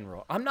in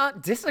general, I'm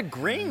not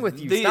disagreeing with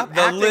you. the, Stop the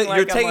acting li- like you're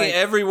I'm taking like,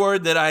 every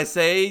word that I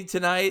say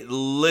tonight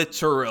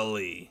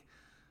literally.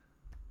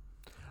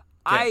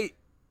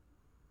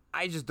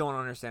 I just don't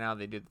understand how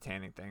they did the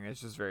tanning thing.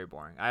 It's just very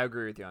boring. I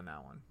agree with you on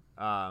that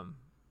one.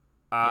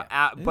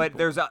 But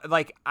there's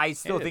I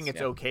still It think is,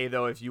 it's yeah. okay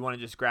though if you want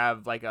to just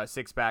grab like a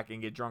 6-pack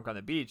and get drunk on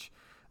the beach.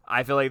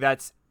 I feel like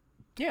that's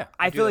yeah.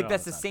 I do feel that like all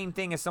that's the the time. same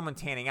thing as someone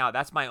tanning out.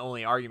 That's my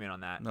only argument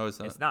on that. No, it's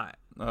not. It's not.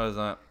 No, it's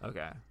not.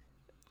 Okay.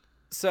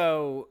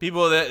 So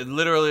People that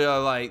literally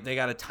are like, they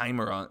got a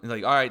timer on.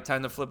 Like, all right,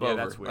 time to flip Yeah, over.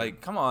 that's weird.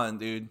 Like, come on,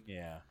 dude.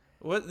 yeah.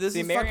 What? This See,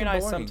 is Mary fucking and I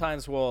boring.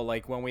 sometimes will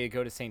like when we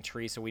go to St.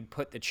 Teresa, we'd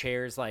put the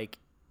chairs like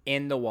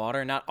in the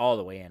water, not all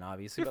the way in,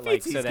 obviously, Your but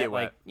like feetsies so that get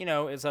like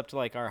wet. it's up to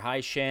like our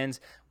high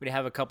shins. We'd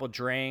have a couple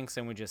drinks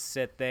and we just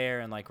sit there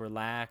and like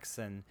relax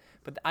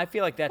but I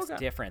feel like that's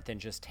different than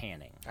just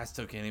tanning. I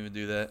still can't even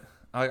do that.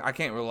 I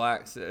can't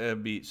relax at a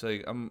beach.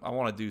 Like, I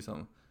want to do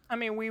something. I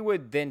mean, we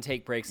would then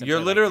take breaks. And You're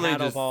play, literally like,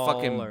 just paddleball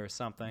fucking or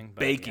something. But,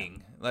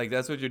 Baking. Like,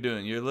 that's what you're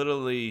doing. You're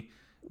literally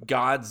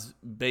God's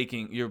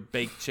baking your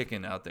baked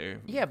chicken out there.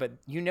 Yeah, but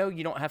you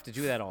don't have to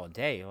do that all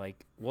day.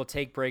 Like, we'll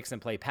take breaks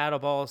and play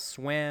paddleball,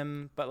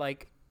 swim, but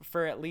like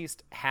for at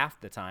least half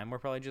the time, we're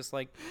probably just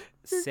like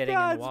sitting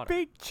in the water.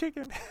 Baked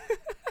chicken.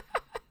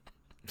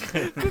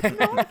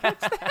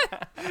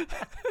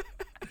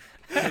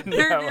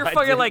 You're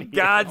fucking like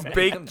God's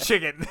baked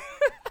chicken.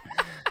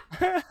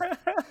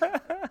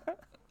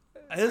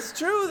 It's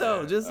true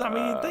though. Just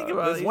think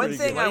about it. One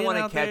thing I want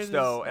to catch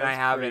though, and I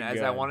haven't, pretty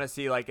is I good. want to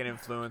see like an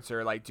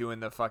influencer like doing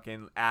the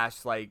fucking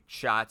ash like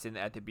shots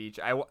at the beach.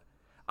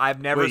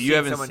 I've never Wait, seen you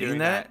haven't someone seen doing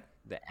that?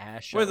 The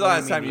ash. When's the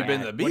last time you've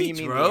been to the What do you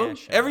beach, mean the bro? ash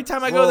show? Every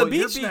time I go to the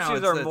Your beach now,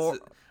 beaches are more.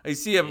 I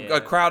see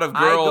a crowd of I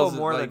girls. go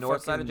more like the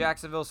north side of fucking-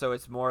 Jacksonville, so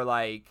it's more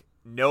like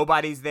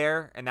nobody's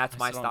there, and that's I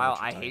my still don't know style. what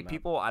you're I talking hate about.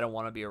 people. I don't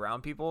want to be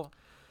around people.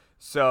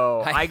 So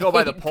I I go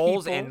by the hate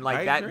poles, people. and like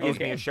I that agree. gives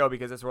me Okay. a show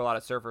because that's where a lot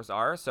of surfers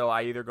are. So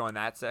I either go in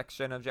that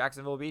section of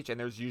Jacksonville Beach, and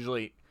there's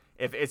usually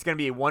if it's gonna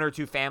be one or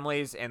two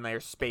families, and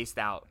they're spaced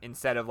out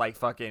instead of like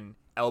fucking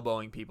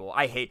elbowing people.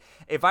 I hate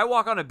if I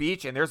walk on a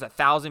beach and there's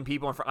 1,000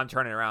 people in front. I'm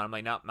turning around. I'm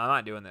like, no, I'm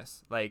not doing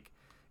this. Like,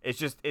 it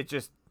just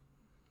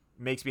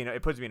makes me.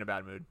 It puts me in a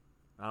bad mood.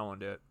 I don't want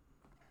to do it.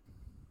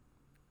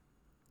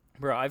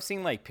 Bro, I've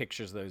seen like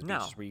pictures of those No.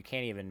 beaches where you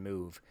can't even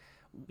move.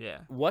 Yeah.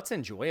 What's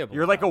enjoyable?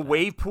 You're like a about that?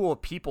 wave pool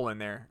of people in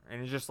there, and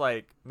it's just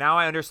like now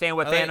I understand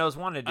what Thanos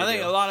wanted to I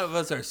think do. a lot of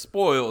us are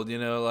spoiled,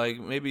 like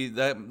maybe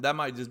that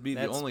might just be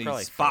the That's only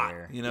probably spot,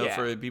 fair. Yeah.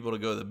 for people to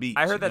go to the beach.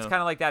 I heard that's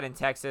kind of like that in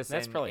Texas.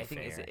 That's and probably I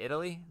think is fair. it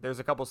Italy? There's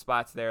a couple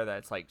spots there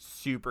that's like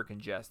super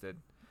congested.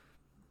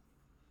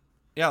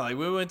 Yeah, like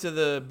we went to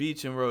the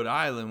beach in Rhode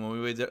Island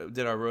when we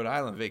did our Rhode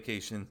Island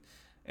vacation,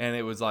 and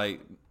it was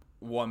like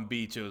one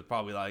beach. It was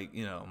probably like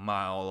a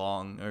mile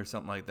long or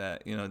something like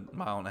that.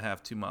 Mile and a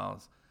half, 2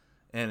 miles,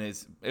 and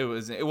it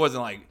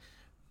wasn't like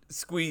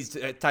squeezed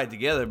tight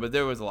together, but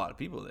there was a lot of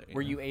people there.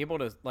 Were you able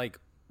to like?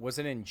 Was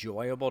it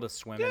enjoyable to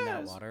swim in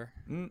that Yes. water?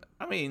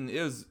 I mean,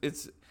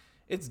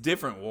 it's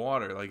different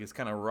water. Like it's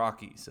kind of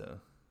rocky, so.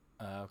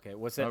 Okay.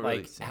 Was it Not really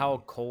like sandy.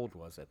 how cold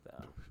was it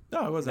though?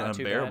 No, it wasn't Not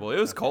too unbearable. bad?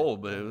 It was Okay.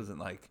 cold, but it wasn't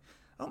like,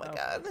 oh my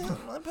god,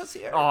 my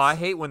pussy hurts. Oh, I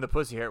hate when the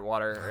pussy hurt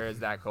water is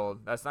that cold.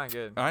 That's not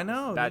good. I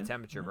know, Bad dude.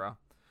 temperature, bro.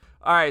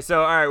 All right,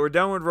 we're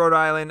done with Rhode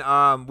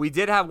Island. We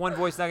did have one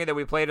voice nugget that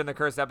we played in the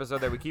cursed episode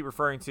that we keep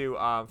referring to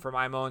from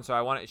Imone.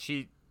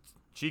 So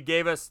she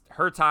gave us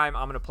her time.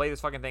 I'm gonna play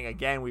this fucking thing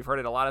again. We've heard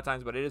it a lot of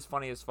times, but it is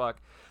funny as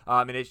fuck.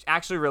 And it's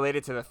actually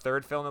related to the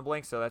third fill in the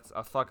blank. So that's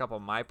a fuck up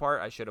on my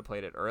part. I should have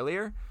played it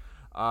earlier.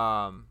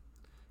 I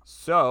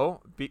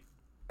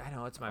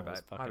know it's my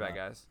bad. My bad,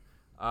 guys.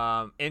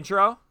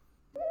 Intro.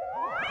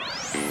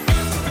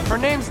 Her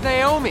name's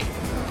Naomi.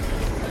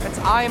 That's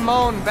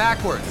Imone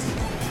backwards.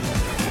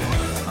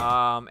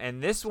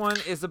 And this one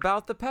is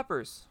about the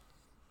peppers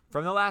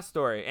from the last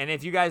story. And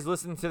if you guys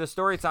listen to the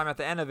story time at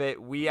the end of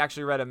it, we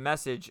actually read a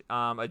message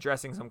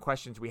addressing some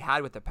questions we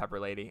had with the pepper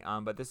lady.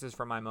 But this is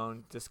from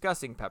Imone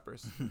discussing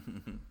peppers.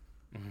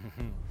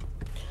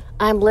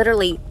 I'm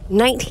literally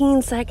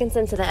 19 seconds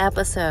into the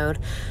episode,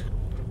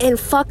 and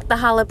fuck the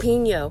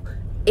jalapeno.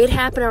 It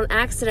happened on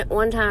accident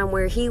one time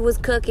where he was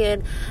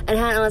cooking and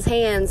had it on his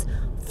hands.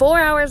 4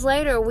 hours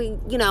later, we,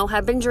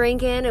 have been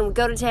drinking and we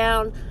go to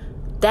town.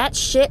 That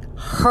shit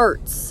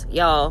hurts,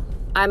 y'all.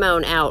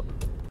 Imone out.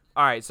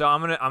 All right, so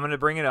I'm gonna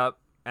bring it up,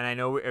 and I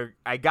know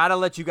I gotta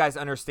let you guys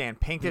understand.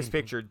 Paint this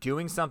picture: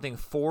 doing something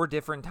 4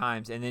 different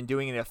times and then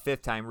doing it a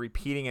 5th time,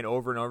 repeating it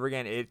over and over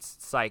again. It's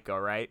psycho,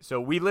 right? So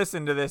we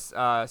listened to this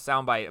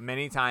soundbite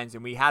many times,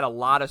 and we had a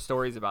lot of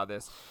stories about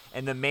this.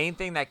 And the main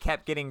thing that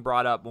kept getting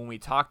brought up when we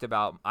talked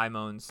about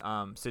Imone's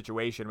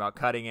situation about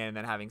cutting in and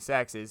then having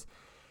sex is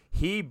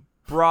he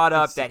brought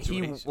up that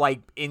he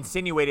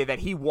insinuated that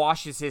he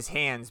washes his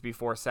hands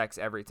before sex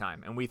every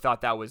time, and we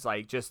thought that was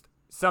like just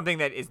something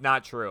that is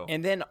not true.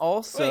 And then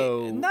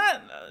also,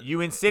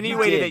 you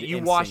insinuated that you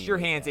washed your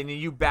insinuate hands and then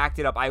you backed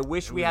it up. I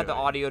wish we had the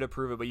audio to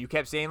prove it, but you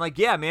kept saying like,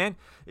 yeah, man.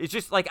 It's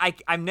just like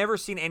I've never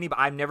seen anybody.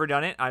 I've never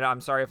done it.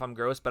 I'm sorry if I'm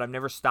gross, but I've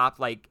never stopped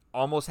like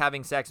almost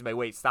having sex and be like,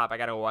 wait, stop. I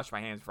gotta go wash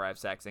my hands before I have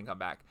sex and come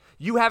back.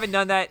 You haven't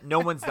done that. No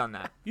one's done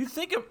that. You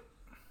think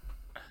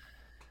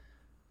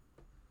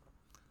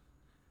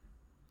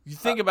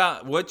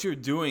about what you're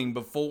doing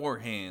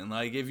beforehand.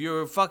 Like if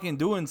you're fucking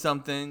doing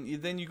something,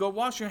 then you go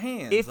wash your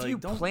hands. If like, you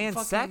don't plan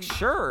fucking- sex,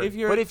 sure.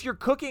 But if you're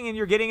cooking and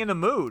you're getting in the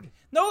mood,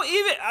 no,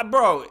 even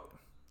bro.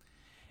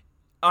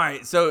 All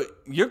right, so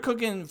you're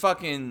cooking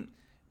fucking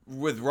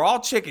with raw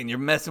chicken. You're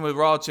messing with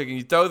raw chicken.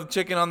 You throw the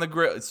chicken on the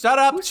grill. Shut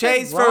up, Who said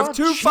Chase, raw for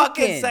 2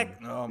 fucking chicken?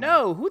 seconds. Oh,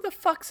 No, who the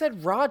fuck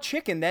said raw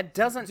chicken? That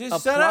doesn't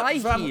just shut apply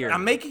up. here.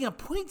 I'm making a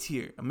point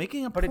here.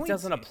 But it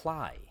doesn't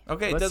apply.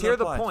 Okay, it Let's doesn't hear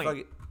the apply. point. Fuck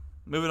it.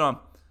 Moving on.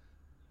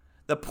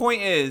 The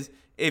point is,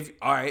 if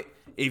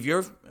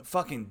you're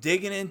fucking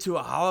digging into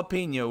a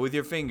jalapeno with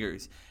your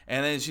fingers,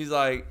 and then she's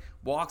like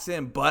walks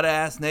in butt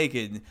ass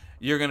naked,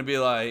 you're gonna be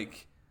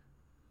like,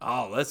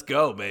 "Oh, let's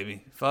go,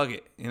 baby, fuck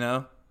it,"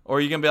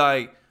 Or you're gonna be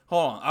like,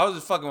 "Hold on, I was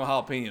just fucking with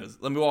jalapenos.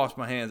 Let me wash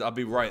my hands. I'll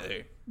be right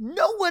there."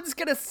 No one's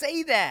gonna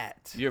say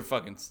that. You're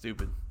fucking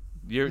stupid.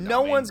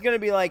 No one's going to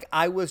be like,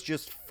 I was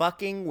just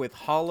fucking with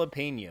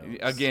jalapenos.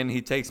 Again,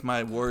 he takes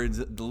my words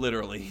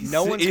literally.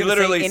 No one's he going to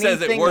literally say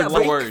says it anything word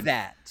like for word.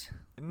 that.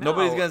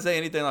 Nobody's going to say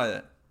anything like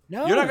that.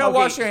 No. You're not going to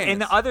wash your hands.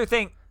 And the other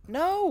thing.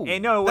 No.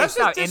 And no, That's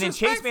stop. just And then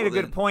Chase made a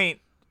good point.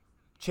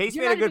 Chase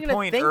You're made a not even good gonna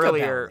point think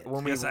earlier about it.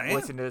 when we Yes, I am.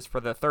 listened to this for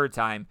the third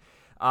time.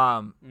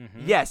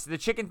 Yes, the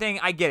chicken thing,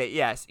 I get it.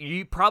 Yes,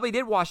 you probably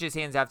did wash his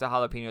hands after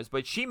jalapenos,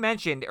 but she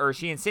mentioned, or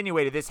she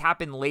insinuated, this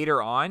happened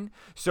later on.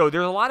 So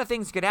there's a lot of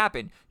things could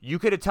happen. You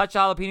could have touched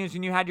jalapenos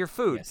when you had your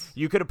food. Yes.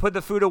 You could have put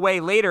the food away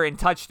later and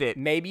touched it.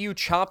 Maybe you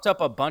chopped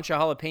up a bunch of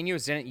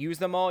jalapenos, didn't use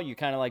them all. You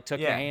kind of like took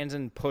your hands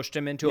and pushed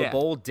them into a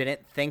bowl,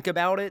 didn't think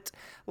about it.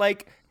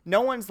 Like, no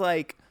one's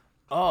like,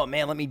 oh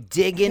man, let me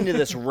dig into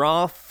this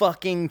raw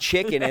fucking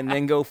chicken and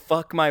then go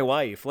fuck my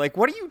wife. Like,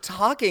 what are you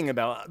talking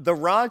about? The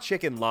raw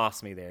chicken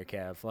lost me there,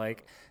 Kev.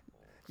 Like,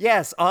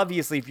 yes,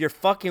 obviously, if you're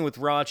fucking with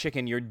raw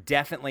chicken, you're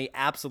definitely,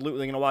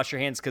 absolutely going to wash your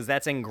hands because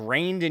that's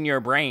ingrained in your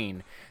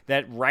brain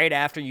that right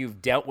after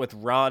you've dealt with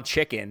raw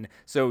chicken,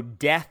 so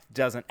death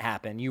doesn't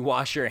happen, you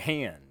wash your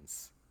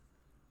hands.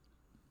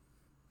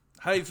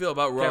 How do you feel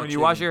about raw Kevin, chicken? you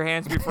wash your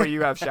hands before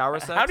you have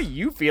shower sex? How do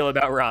you feel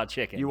about raw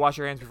chicken? You wash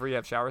your hands before you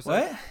have shower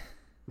sex? What?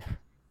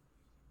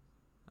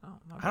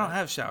 I don't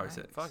have shower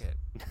sex. Fuck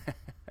it.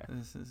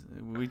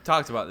 We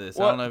talked about this.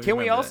 Well, I don't know if can you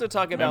we remember also that.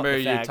 talk about Remember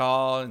the you're fact-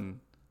 tall and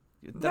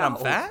that I'm No.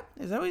 fat?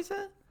 Is that what he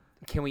said?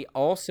 Can we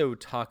also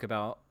talk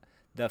about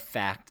the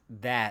fact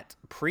that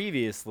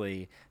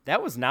previously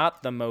that was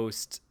not the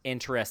most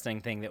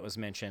interesting thing that was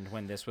mentioned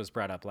when this was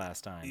brought up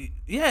last time?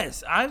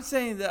 Yes, I'm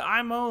saying that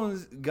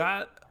Imone's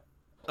got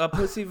a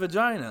pussy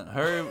vagina.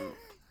 Her,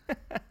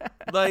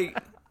 like,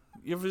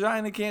 your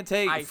vagina can't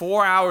take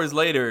 4 hours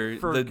later the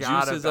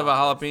forgot juices of a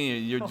about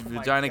jalapeno. Your Oh my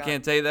vagina God.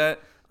 can't take that.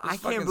 I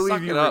Just can't fucking believe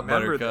suck you it up,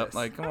 remember Buttercup. this.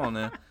 Like, come on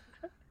now.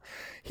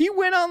 He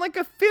went on like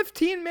a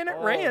 15-minute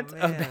rant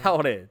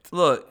about it.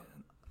 Look,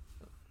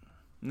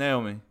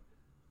 Naomi,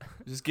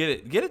 just get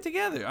it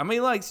together. I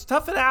mean, like,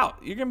 tough it out.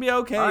 You're gonna be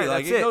okay. All right,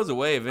 like, that's it goes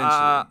away eventually.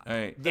 All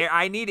right.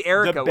 I need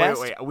Erica. best-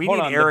 wait. We hold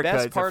need on, the Erica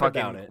best to part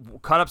fucking about it-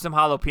 cut up some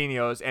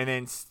jalapenos and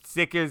then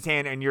stick his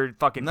hand in your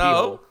fucking pee No.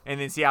 hole and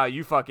then see how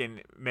you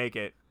fucking make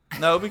it.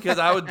 No, because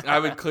I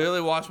would clearly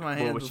wash my would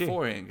hands she?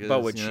 beforehand. 'cause,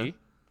 But would you know, she?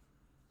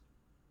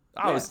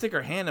 I would stick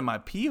her hand in my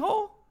pee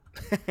hole.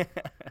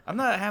 I'm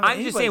not having. I'm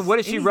just anybody saying, what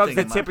if she rubs anything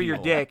the in my tip of pee your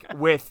hole? dick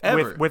with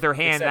Ever. her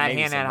hand? Except That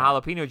maybe hand had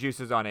someone. jalapeno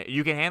juices on it.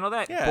 You can handle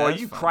that? Yeah, Boy,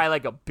 that's you fine. cry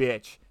like a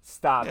bitch.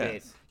 Stop it.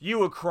 Yes. You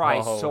would cry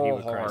Oh, he so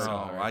would cry hard. so Oh,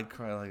 hard. I'd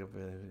cry like a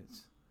bitch.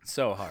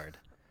 So hard.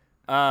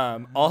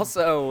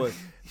 Also,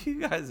 You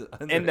guys in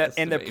the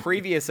underestimate me.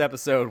 previous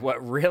episode,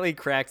 what really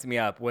cracked me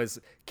up was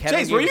Kevin.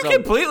 Chase, were you gave us a-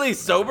 completely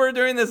sober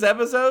during this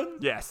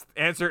episode? Yes.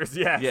 Answer is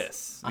yes.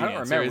 Yes. I don't The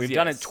answer remember. is We've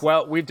done it yes.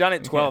 12. We've done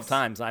it 12 Yes.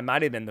 times. I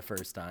might have been the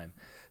first time.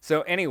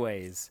 So,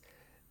 anyways,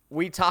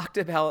 we talked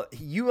about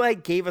you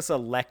like gave us a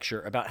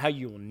lecture about how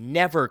you'll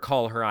never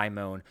call her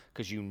Imone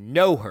because you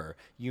know her.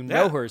 You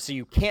know Yeah. her, so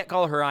you can't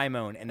call her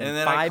Imone. And then, And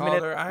then I 5 called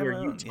minutes her where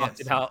you Imone, talked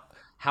yes. about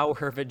how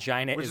her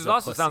vagina Which is is a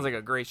also pussy. sounds like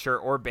a great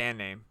shirt or band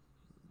name.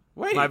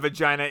 Wait. My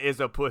vagina is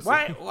a pussy.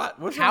 Why? What?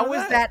 What's wrong How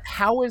with is that?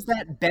 How is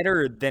that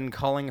better than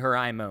calling her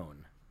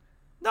Imone?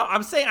 No,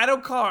 I'm saying I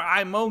don't call her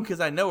Imone because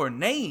I know her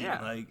name.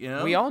 Yeah. Like, you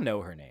know. We all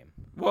know her name,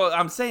 Well,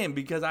 I'm saying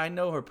because I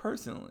know her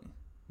personally.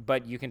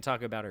 but you can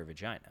talk about her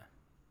vagina.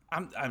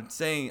 I'm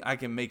saying I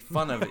can make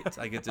fun of it.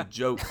 Like it's a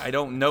joke. I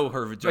don't know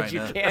her vagina. But you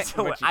can't.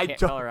 So But you I can't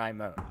don't- call her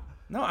Imone.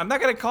 No, I'm not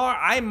gonna call her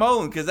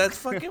Imone because that's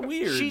fucking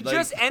weird. She Like,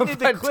 just ended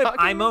the But clip. talking-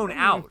 I moan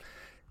out.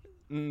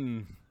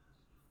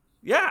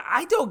 Yeah,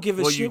 I don't give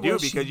a Well, shit. you do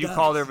what she because you does.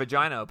 called her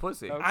vagina a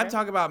pussy. I'm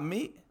talking about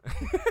me.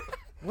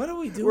 What are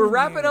we doing? We're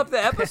wrapping here? up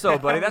the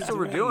episode, buddy. What are That's we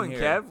what we're doing,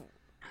 here? Kev.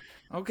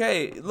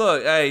 Okay,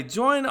 look, hey,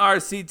 join our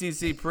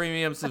CTC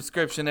Premium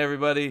subscription,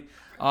 everybody,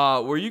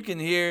 where you can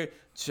hear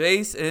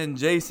Chase and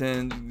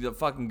Jason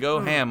fucking go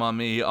ham on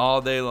me all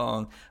day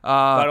long.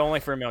 But only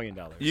for $1 million.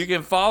 You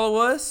can follow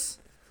us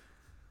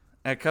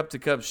at Cup to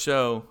Cup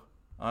Show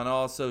on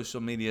all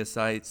social media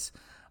sites.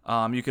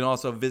 You can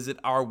also visit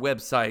our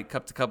website,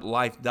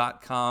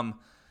 cuptocuplife.com.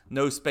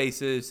 No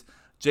spaces.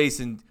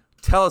 Jason,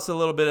 tell us a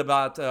little bit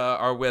about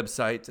our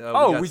website.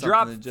 We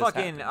dropped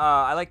fucking,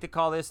 I like to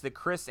call this the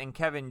Chris and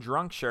Kevin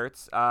drunk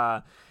shirts.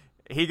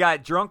 He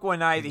got drunk one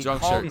night. He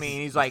Drunk called shirts. me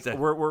and he's like, Chris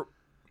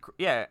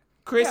Yeah,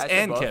 I said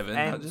and both. Kevin.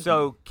 Not And just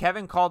so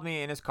Kevin called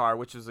me in his car,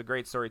 which was a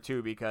great story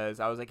too, because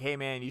I was like, "Hey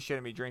man, you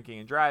shouldn't be drinking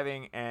and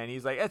driving." And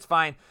he's like, "It's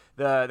fine.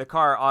 The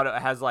car auto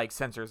has like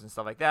sensors and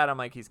stuff like that." I'm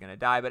like, "He's gonna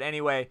die." But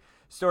anyway,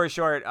 story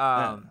short,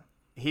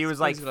 he was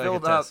like basically like a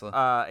filled up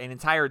Tesla. an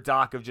entire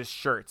dock of just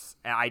shirts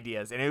and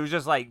ideas, and it was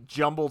just like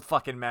jumbled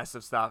fucking mess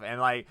of stuff,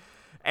 and like.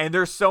 And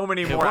there's so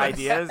many more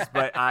ideas,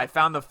 but I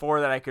found the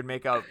 4 that I could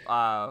make up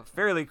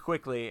fairly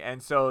quickly.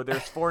 And so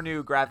there's 4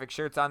 new graphic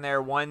shirts on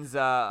there. One's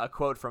a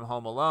quote from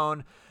Home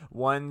Alone.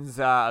 One's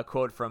a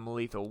quote from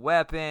Lethal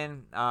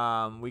Weapon.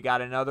 We got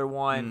another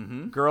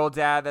one, Girl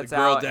Dad, that's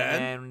Girl out. Dad.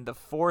 And the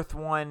 4th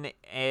one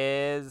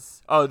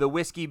is, the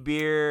whiskey,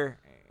 beer,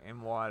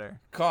 and water.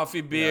 Coffee,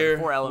 Yeah, the beer,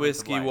 4 elements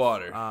of whiskey, life.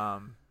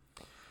 water.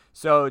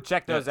 So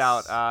check those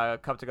Yes.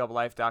 out.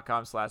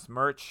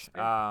 Cup2cuplife.com/merch.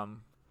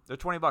 They're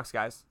 $20,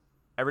 guys.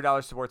 Every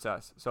dollar supports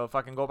us. So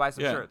fucking go buy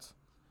some shirts.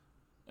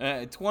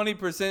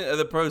 20% of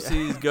the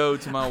proceeds go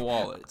to my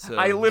wallet. So.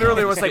 I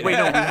literally was like, wait,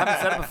 no, we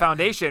haven't set up a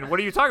foundation. What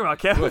are you talking about,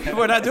 Kevin?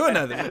 We're not doing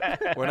nothing.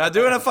 We're not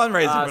doing a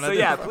fundraiser. So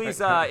yeah, please,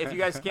 if you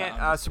guys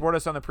can't support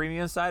us on the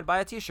premium side, buy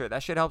a t-shirt.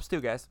 That shit helps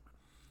too, guys.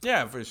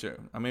 Yeah, for sure.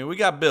 I mean, we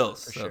got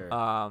bills. For so. sure.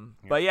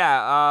 But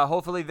yeah,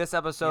 hopefully this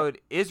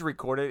episode is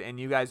recorded and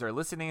you guys are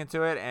listening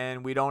to it,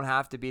 and we don't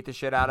have to beat the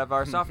shit out of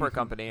our software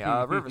company,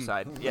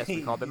 Riverside. Yes,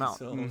 we called them out.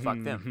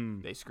 Fuck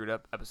them. They screwed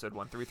up episode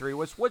 133,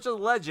 which is a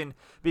legend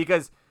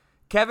because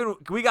Kevin,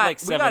 we got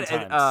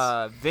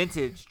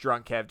vintage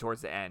drunk Kev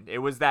towards the end. It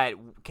was that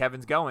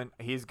Kevin's going.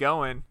 He's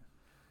going.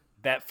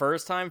 That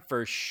first time,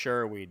 for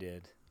sure we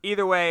did.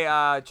 Either way,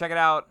 check it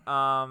out.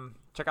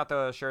 Check out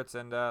the shirts,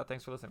 and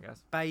thanks for listening,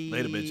 guys. Bye.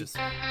 Later, bitches.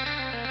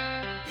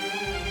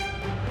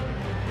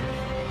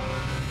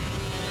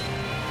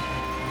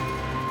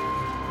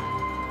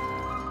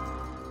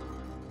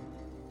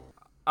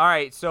 All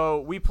right, so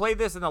we played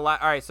this in the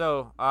last. All right,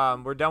 so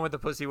we're done with the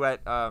pussy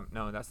wet.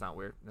 No, that's not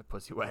weird. The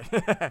pussy wet.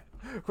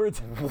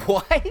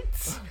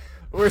 What?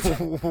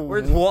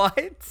 We're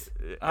what?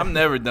 I'm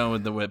never done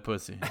with the wet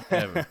pussy.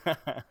 Ever.